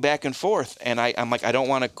going back and forth, and I'm like, I don't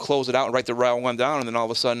want to close it out and write the wrong one down, and then all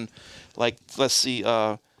of a sudden, like, let's see,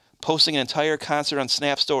 posting an entire concert on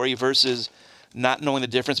Snap Story versus not knowing the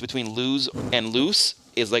difference between lose and loose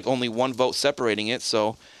is like only 1 vote separating it.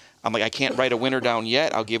 So I'm like, I can't write a winner down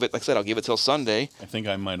yet. I'll give it till Sunday. I think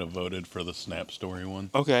I might have voted for the Snap Story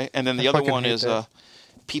one. Okay, and then the other one is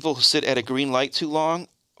people who sit at a green light too long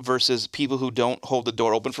versus people who don't hold the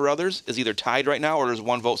door open for others is either tied right now or there's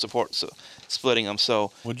 1 vote splitting them.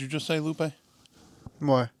 So What'd you just say, Lupe?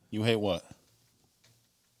 What? You hate what?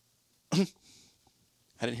 I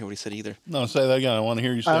didn't hear what he said either. No, say that again. I want to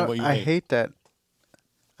hear you say what you hate. I hate that.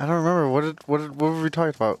 I don't remember. What were we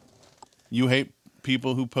talking about? You hate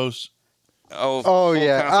people who post. Oh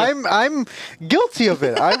yeah, concert. I'm guilty of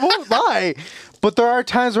it. I won't lie, but there are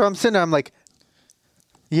times where I'm sitting there, I'm like,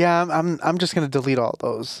 yeah, I'm just gonna delete all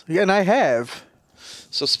those, and I have.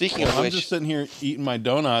 So speaking of I'm which, just sitting here eating my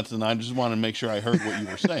donuts, and I just want to make sure I heard what you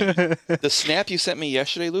were saying. the snap you sent me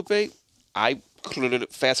yesterday, Lupe, I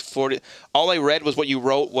fast forwarded. All I read was what you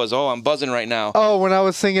wrote was, "Oh, I'm buzzing right now." Oh, when I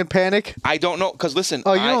was singing Panic. I don't know, cause listen.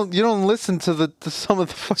 Oh, you don't listen to some of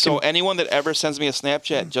the fucking. So anyone that ever sends me a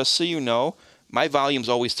Snapchat, just so you know, my volume's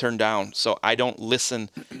always turned down, so I don't listen.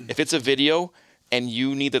 If it's a video and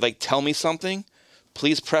you need to like tell me something,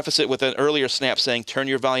 please preface it with an earlier snap saying, "Turn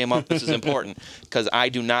your volume up. This is important," because I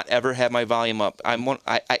do not ever have my volume up.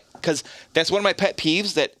 Because that's one of my pet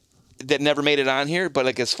peeves that never made it on here, but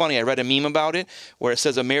like it's funny. I read a meme about it where it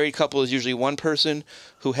says a married couple is usually one person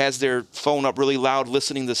who has their phone up really loud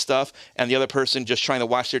listening to stuff, and the other person just trying to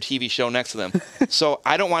watch their TV show next to them. So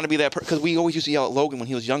I don't want to be that person, because we always used to yell at Logan when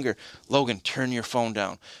he was younger, "Logan, turn your phone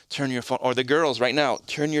down. Turn your phone." Or the girls right now,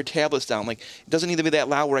 "Turn your tablets down." Like, it doesn't need to be that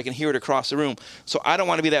loud where I can hear it across the room. So I don't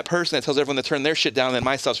want to be that person that tells everyone to turn their shit down and then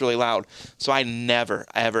my stuff's really loud. So I never,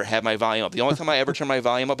 ever have my volume up. The only time I ever turn my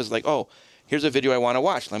volume up is like, oh, here's a video I want to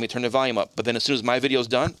watch. Let me turn the volume up. But then as soon as my video's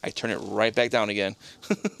done, I turn it right back down again.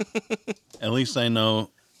 At least I know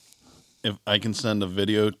if I can send a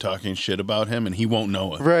video talking shit about him and he won't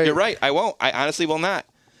know it. Right. You're right. I won't. I honestly will not.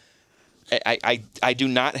 I do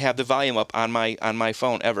not have the volume up on my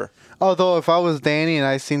phone ever. Although if I was Danny and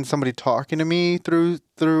I seen somebody talking to me through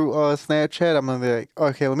Snapchat, I'm gonna be like,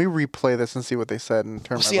 okay, let me replay this and see what they said and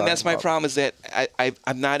turn. See, and that's my problem is that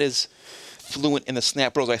I'm not as fluent in the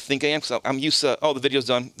Snap rules I think I am, because I'm used to, oh, the video's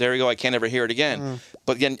done, there we go, I can't ever hear it again.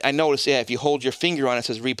 But again, I noticed, if you hold your finger on it, it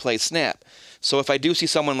says replay Snap. So if I do see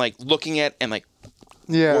someone like looking at and like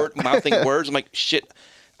mouthing words. I'm like, shit.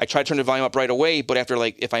 I try to turn the volume up right away, but after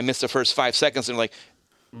if I miss the first 5 seconds, they're like,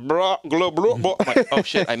 blah, blah, blah, blah. I'm like, oh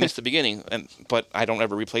shit, I missed the beginning. But I don't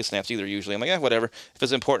ever replay snaps either. Usually, I'm like, whatever. If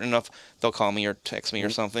it's important enough, they'll call me or text me or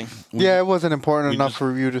something. It wasn't important enough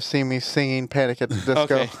for you to see me singing "Panic at the Disco."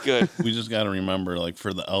 Okay, good. We just got to remember,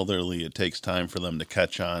 for the elderly, it takes time for them to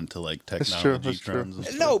catch on to technology trends. And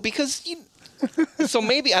stuff. No, because so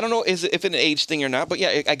maybe, I don't know if it's an age thing or not, but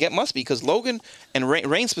yeah, I get must be, because Logan and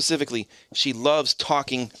Rain specifically, she loves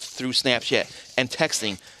talking through Snapchat and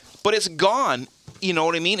texting, but it's gone. You know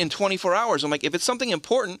what I mean? In 24 hours, I'm like, if it's something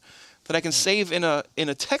important that I can save in a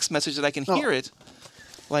text message that I can hear it,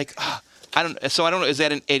 I don't know. Is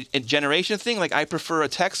that a generation thing? I prefer a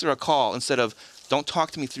text or a call instead of don't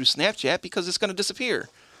talk to me through Snapchat because it's going to disappear.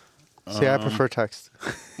 See, I prefer text.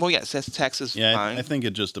 Well, yes, text is fine. I think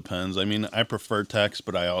it just depends. I mean, I prefer text,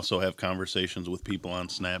 but I also have conversations with people on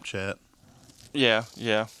Snapchat. Yeah.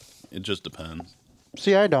 It just depends.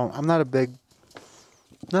 See, I don't. I'm not a big...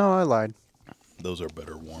 No, I lied. Those are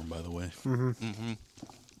better warm, by the way. Mm-hmm.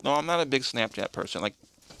 No, I'm not a big Snapchat person.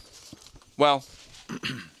 Well,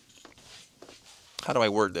 how do I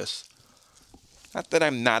word this? Not that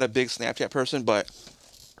I'm not a big Snapchat person, but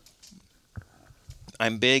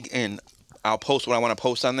I'm big and I'll post what I want to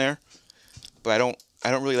post on there, but I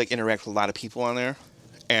don't really interact with a lot of people on there.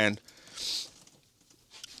 And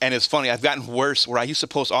it's funny, I've gotten worse where I used to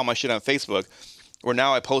post all my shit on Facebook, where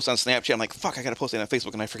now I post on Snapchat. I'm like, fuck, I got to post it on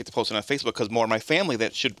Facebook, and I forget to post it on Facebook because more of my family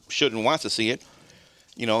that should and wants to see it.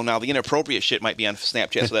 Now the inappropriate shit might be on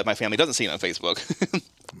Snapchat so that my family doesn't see it on Facebook.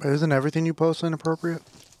 Isn't everything you post inappropriate?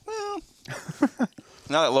 Well,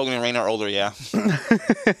 now that Logan and Rain are older, yeah.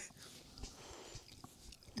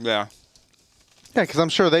 Yeah. Yeah, because I'm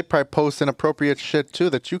sure they probably post inappropriate shit too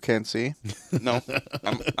that you can't see. No,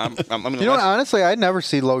 I'm You know what? Honestly, I never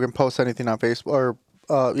see Logan post anything on Facebook or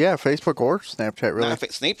Facebook or Snapchat. Really,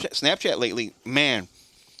 Snapchat lately, man.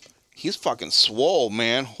 He's fucking swole,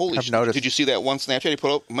 man. Holy shit! Noticed. Did you see that one Snapchat he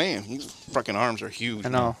put up? Man, his fucking arms are huge. I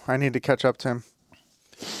know. I need to catch up to him.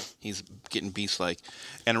 He's getting beast-like.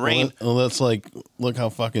 And Rain... Well, that's look how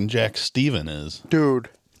fucking Jack Steven is. Dude.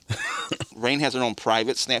 Rain has her own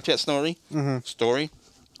private Snapchat story,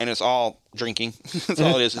 and it's all drinking. That's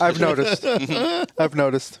all it is. I've noticed. I've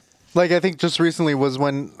noticed. I think just recently was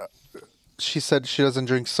when she said she doesn't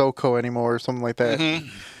drink SoCo anymore or something like that.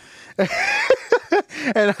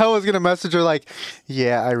 And I was going to message her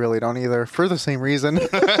yeah, I really don't either, for the same reason.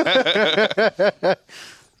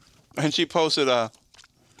 And she posted,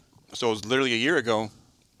 so it was literally a year ago,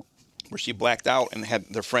 where she blacked out and had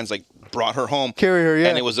their friends brought her home. Carry her, yeah.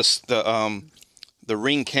 And it was the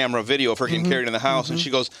Ring camera video of her getting carried in the house. And she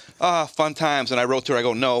goes, fun times. And I wrote to her, I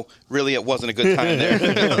go, no, really, it wasn't a good time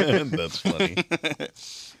there. That's funny.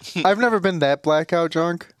 I've never been that blackout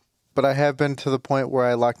drunk, but I have been to the point where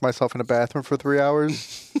I locked myself in a bathroom for 3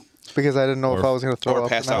 hours because I didn't know if I was going to throw or up.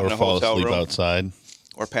 Pass out Or in a fall hotel asleep room. outside.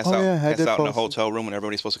 Or pass Oh, out, yeah, I pass did out in a fall hotel room when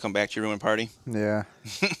everybody's supposed to come back to your room and party. Yeah.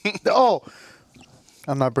 Oh,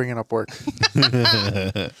 I'm not bringing up work.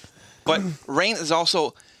 But Rain is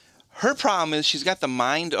also... Her problem is she's got the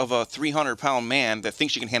mind of a 300-pound man that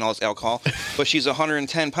thinks she can handle his alcohol, but she's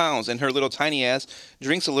 110 pounds, and her little tiny ass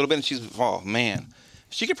drinks a little bit, and she's, oh, man.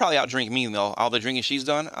 She could probably outdrink me, though. All the drinking she's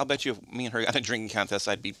done, I'll bet you if me and her got a drinking contest,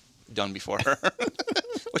 I'd be done before her.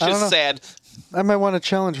 Which is sad. I might want to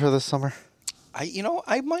challenge her this summer.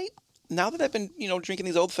 I might, now that I've been, drinking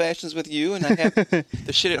these old fashions with you, and I have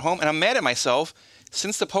the shit at home, and I'm mad at myself.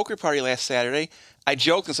 Since the poker party last Saturday, I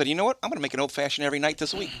joked and said, you know what? I'm going to make an old fashioned every night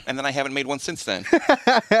this week. And then I haven't made one since then.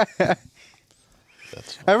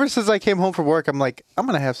 Ever since I came home from work, I'm like, I'm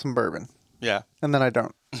going to have some bourbon. Yeah. And then I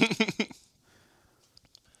don't.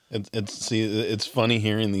 It's funny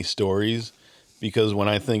hearing these stories because when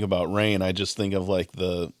I think about Rain, I just think of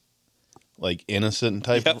the innocent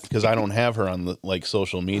type because I don't have her on the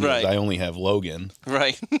social media. Right. I only have Logan.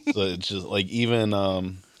 Right. So it's just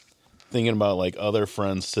even thinking about other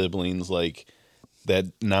friends, siblings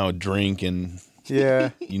that now drink and Yeah.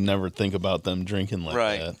 you never think about them drinking like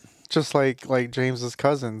Right. that. Just like James's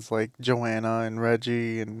cousins, like Joanna and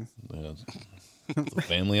Reggie and Yeah, it's the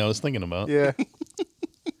family I was thinking about. yeah.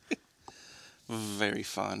 Very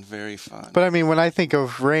fun. Very fun. But I mean, when I think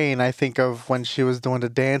of Rain, I think of when she was doing the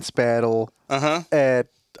dance battle at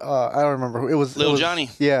I don't remember who it was. Lil Johnny.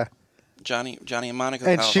 Yeah. Johnny and Monica's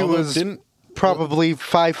And house. she was probably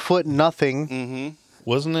 5'0" nothing. Mm-hmm.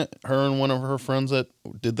 Wasn't it her and one of her friends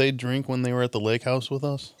did they drink when they were at the lake house with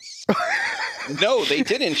us? No, they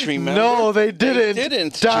didn't, remember? No, they didn't. They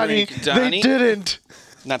didn't Donnie, drink, Donnie. They didn't.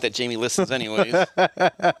 Not that Jamie listens anyways.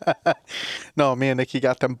 No, me and Nikki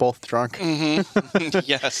got them both drunk.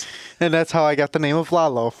 Yes. And that's how I got the name of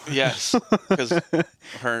Lalo. Yes. Because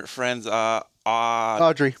her friends,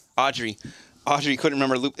 Audrey. Audrey couldn't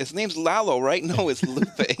remember Lupe. His name's Lalo, right? No, it's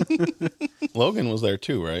Lupe. Logan was there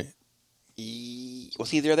too, right? Was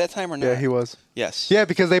he there that time or not? Yeah, he was. Yes. Yeah,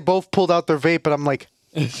 because they both pulled out their vape, and I'm like,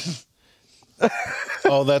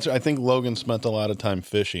 Oh, that's. I think Logan spent a lot of time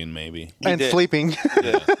fishing, maybe. and did. sleeping.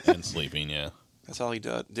 Yeah, and sleeping. Yeah. That's all he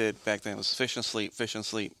did back then was fish and sleep, fish and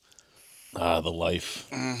sleep. Ah, the life.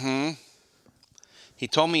 He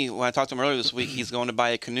told me when I talked to him earlier this week, he's going to buy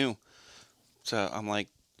a canoe. So I'm like,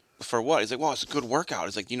 for what? He's like, well, it's a good workout.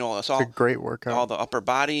 He's like, it's all It's a great workout. all the upper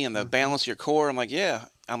body and the balance of your core. I'm like, yeah.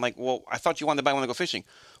 I'm like, well, I thought you wanted to buy one to go fishing.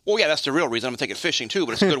 Well, yeah, that's the real reason. I'm going to take it fishing, too,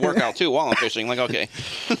 but it's a good workout, too, while I'm fishing. I'm like, okay.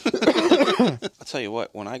 I'll tell you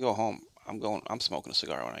what, when I go home, I'm smoking a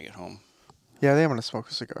cigar when I get home. Yeah, they want to smoke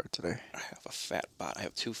a cigar today. I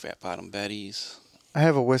have 2 fat bottom Bettys. I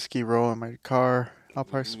have a whiskey roll in my car. I'll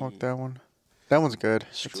probably smoke that one. That one's good.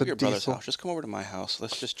 It's Screw a your brother's diesel. house. Just come over to my house.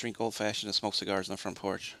 Let's just drink old fashioned and smoke cigars on the front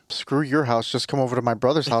porch. Screw your house. Just come over to my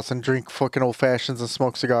brother's house and drink fucking old fashions and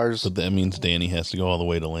smoke cigars. But that means Danny has to go all the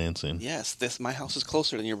way to Lansing. Yes, my house is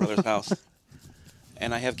closer than your brother's house.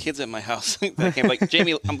 And I have kids at my house. That came like,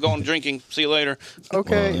 Jamie, I'm going drinking. See you later.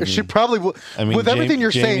 Okay, Well, I she mean- probably will. With everything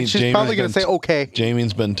you're saying, she's probably going to say okay.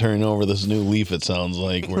 Jamie's been turning over this new leaf, it sounds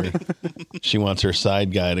like, where she wants her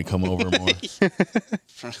side guy to come over more.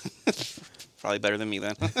 Probably better than me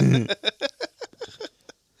then.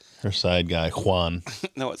 Her side guy, Juan.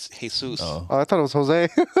 No, it's Jesus. Oh. Oh, I thought it was Jose.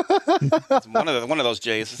 It's one of those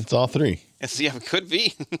J's. It's all three. Yeah, it could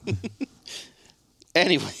be.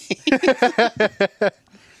 Anyway.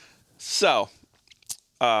 So,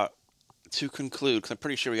 to conclude, because I'm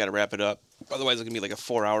pretty sure we got to wrap it up. Otherwise, it's going to be like a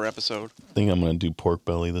 4-hour episode. I think I'm going to do pork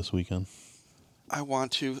belly this weekend. I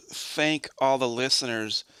want to thank all the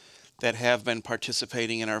listeners that have been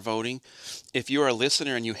participating in our voting. If you're a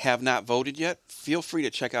listener and you have not voted yet, feel free to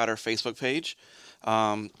check out our Facebook page.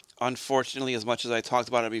 Unfortunately, as much as I talked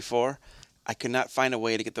about it before, I could not find a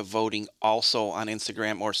way to get the voting also on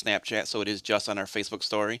Instagram or Snapchat, so it is just on our Facebook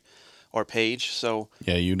story or page. So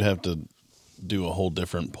Yeah, you'd have to do a whole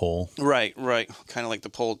different poll. right, kind of like the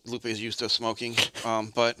poll Lupe is used to smoking,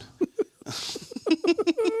 but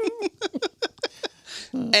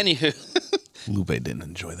anywho. Lupe didn't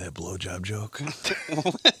enjoy that blowjob joke.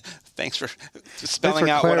 Thanks for spelling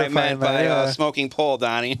out what I clarifying meant by that, yeah. smoking pole,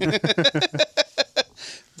 Donnie.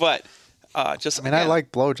 But just I mean, I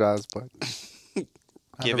like blowjobs, but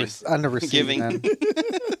Giving. on the receiving Giving. end.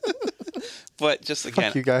 But just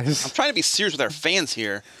again, Fuck you guys. I'm trying to be serious with our fans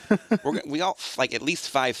here. We all like at least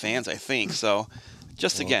 5 fans, I think. So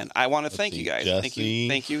just again, I want to thank you guys. Thank you.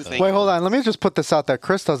 Wait, hold on. Let me just put this out there.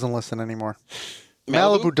 Chris doesn't listen anymore.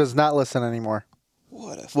 Malibu does not listen anymore.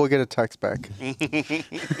 What a We'll get a text back.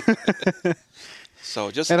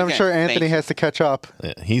 So just And I'm again, sure thank Anthony you. has to catch up.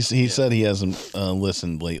 Yeah, he said he hasn't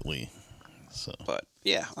listened lately. So But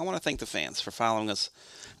yeah, I want to thank the fans for following us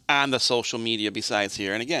on the social media besides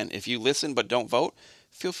here. And again, if you listen but don't vote,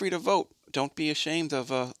 feel free to vote. Don't be ashamed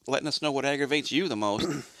of letting us know what aggravates you the most.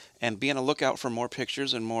 And be on the lookout for more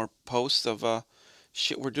pictures and more posts of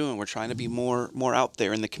shit we're doing. We're trying to be more out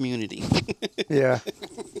there in the community. Yeah.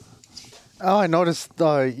 Oh, I noticed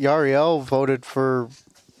Yariel voted for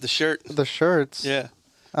The shirt. the shirts. Yeah.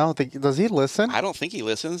 I don't think. Does he listen? I don't think he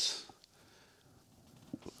listens.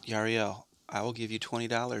 Yariel, I will give you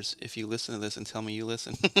 $20 if you listen to this and tell me you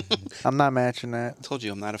listen. I'm not matching that. I told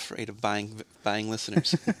you I'm not afraid of buying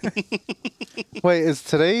listeners. Wait, is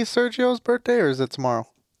today Sergio's birthday or is it tomorrow?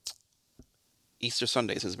 Easter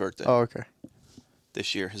Sunday is his birthday. Oh, okay.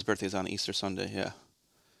 This year, his birthday's on Easter Sunday. Yeah.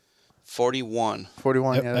 41.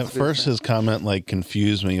 41. at, Yeah, at that's first, his comment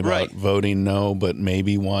confused me about Right. voting no, but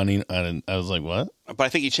maybe wanting. I was like, what? But I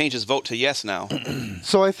think he changed his vote to yes now.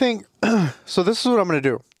 So I think. So this is what I'm gonna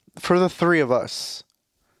do for the 3 of us.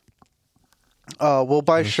 We'll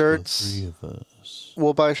buy shirts. 3 of us.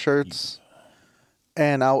 We'll buy shirts,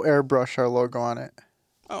 and I'll airbrush our logo on it.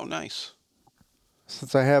 Oh, nice.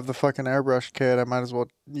 Since I have the fucking airbrush kit, I might as well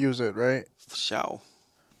use it, right? Show.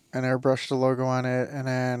 And airbrush the logo on it, and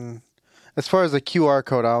then. As far as the QR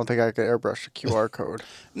code, I don't think I could airbrush the QR code.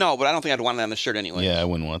 No, but I don't think I'd want it on the shirt anyway. Yeah, I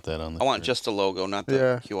wouldn't want that on the I want shirt. just the logo, not the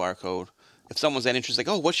Yeah. QR code. If someone's that interested,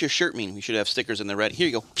 like, oh, what's your shirt mean? We should have stickers in the red. Here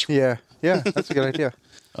you go. Yeah, that's a good idea.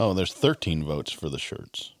 Oh, there's 13 votes for the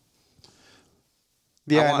shirts.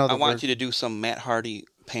 Yeah, I know. want you to do some Matt Hardy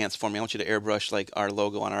pants for me. I want you to airbrush like our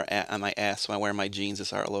logo on on my ass when I wear my jeans.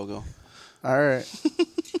 It's our logo. All right.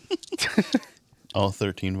 All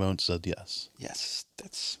 13 votes said yes. Yes,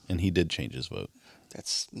 And he did change his vote.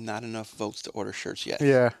 that's not enough votes to order shirts yet.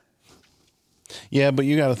 Yeah. Yeah, but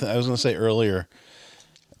you got to I was going to say earlier,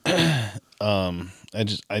 I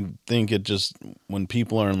think it just, when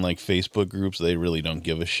people are in like Facebook groups, they really don't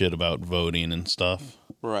give a shit about voting and stuff.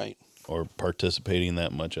 Right. Or participating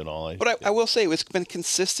that much at all. But I will say it's been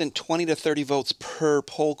consistent 20 to 30 votes per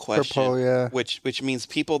poll question. poll, yeah. Which means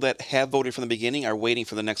people that have voted from the beginning are waiting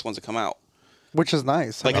for the next ones to come out. Which is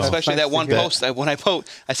nice. Like, especially that one post. When I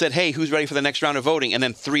said, hey, who's ready for the next round of voting? And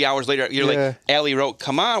then 3 hours later, you're like, Allie wrote,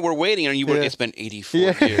 come on, we're waiting. And you were, it's been 84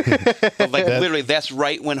 years. But like, literally, that's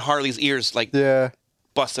right when Harley's ears, like,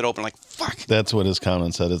 busted open. Like, fuck. That's what his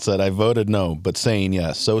comment said. It said, I voted no, but saying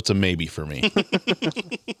yes. So it's a maybe for me.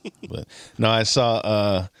 But no, I saw,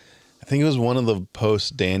 I think it was one of the posts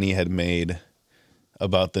Danny had made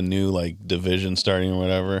about the new like division starting or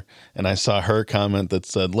whatever, and I saw her comment that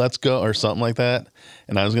said "Let's go" or something like that,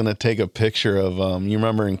 and I was gonna take a picture of you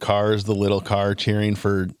remember in Cars, the little car cheering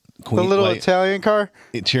for Queen, the little Italian car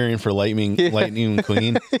cheering for Lightning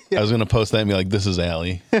Queen. I was gonna post that and be like, "This is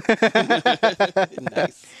Allie."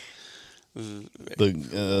 Nice.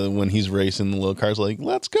 When he's racing the little cars, like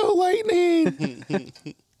 "Let's go Lightning."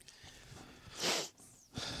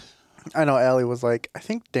 I know Allie was like, I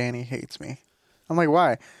think Danny hates me. I'm like,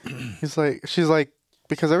 why? She's like,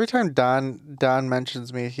 because every time Don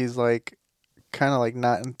mentions me, he's like, kind of like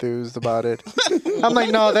not enthused about it. I'm like,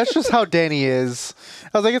 no, that's just how Danny is.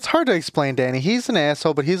 I was like, it's hard to explain Danny. He's an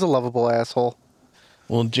asshole, but he's a lovable asshole.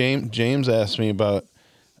 Well, James asked me about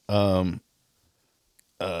your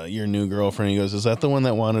new girlfriend. He goes, "Is that the one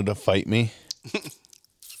that wanted to fight me?"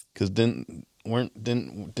 Because didn't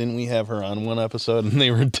we have her on one episode and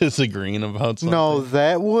they were disagreeing about something? No,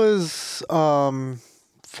 that was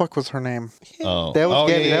fuck was her name? Oh, that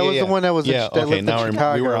was Gabby. That was the one that was that okay. lived Now in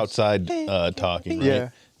Chicago. we were outside talking.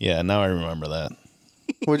 Right? Yeah. Now I remember that.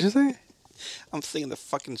 What'd you say? I'm singing the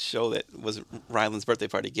fucking show that was Ryland's birthday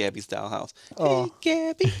party, Gabby's Dollhouse. Oh. Hey,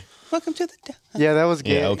 Gabby, welcome to the dollhouse. Yeah, that was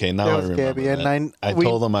Gabby. Yeah, okay, now that I was remember Gabby. that. And I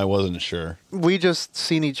told them I wasn't sure. We just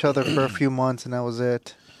seen each other for a few months, and that was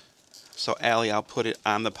it. So, Allie, I'll put it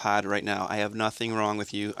on the pod right now. I have nothing wrong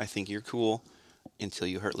with you. I think you're cool until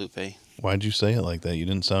you hurt Lupe. Why'd you say it like that? You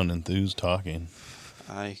didn't sound enthused talking.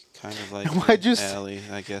 I kind of like Why'd you Allie.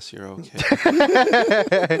 I guess you're okay.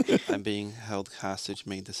 I'm being held hostage,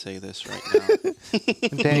 made to say this right now.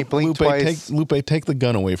 Danny, blink twice. Lupe, take the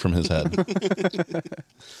gun away from his head.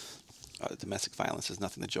 Domestic violence is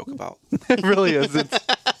nothing to joke about. It really isn't.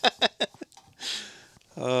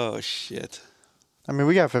 Oh, shit. I mean,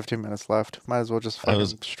 we got 15 minutes left. Might as well just fucking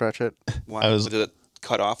stretch it. Why? Did it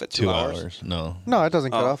cut off at 2 hours? No, it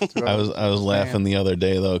doesn't cut off at 2 hours. I was laughing the other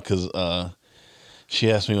day though because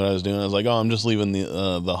she asked me what I was doing. I was like, "Oh, I'm just leaving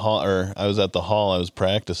the hall," or I was at the hall. I was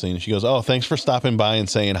practicing. She goes, "Oh, thanks for stopping by and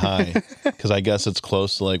saying hi," because I guess it's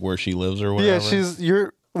close to like where she lives or whatever. Yeah,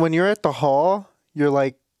 when you're at the hall, you're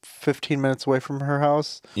like 15 minutes away from her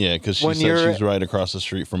house. Yeah, because she said she's right across the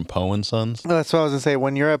street from Poe and Sons. That's what I was gonna say.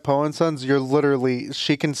 When you're at Poe and Sons,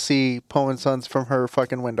 she can see Poe and Sons from her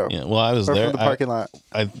fucking window. Yeah, well, I was there from the parking lot.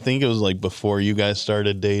 I think it was like before you guys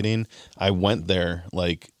started dating. I went there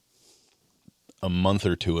like a month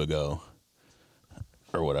or two ago,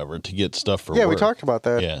 or whatever, to get stuff for work. Yeah, we talked about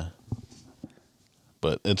that. Yeah,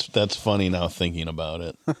 but that's funny now thinking about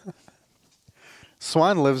it.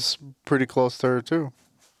 Swan lives pretty close to her too.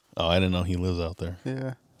 Oh, I didn't know he lives out there.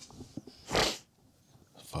 Yeah.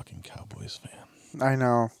 Fucking Cowboys fan. I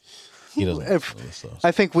know. He doesn't.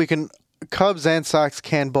 I think Cubs and Sox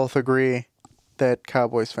can both agree that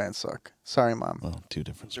Cowboys fans suck. Sorry, Mom. Well, two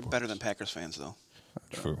different They're sports. better than Packers fans, though.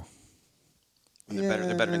 True. And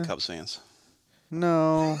they're better than Cubs fans.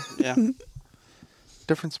 No. Yeah.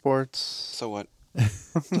 Different sports. So what?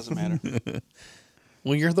 Doesn't matter.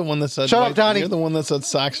 Well, you're the one that said. Shut up, Donnie. You're the one that said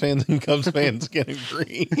Sox fans and Cubs fans can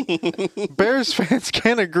agree. Bears fans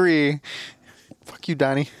can agree. Fuck you,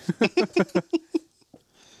 Donnie.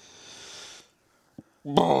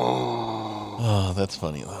 Oh, that's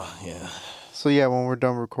funny though. Yeah. So yeah, when we're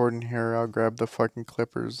done recording here, I'll grab the fucking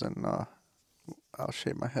clippers and I'll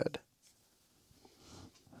shave my head.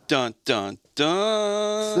 Dun, dun,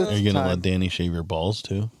 dun. Are you gonna let Danny shave your balls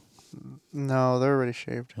too? No, they're already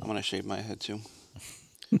shaved. I'm going to shave my head, too.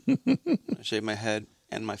 I'm gonna shave my head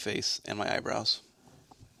and my face and my eyebrows.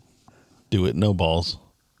 Do it, no balls.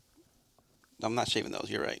 I'm not shaving those.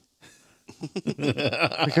 You're right.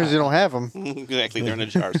 Because you don't have them. Exactly. They're in a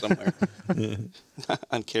jar somewhere.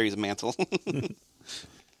 On Carrie's mantle.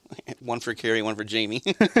 One for Carrie, one for Jamie.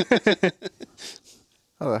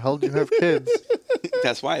 How the hell do you have kids?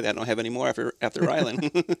 That's why I don't have any more after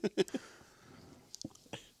Rylan.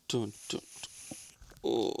 Dun, dun, dun.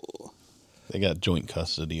 Oh. They got joint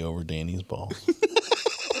custody over Danny's balls.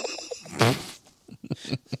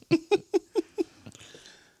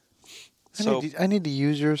 So, I need to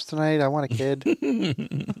use yours tonight. I want a kid.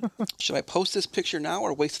 should I post this picture now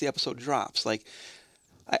or wait till the episode drops? Like,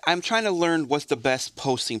 I'm trying to learn what's the best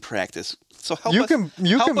posting practice. So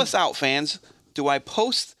help us out, fans. Do I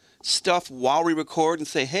post stuff while we record and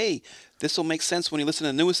say, hey, this will make sense when you listen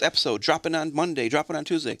to the newest episode. Drop it on Monday. Drop it on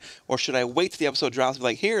Tuesday. Or should I wait till the episode drops and be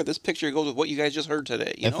like, here, this picture goes with what you guys just heard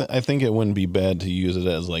today? You know? I think it wouldn't be bad to use it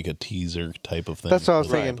as like a teaser type of thing. That's what I was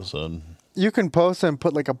for the thinking. Episode. You can post and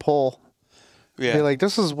put like a poll. Yeah. Be like,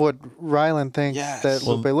 this is what Rylan thinks Yes. that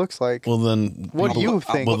Lupe looks like. Well, then What do you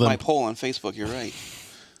think? I'll put my poll on Facebook. You're right.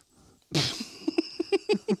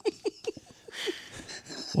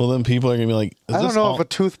 Well, then people are gonna be like, I don't know if a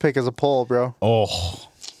toothpick is a poll, bro. Oh,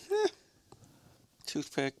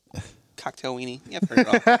 Toothpick, cocktail weenie. Yeah, I've heard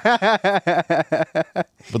it all.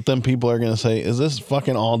 but then people are gonna say, is this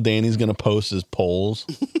fucking all Danny's gonna post as polls?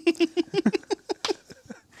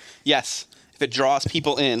 Yes. If it draws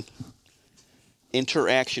people in,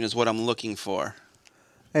 interaction is what I'm looking for.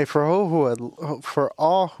 Hey, for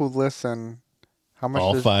all who listen, how much?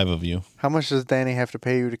 All 5 of you. How much does Danny have to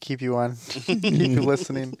pay you to keep you on, keep you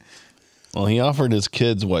listening? Well, he offered his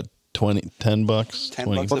kids what, $10? 10 bucks.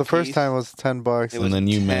 Well, the first time was $10, It was and then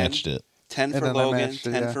you 10. matched it. 10 for And then I Logan, matched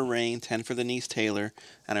it, 10 yeah. for Rain, 10 for the niece Taylor,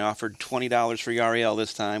 and I offered $20 for Yariel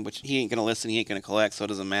this time, which he ain't gonna listen, he ain't gonna collect, so it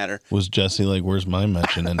doesn't matter. Was Jesse like, where's my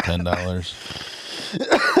mention and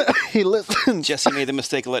 $10? he listens. Jesse made the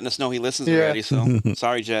mistake of letting us know he listens Yeah. already, so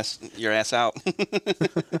sorry, Jess, your ass out.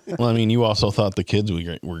 Well, I mean, you also thought the kids were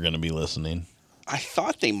going to be listening. I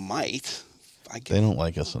thought they might. They don't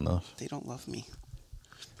like us enough. They don't love me.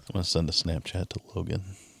 I'm going to send a Snapchat to Logan.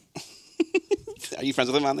 Are you friends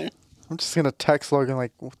with him on there? I'm just gonna text Logan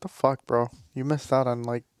like, what the fuck, bro? You missed out on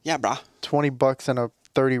like Yeah, brah. $20 and a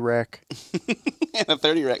 30 rack. And a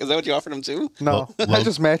 30 rack. Is that what you offered him too? No, I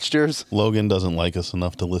just matched yours. Logan doesn't like us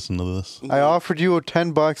enough to listen to this. I offered you a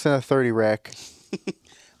 $10 and a 30 rack.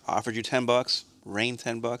 I offered you $10, Rain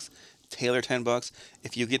 $10, Taylor $10.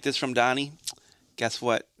 If you get this from Donnie, guess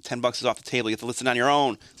what? $10 is off the table. You have to listen on your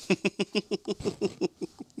own.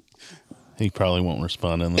 He probably won't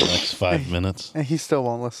respond in the next 5 minutes. And he still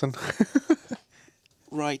won't listen.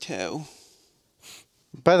 Righto.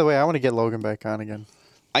 By the way, I want to get Logan back on again.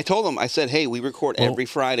 I told him, I said, hey, we record every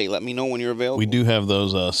Friday. Let me know when you're available. We do have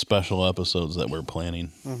those special episodes that we're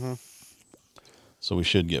planning. Mm-hmm. So we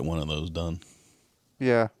should get one of those done.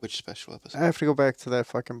 Yeah. Which special I episode? have to go back to that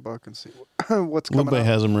fucking book and see what's coming Lupe up.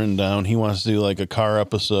 has them written down. He wants to do like a car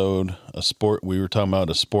episode, a sport. We were talking about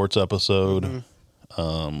a sports episode. Mm-hmm.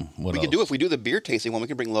 What We else? could do, if we do the beer tasting one, we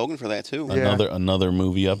could bring Logan for that too. Yeah. Another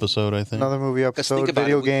movie episode, I think. Another movie episode, think about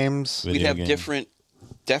video it, games. We'd Video have game.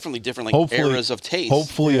 definitely different like Hopefully- eras of taste.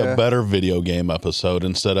 Hopefully Yeah. a better video game episode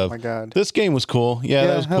instead of, Oh my God. this game was cool. Yeah,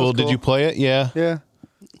 that was cool. Did you play it? Yeah. Yeah.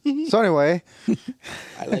 So anyway,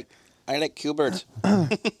 I like Q-Birds.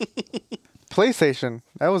 PlayStation.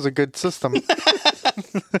 That was a good system.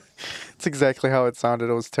 It's exactly how it sounded.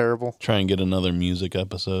 It was terrible. Try and get another music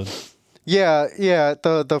episode. Yeah.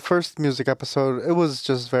 The first music episode, it was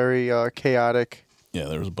just very chaotic. Yeah,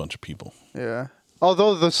 there was a bunch of people. Yeah.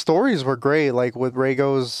 Although the stories were great, like with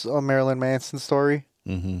Rago's Marilyn Manson story.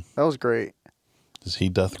 Mm-hmm. That was great. Is he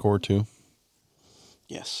deathcore too?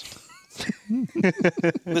 Yes.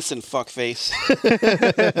 Listen, fuckface.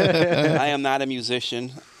 I am not a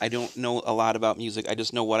musician. I don't know a lot about music. I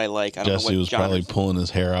just know what I like. I don't know Jesse what was probably genres. pulling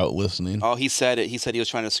his hair out listening. Oh, he said it. He said he was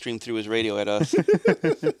trying to scream through his radio at us.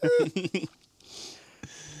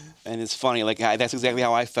 And it's funny. Like that's exactly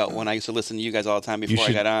how I felt when I used to listen to you guys all the time before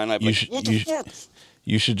I got on. I'd be like, what the fuck?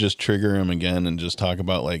 You should just trigger him again and just talk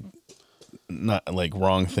about like not like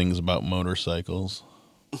wrong things about motorcycles.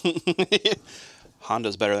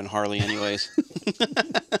 Honda's better than Harley, anyways.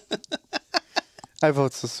 I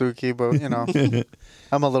vote Suzuki, but you know,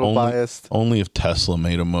 I'm a little biased. Only if Tesla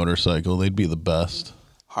made a motorcycle, they'd be the best.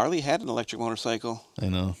 Harley had an electric motorcycle. I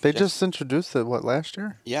know. They just introduced it, last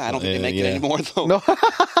year? Yeah, I don't think they make Yeah. it anymore, though. No.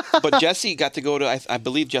 But Jesse got to go to, I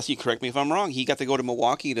believe, Jesse, correct me if I'm wrong, he got to go to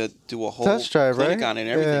Milwaukee to do a whole Test drive, clinic right? on it and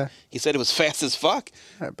everything. Yeah. He said it was fast as fuck.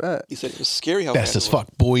 I bet. He said it was scary how Fast fast as it was.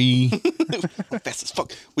 fuck, boy. Fast as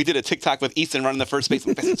fuck. We did a TikTok with Easton running the first base.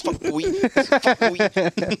 Fast as fuck, boy. Fast as fuck, boy.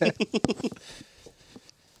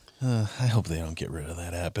 I hope they don't get rid of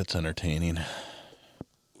that app. It's entertaining.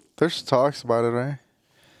 There's talks about it, right?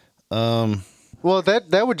 Well,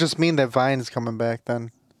 that would just mean that Vine's coming back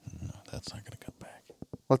then. No, that's not going to come back.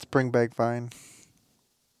 Let's bring back Vine.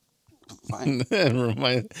 Fine.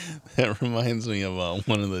 that reminds me of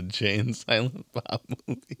one of the Jay and Silent Bob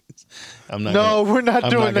movies. No, we're not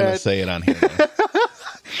doing I'm not gonna that. say it on here.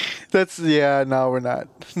 Though. No, we're not.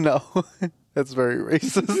 No, that's very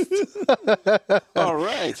racist. All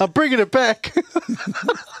right. I'm bringing it back.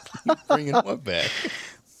 Bringing what back?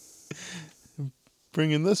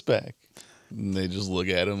 Bringing this back. And they just look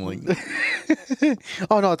at him like,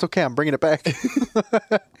 Oh no, it's okay. I'm bringing it back.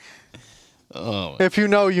 oh. If you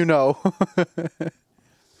know, you know.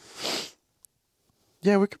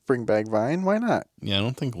 Yeah, we could bring back Vine. Why not? Yeah, I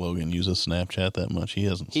don't think Logan uses Snapchat that much. He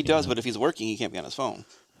hasn't. He seen does, it. but if he's working, he can't be on his phone.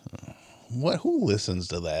 What? Who listens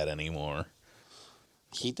to that anymore?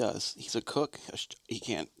 He does. He's a cook. He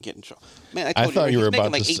can't get in trouble. Man, I I told thought you, you were he's making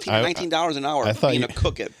about like to $18 or $19 an hour I thought being you- a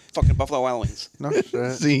cook at fucking Buffalo Wild Wings. No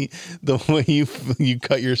shit. See, the way you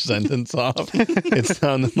cut your sentence off, it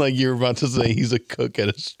sounded like you were about to say he's a cook at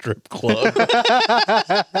a strip club.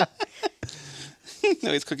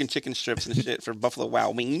 No, he's cooking chicken strips and shit for Buffalo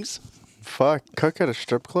Wild Wings. Fuck, cook at a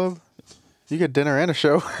strip club? You get dinner and a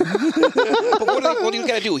show. But what do you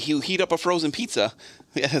gotta do? You heat up a frozen pizza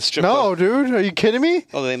at a strip No, club. dude, are you kidding me?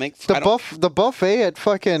 Oh, they make The buffet at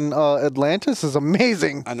fucking Atlantis is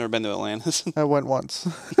amazing. I've never been to Atlantis. I went once,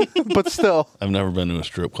 but still, I've never been to a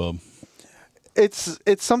strip club. it's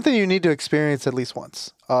something you need to experience at least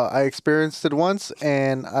once. I experienced it once,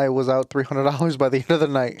 and I was out $300 by the end of the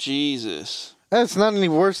night. Jesus. That's not any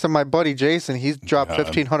worse than my buddy Jason. He's dropped God.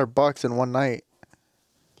 $1,500 in one night.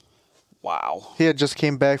 Wow. He had just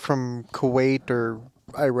came back from Kuwait or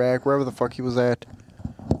Iraq, wherever the fuck he was at,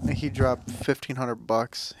 and he dropped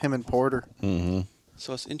 $1,500. Him and Porter. Mm-hmm.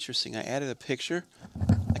 So it's interesting. I added a picture.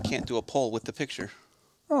 I can't do a poll with the picture.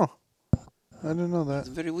 Oh, I didn't know It's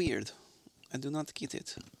that. very weird. I do not get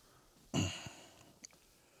it.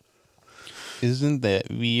 Isn't that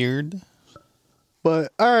weird?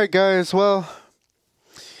 But all right, guys. Well,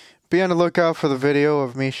 be on the lookout for the video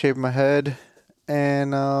of me shaving my head,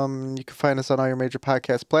 and you can find us on all your major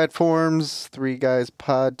podcast platforms. 3 Guys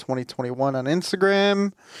Pod 2021 on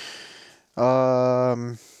Instagram.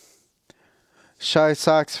 Shy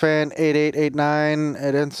Sox Fan 8889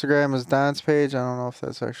 at Instagram is Don's page. I don't know if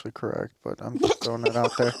that's actually correct, but I'm just throwing it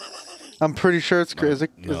out there. I'm pretty sure it's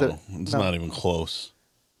correct. No, it's not even close.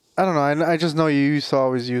 I don't know. I just know you used to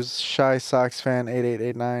always use Shy Sox Fan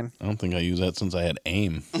 8889. I don't think I used that since I had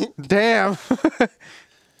AIM. Damn.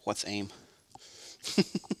 What's AIM?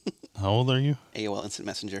 How old are you? AOL Instant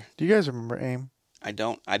Messenger. Do you guys remember AIM? I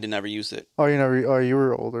don't. I did never use it. Oh, you never. Oh, you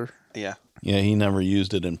were older. Yeah. Yeah, he never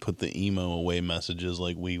used it and put the emo away messages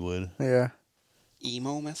like we would. Yeah.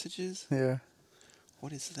 Emo messages? Yeah.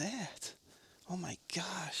 What is that? Oh my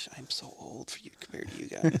gosh, I'm so old for you compared to you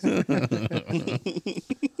guys.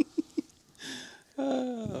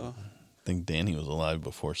 Oh. I think Danny was alive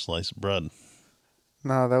before sliced bread.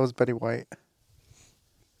 No, that was Betty White.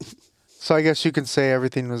 So I guess you can say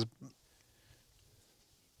everything was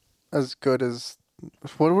as good as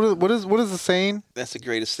what is the saying? That's the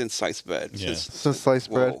greatest since sliced bread. Yeah. Since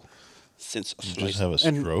sliced bread. Whoa. Since Did you sliced just have a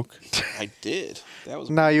And- stroke? I did. That was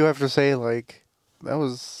Now you have to say like that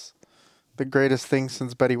was the greatest thing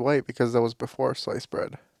since Betty White because that was before sliced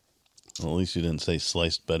bread. Well, at least you didn't say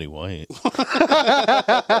sliced Betty White.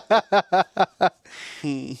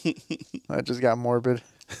 I just got morbid.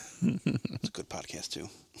 it's a good podcast too.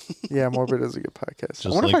 Yeah, morbid is a good podcast. I Just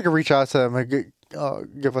wonder if like- I could reach out to them and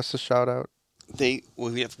give us a shout out.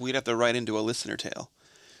 We'd have to write into a listener tale.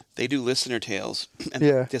 They do listener tales, and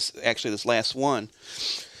Yeah. this last one,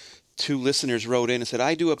 2 listeners wrote in and said,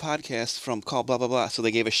 "I do a podcast from called blah blah blah." So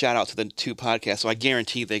they gave a shout out to the 2 podcasts. So I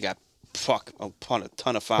guarantee they got a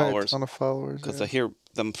ton of followers. A ton of followers. Because Yeah. I hear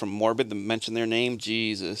them from Morbid, them mention their name.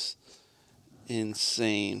 Jesus.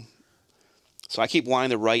 Insane. So I keep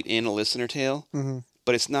wanting to write in a listener tale,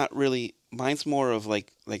 but it's not really, mine's more of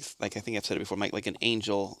like I think I've said it before, like an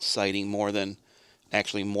angel sighting more than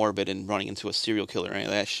actually morbid and running into a serial killer or any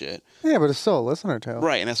of that shit. Yeah, but it's still a listener tale.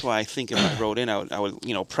 Right, and that's why I think if I wrote in, I would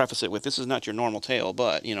preface it with, this is not your normal tale,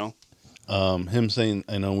 but, Him saying,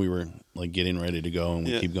 I know we were like getting ready to go and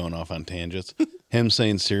we Yeah. keep going off on tangents. Him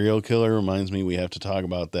saying serial killer reminds me we have to talk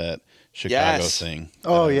about that Chicago Yes. thing.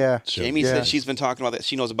 Oh, that yeah. show. Jamie Yeah. said she's been talking about that.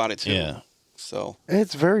 She knows about it too. Yeah. So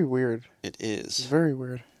It's very weird. it It's is. very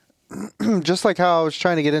weird. Just like how I was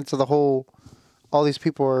trying to get into the whole, all these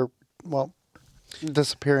people are,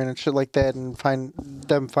 disappearing and shit like that, and finding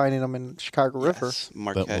them in Chicago River. Yes.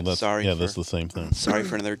 Marquette, That's sorry. the same thing. Sorry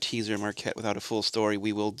for another teaser, Marquette. Without a full story,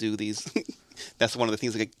 we will do these. That's one of the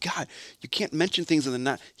things. Like, God, you can't mention things in the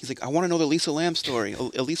not. He's like, I want to know the Lisa Lamb story.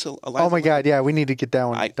 Eliza Oh my God, yeah, we need to get that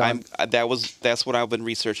one done. That's what I've been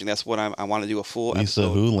researching. That's what I want to do a full Lisa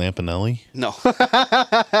episode. who? Lampanelli? No,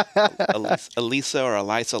 Elisa or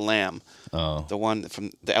Eliza Lamb, Oh. the one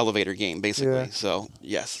from the elevator game, basically. Yeah. So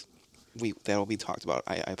yes, that will be talked about.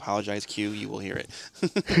 I apologize, Q. You will hear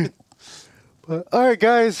it. But, all right,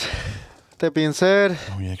 guys. That being said,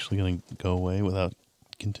 Are we actually going to go away without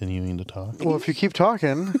continuing to talk? well, if you keep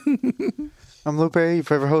talking, I'm Lupe, your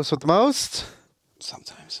favorite host with the most.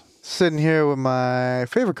 Sometimes. Sitting here with my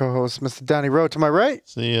favorite co-host, Mr. Donnie Rowe to my right,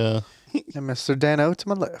 See ya. and Mr. Dano to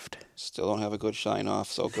my left. Still don't have a good shine off,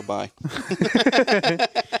 so goodbye.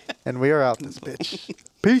 And we are out this bitch.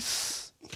 Peace.